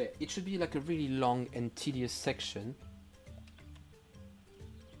 Okay, so yeah, it should be like a really long and tedious section.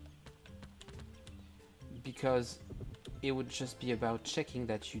 Because it would just be about checking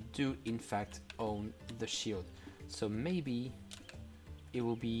that you do in fact own the shield. So maybe it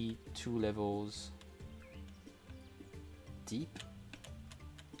will be 2 levels deep.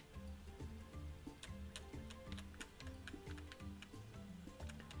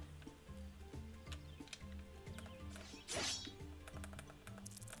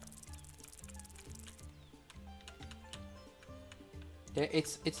 Yeah,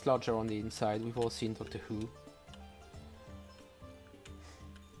 it's larger on the inside. We've all seen Doctor Who.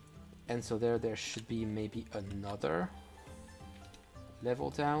 And so there should be maybe another level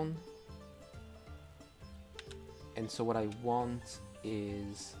down. And so what I want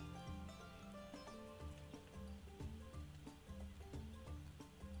is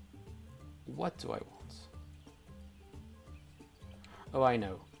what do I want? Oh, I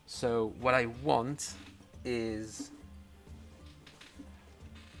know. So what I want is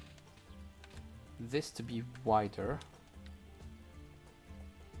this to be wider.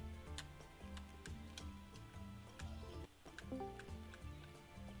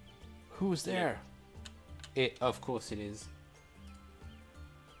 Who's there? Of course it is.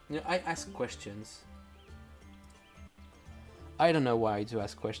 You know, I ask questions. I don't know why I do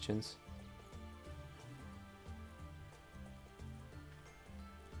ask questions.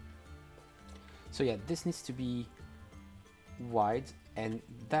 So yeah, this needs to be wide, and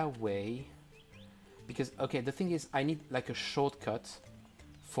that way, because okay, the thing is, I need like a shortcut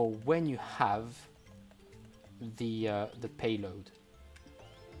for when you have the payload.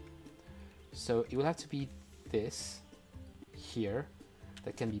 So it will have to be this here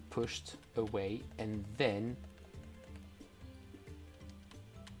that can be pushed away, and then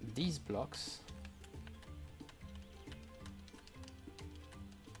these blocks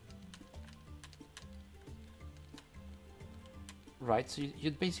right. So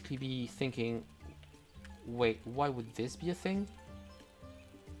you'd basically be thinking, wait, why would this be a thing?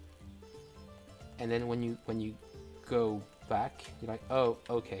 And then when you go back, you're like, oh,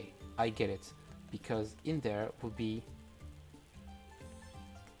 okay, I get it, because in there will be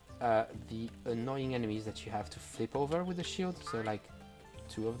the annoying enemies that you have to flip over with the shield, so like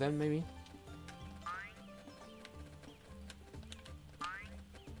 2 of them maybe.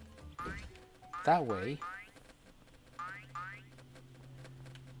 That way,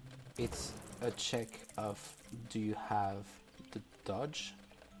 it's a check of do you have the dodge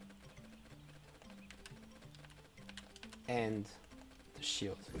and the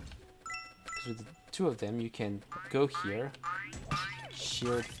shield. Because with the 2 of them, you can go here,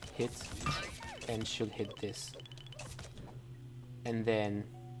 shield hit, and shield hit this, and then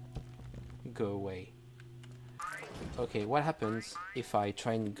go away. Okay, what happens if I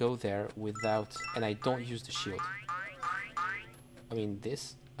try and go there without, and I don't use the shield? I mean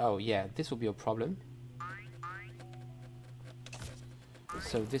this, oh yeah, this will be a problem.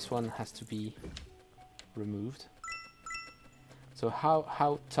 So this one has to be removed. So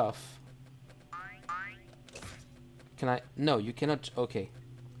how tough can I, no, you cannot, okay.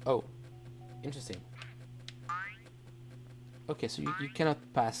 Oh, interesting. Okay, so you cannot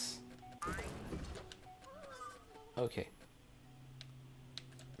pass. Okay.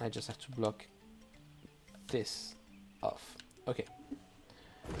 I just have to block this off. Okay.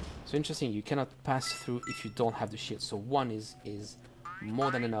 So interesting, you cannot pass through if you don't have the shield. So 1 is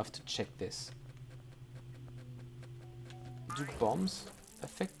more than enough to check this. Do bombs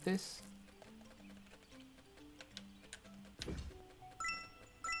affect this?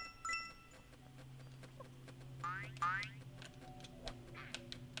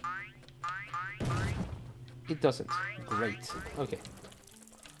 It doesn't. Great. Okay.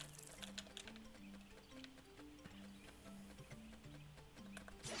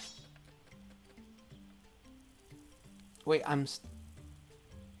 Wait,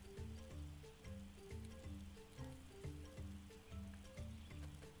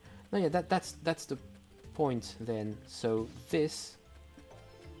 no, yeah, that's the point then. So this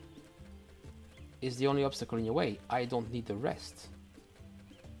is the only obstacle in your way. I don't need the rest.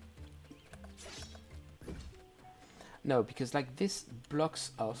 No, because like this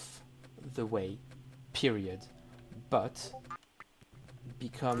blocks off the way, period, but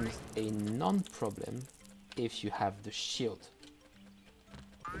becomes a non-problem if you have the shield.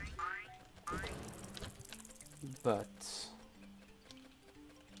 But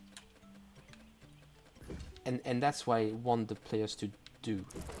and that's why I want the players to do.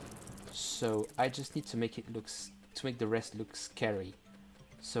 So I just need to make it to make the rest look scary.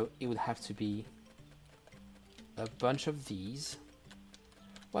 So it would have to be a bunch of these.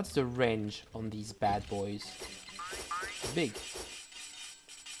 What's the range on these bad boys? Big.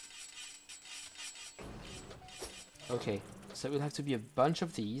 Okay, so it will have to be a bunch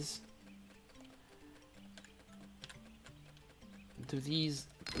of these. Do these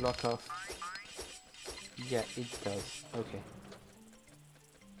block off? Yeah, it does. Okay.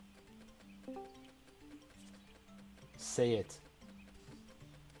 Say it.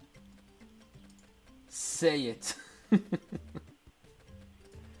 Say it. Slip.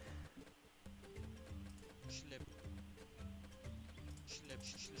 Slip, slip,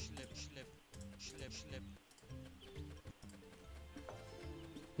 slip, slip, slip.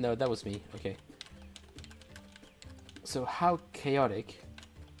 No, that was me. Okay. So how chaotic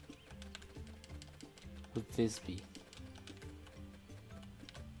would this be?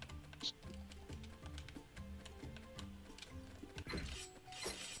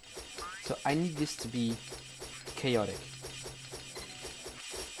 So I need this to be chaotic.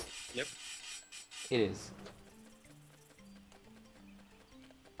 Yep. It is.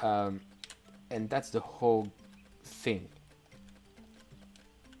 And that's the whole thing.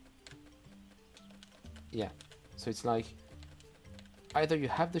 Yeah. So it's like either you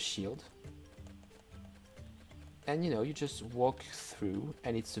have the shield and you know you just walk through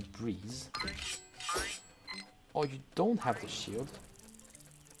and it's a breeze, or you don't have the shield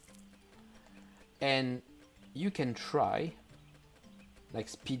and you can try like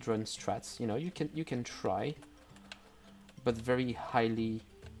speedrun strats, you know, you can try, but very highly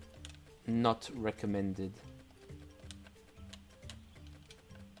not recommended.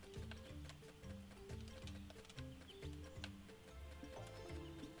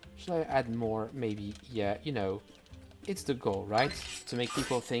 Should I add more? Maybe. Yeah, you know, it's the goal, right? To make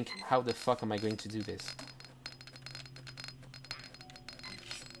people think, how the fuck am I going to do this?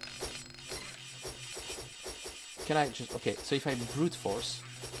 Can I just... Okay, so if I brute force...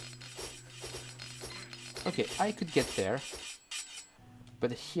 Okay, I could get there.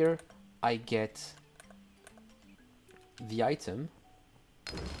 But here I get the item.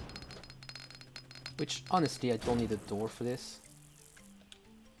 Which, honestly, I don't need a door for this.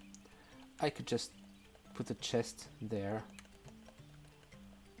 I could just put a chest there.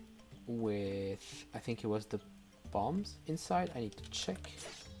 with, I think it was the bombs inside. I need to check.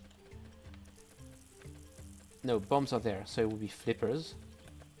 No, bombs are there, so it will be flippers.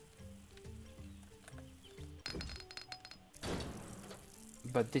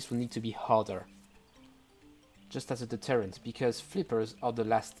 But this will need to be harder, just as a deterrent, because flippers are the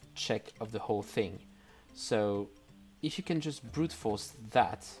last check of the whole thing. So if you can just brute force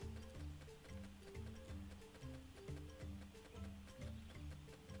that,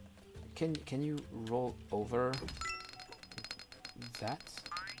 can you roll over that?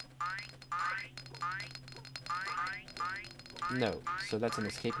 No, so that's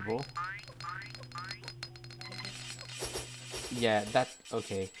inescapable. Yeah, that,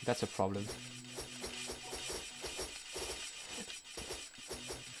 okay, that's a problem.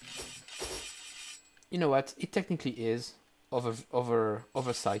 You know what? It technically is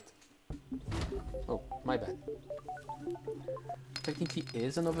oversight. Oh, my bad. Technically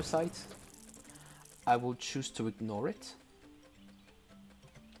is an oversight. I will choose to ignore it,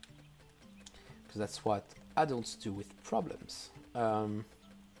 because that's what adults do with problems.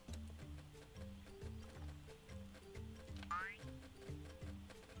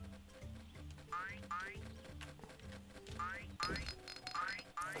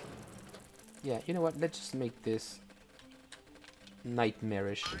 Yeah, you know what? Let's just make this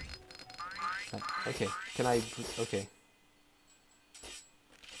nightmarish. Okay, can I... Okay.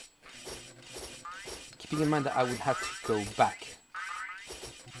 Keeping in mind that I would have to go back.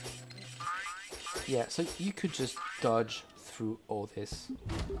 Yeah, so you could just dodge through all this.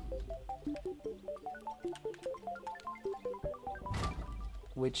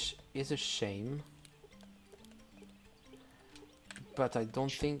 Which is a shame. But I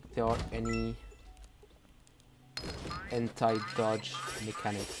don't think there are any anti-dodge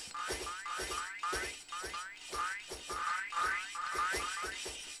mechanics.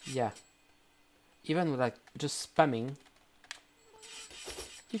 Yeah. Even with like just spamming,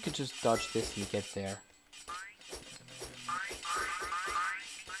 you could just dodge this and get there.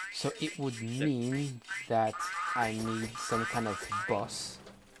 So it would mean that I need some kind of boss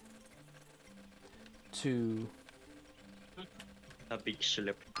to... A big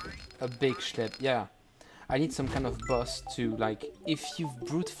schlep. A big schlep, yeah. I need some kind of boss to, like, if you've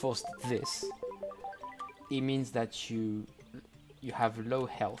brute forced this, it means that you have low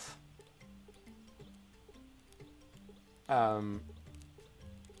health. And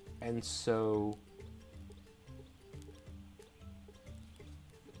so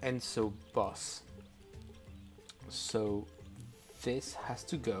boss. So this has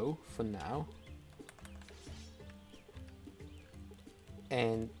to go for now.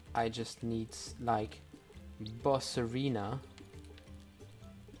 And I just need like boss arena,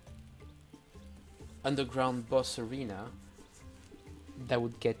 underground boss arena, that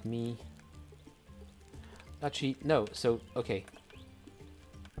would get me, actually no, so okay,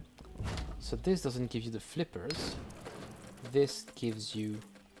 so this doesn't give you the flippers, this gives you,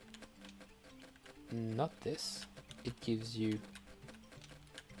 not this, it gives you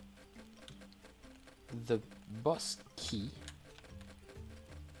the boss key.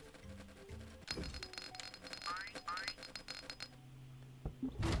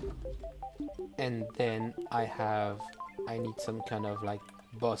 And then I need some kind of like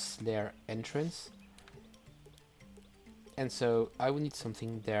boss lair entrance. And so I would need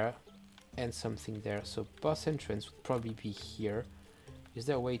something there and something there. So boss entrance would probably be here. Is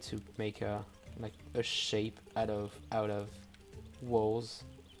there a way to make a like a shape out of walls?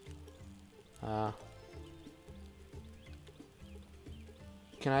 Can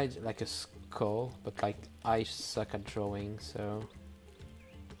I like a skull? But like I suck at drawing, so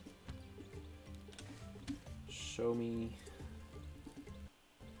show me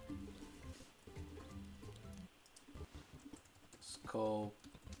skull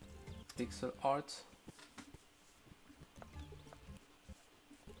pixel art.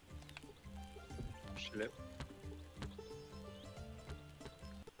 Schlep.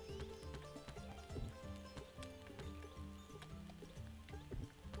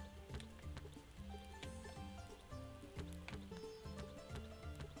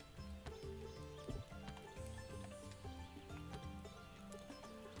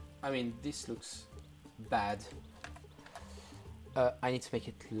 I mean, this looks bad. I need to make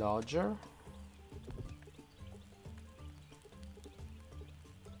it larger.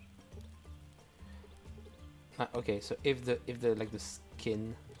 Okay, so if the like the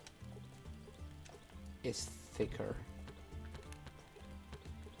skin is thicker,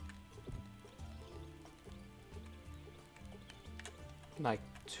 like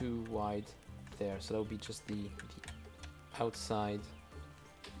too wide there, so that would be just the outside.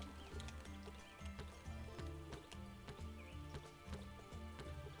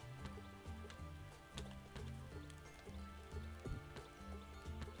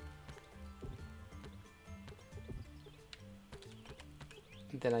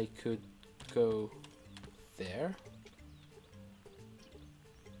 Then I could go there.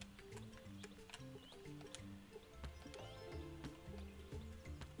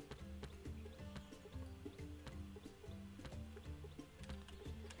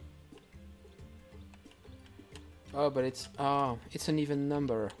 Oh, but it's an even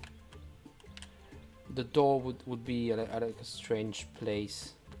number. The door would be at a strange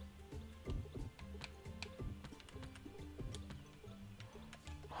place.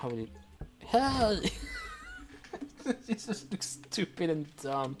 How would it? Hell! This just looks stupid and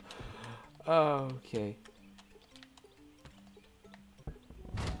dumb. Oh, okay.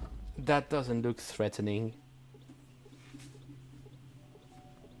 That doesn't look threatening.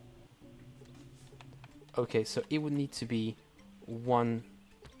 Okay, so it would need to be one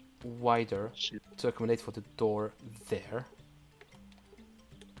wider to accommodate for the door there.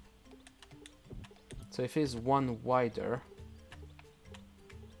 So if it is one wider,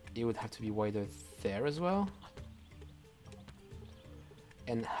 it would have to be wider there as well.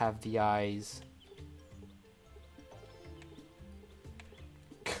 And have the eyes.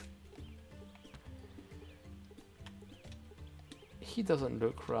 He doesn't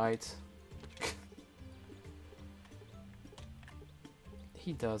look right.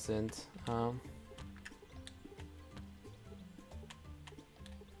 He doesn't.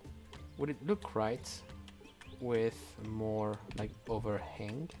 Would it look right with more like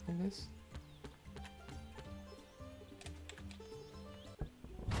overhang like this?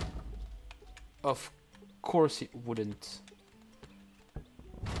 Of course it wouldn't.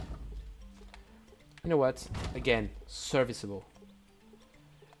 You know what? Again, serviceable.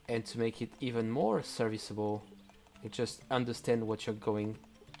 And to make it even more serviceable, you just understand what you're going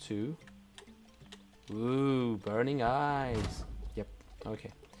to. Ooh, burning eyes. Yep,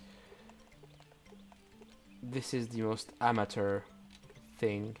 okay. This is the most amateur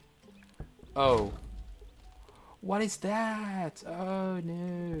thing. Oh. What is that? Oh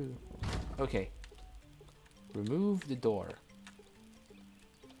no. Okay. Remove the door.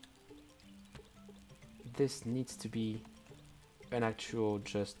 This needs to be an actual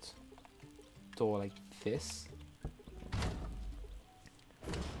just door like this.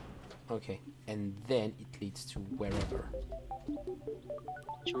 Okay, and then it leads to wherever.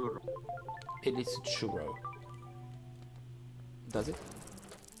 Churro. It leads to churro. Does it?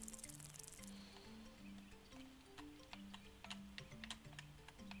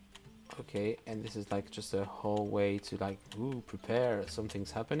 Okay, and this is like just a whole way to like, ooh, prepare,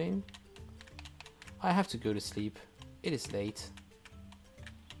 something's happening. I have to go to sleep. It is late.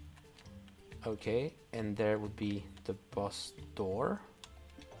 Okay, and there would be the boss door.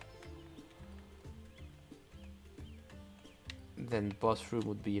 Then boss room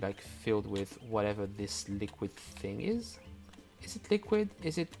would be like filled with whatever this liquid thing is. Is it liquid?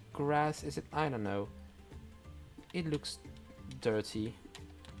 Is it grass? Is it? I don't know. It looks dirty.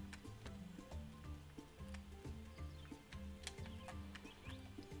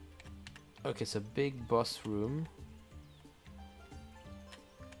 Okay, so big boss room.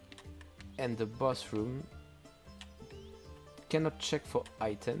 And the boss room cannot check for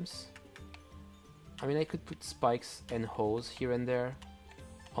items. I mean, I could put spikes and holes here and there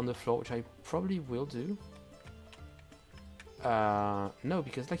on the floor, which I probably will do. No,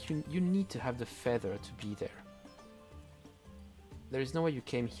 because like you need to have the feather to be there. There is no way you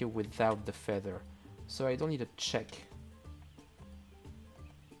came here without the feather, so I don't need to check.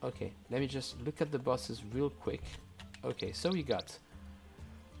 Okay, let me just look at the bosses real quick. Okay, so we got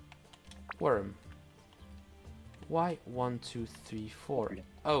worm. Why 1, 2, 3, 4?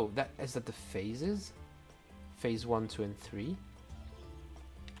 Oh, is that the phases? Phase 1, 2, and 3.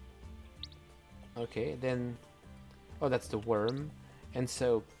 Okay, then. Oh, that's the worm. And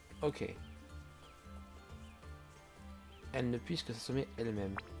so, okay. Elle ne puisse que s'assommer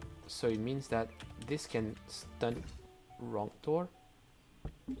elle-même. So it means that this can stun. Wrong door.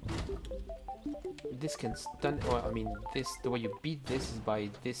 This can stun. Well, I mean, this. The way you beat this is by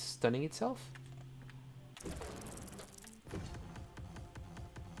this stunning itself.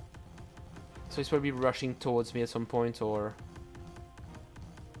 So it's probably rushing towards me at some point, or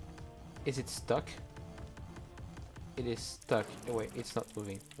is it stuck? It is stuck. Oh wait, it's not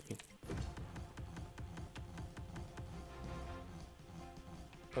moving. Okay.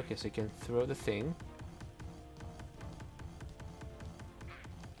 Okay, so you can throw the thing.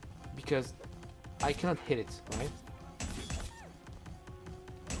 Because I cannot hit it, right?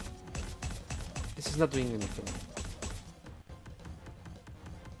 This is not doing anything.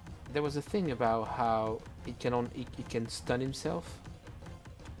 There was a thing about how it can stun himself.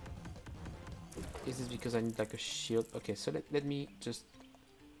 Is this because I need like a shield? Okay, so let me just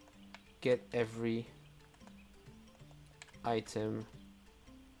get every item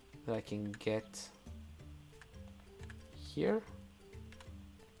that I can get here.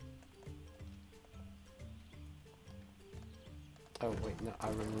 Oh wait, no, I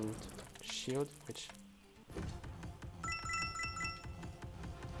removed shield, which...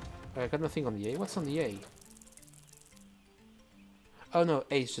 I got nothing on the A. What's on the A? Oh no,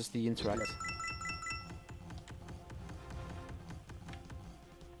 A is just the interact.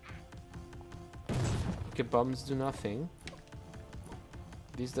 Okay, bombs do nothing.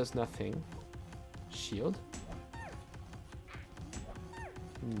 This does nothing. Shield?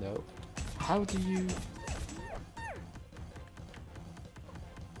 No. How do you...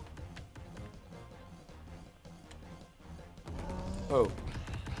 Oh.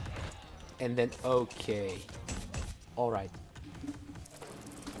 And then, okay. Alright.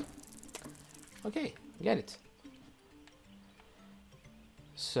 Okay, get it.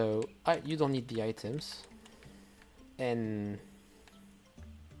 So, you don't need the items. And...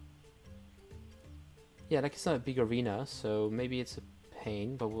 yeah, like it's not a big arena, so maybe it's a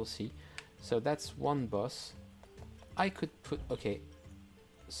pain, but we'll see. So that's one boss. I could put... okay.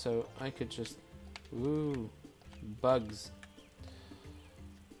 So I could just... ooh. Bugs.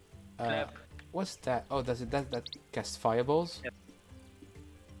 What's that? Oh, does it that cast fireballs? Yep.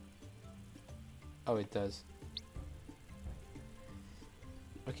 Oh, it does.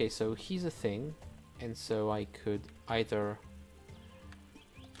 Okay, so he's a thing, and so I could either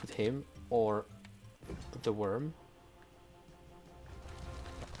put him or the worm.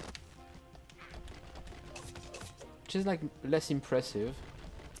 Which is like less impressive.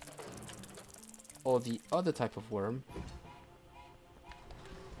 Or the other type of worm.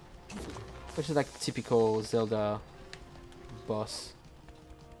 Which is like typical Zelda boss.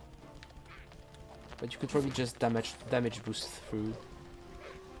 But you could probably just damage boost through.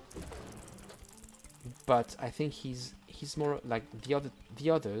 But I think he's more like the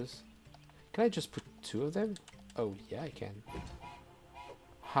others. Can I just put two of them? Oh yeah, I can.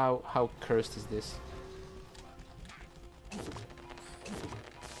 How cursed is this?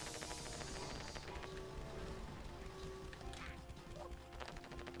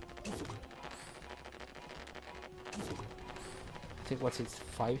 I think what's it,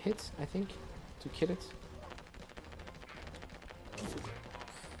 5 hits, I think, to kill it.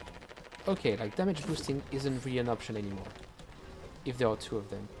 Okay, like damage boosting isn't really an option anymore, if there are 2 of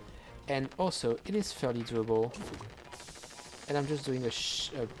them. And also, it is fairly doable, and I'm just doing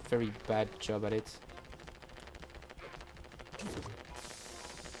a very bad job at it.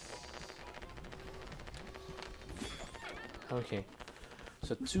 Okay,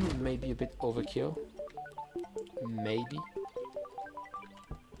 so 2 may be a bit overkill, maybe.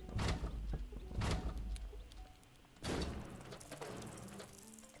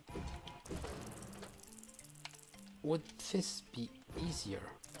 Would this be easier?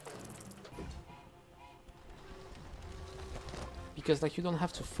 Because like you don't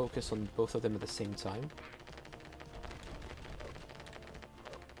have to focus on both of them at the same time.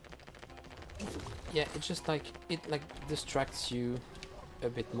 Yeah, it's just like it like distracts you a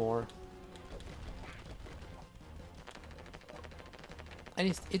bit more.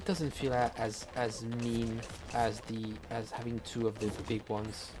 And it doesn't feel as mean as having 2 of the big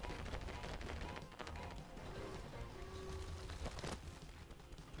ones.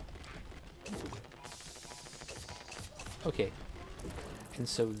 Okay, and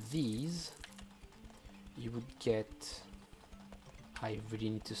so these you would get... I really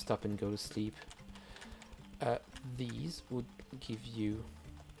need to stop and go to sleep. These would give you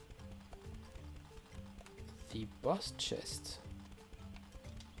the boss chest.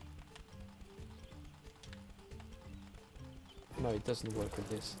 No, it doesn't work with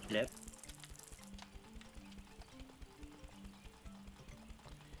this. Yep.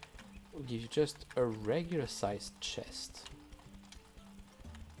 Will give you just a regular sized chest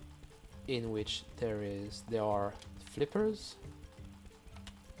in which there are flippers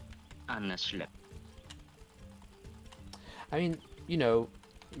And a slip. I mean, you know,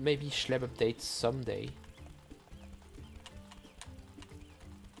 maybe Schleb updates someday.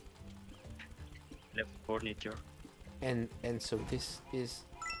 Left furniture. And so this is...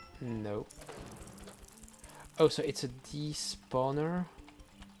 no. Oh, so it's a despawner?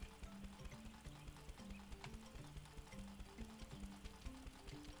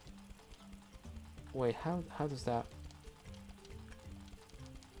 Wait, how does that...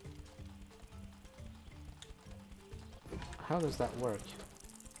 how does that work?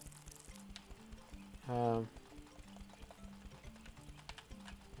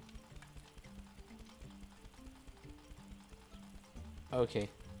 Okay.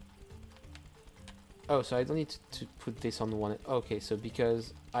 Oh, so I don't need to put this on one. Okay, so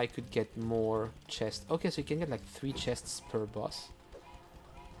because I could get more chests. Okay, so you can get like 3 chests per boss.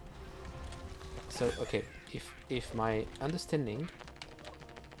 So okay, if my understanding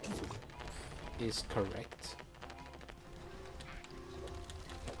is correct.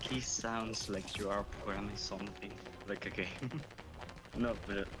 He sounds like you are programming something like a game. No,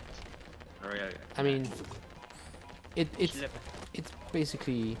 but I mean, it's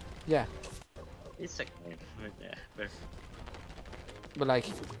basically, yeah. it's a game. Yeah, But like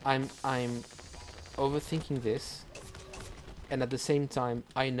I'm overthinking this, and at the same time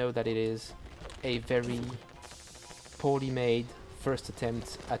I know that it is a very poorly made first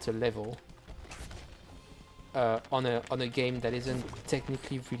attempt at a level on a game that isn't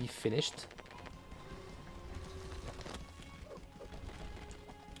technically really finished.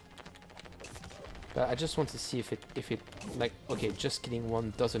 But I just want to see if it like, okay, just killing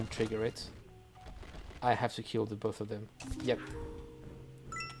one doesn't trigger it. I have to kill the both of them. Yep.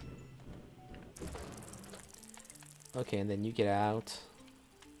 Okay, and then you get out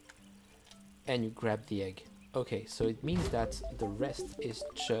and you grab the egg. Okay, so it means that the rest is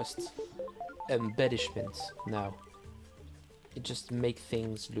just embellishment now. It just makes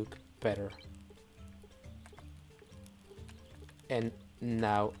things look better. And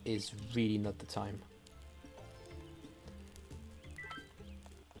now is really not the time.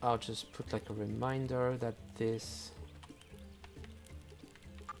 I'll just put like a reminder that this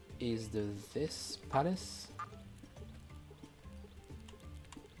is this palace.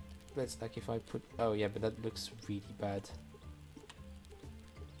 Let's like if I put, oh yeah, but that looks really bad.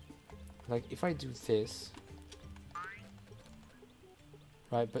 Like if I do this,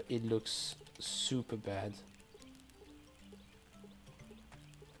 right, but it looks super bad.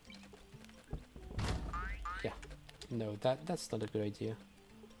 Yeah, no, that's not a good idea.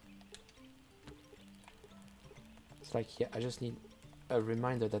 It's like, yeah, I just need a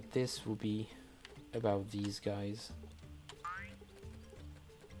reminder that this will be about these guys.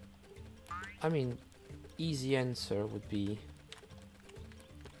 I mean, easy answer would be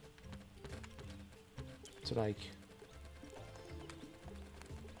to like,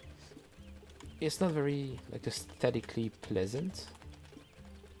 it's not very like aesthetically pleasant,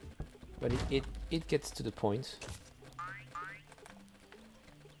 but it gets to the point.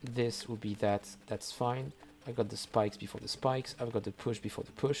 This would be that's fine. I got the spikes before the spikes, I've got the push before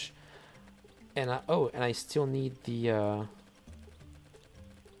the push, and I still need the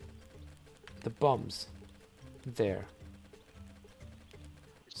bombs there.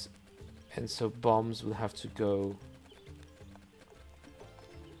 And so bombs will have to go,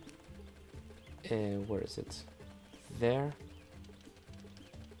 where is it? There.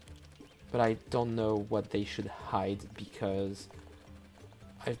 But I don't know what they should hide because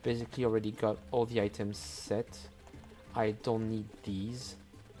I've basically already got all the items set. I don't need these.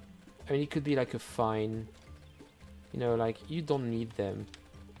 I mean, it could be like a fine, you know, like you don't need them.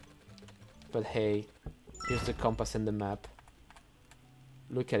 But hey, here's the compass and the map.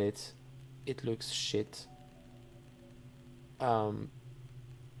 Look at it. It looks shit. But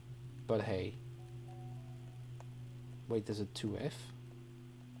hey. Wait, there's a 2F?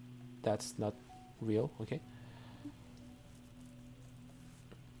 That's not real, okay.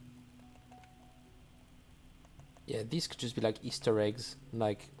 Yeah, these could just be like Easter eggs,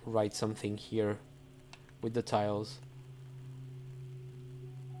 like write something here with the tiles.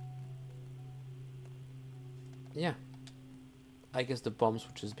 Yeah, I guess the bombs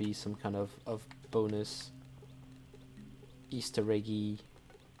would just be some kind of bonus Easter eggy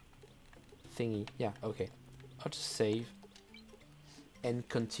thingy. Yeah, okay. I'll just save and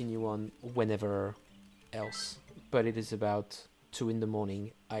continue on whenever else. But it is about 2 in the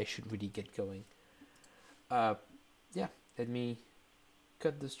morning. I should really get going. Yeah, let me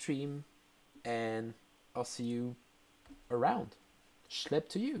cut the stream and I'll see you around. Schlepp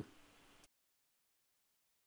to you.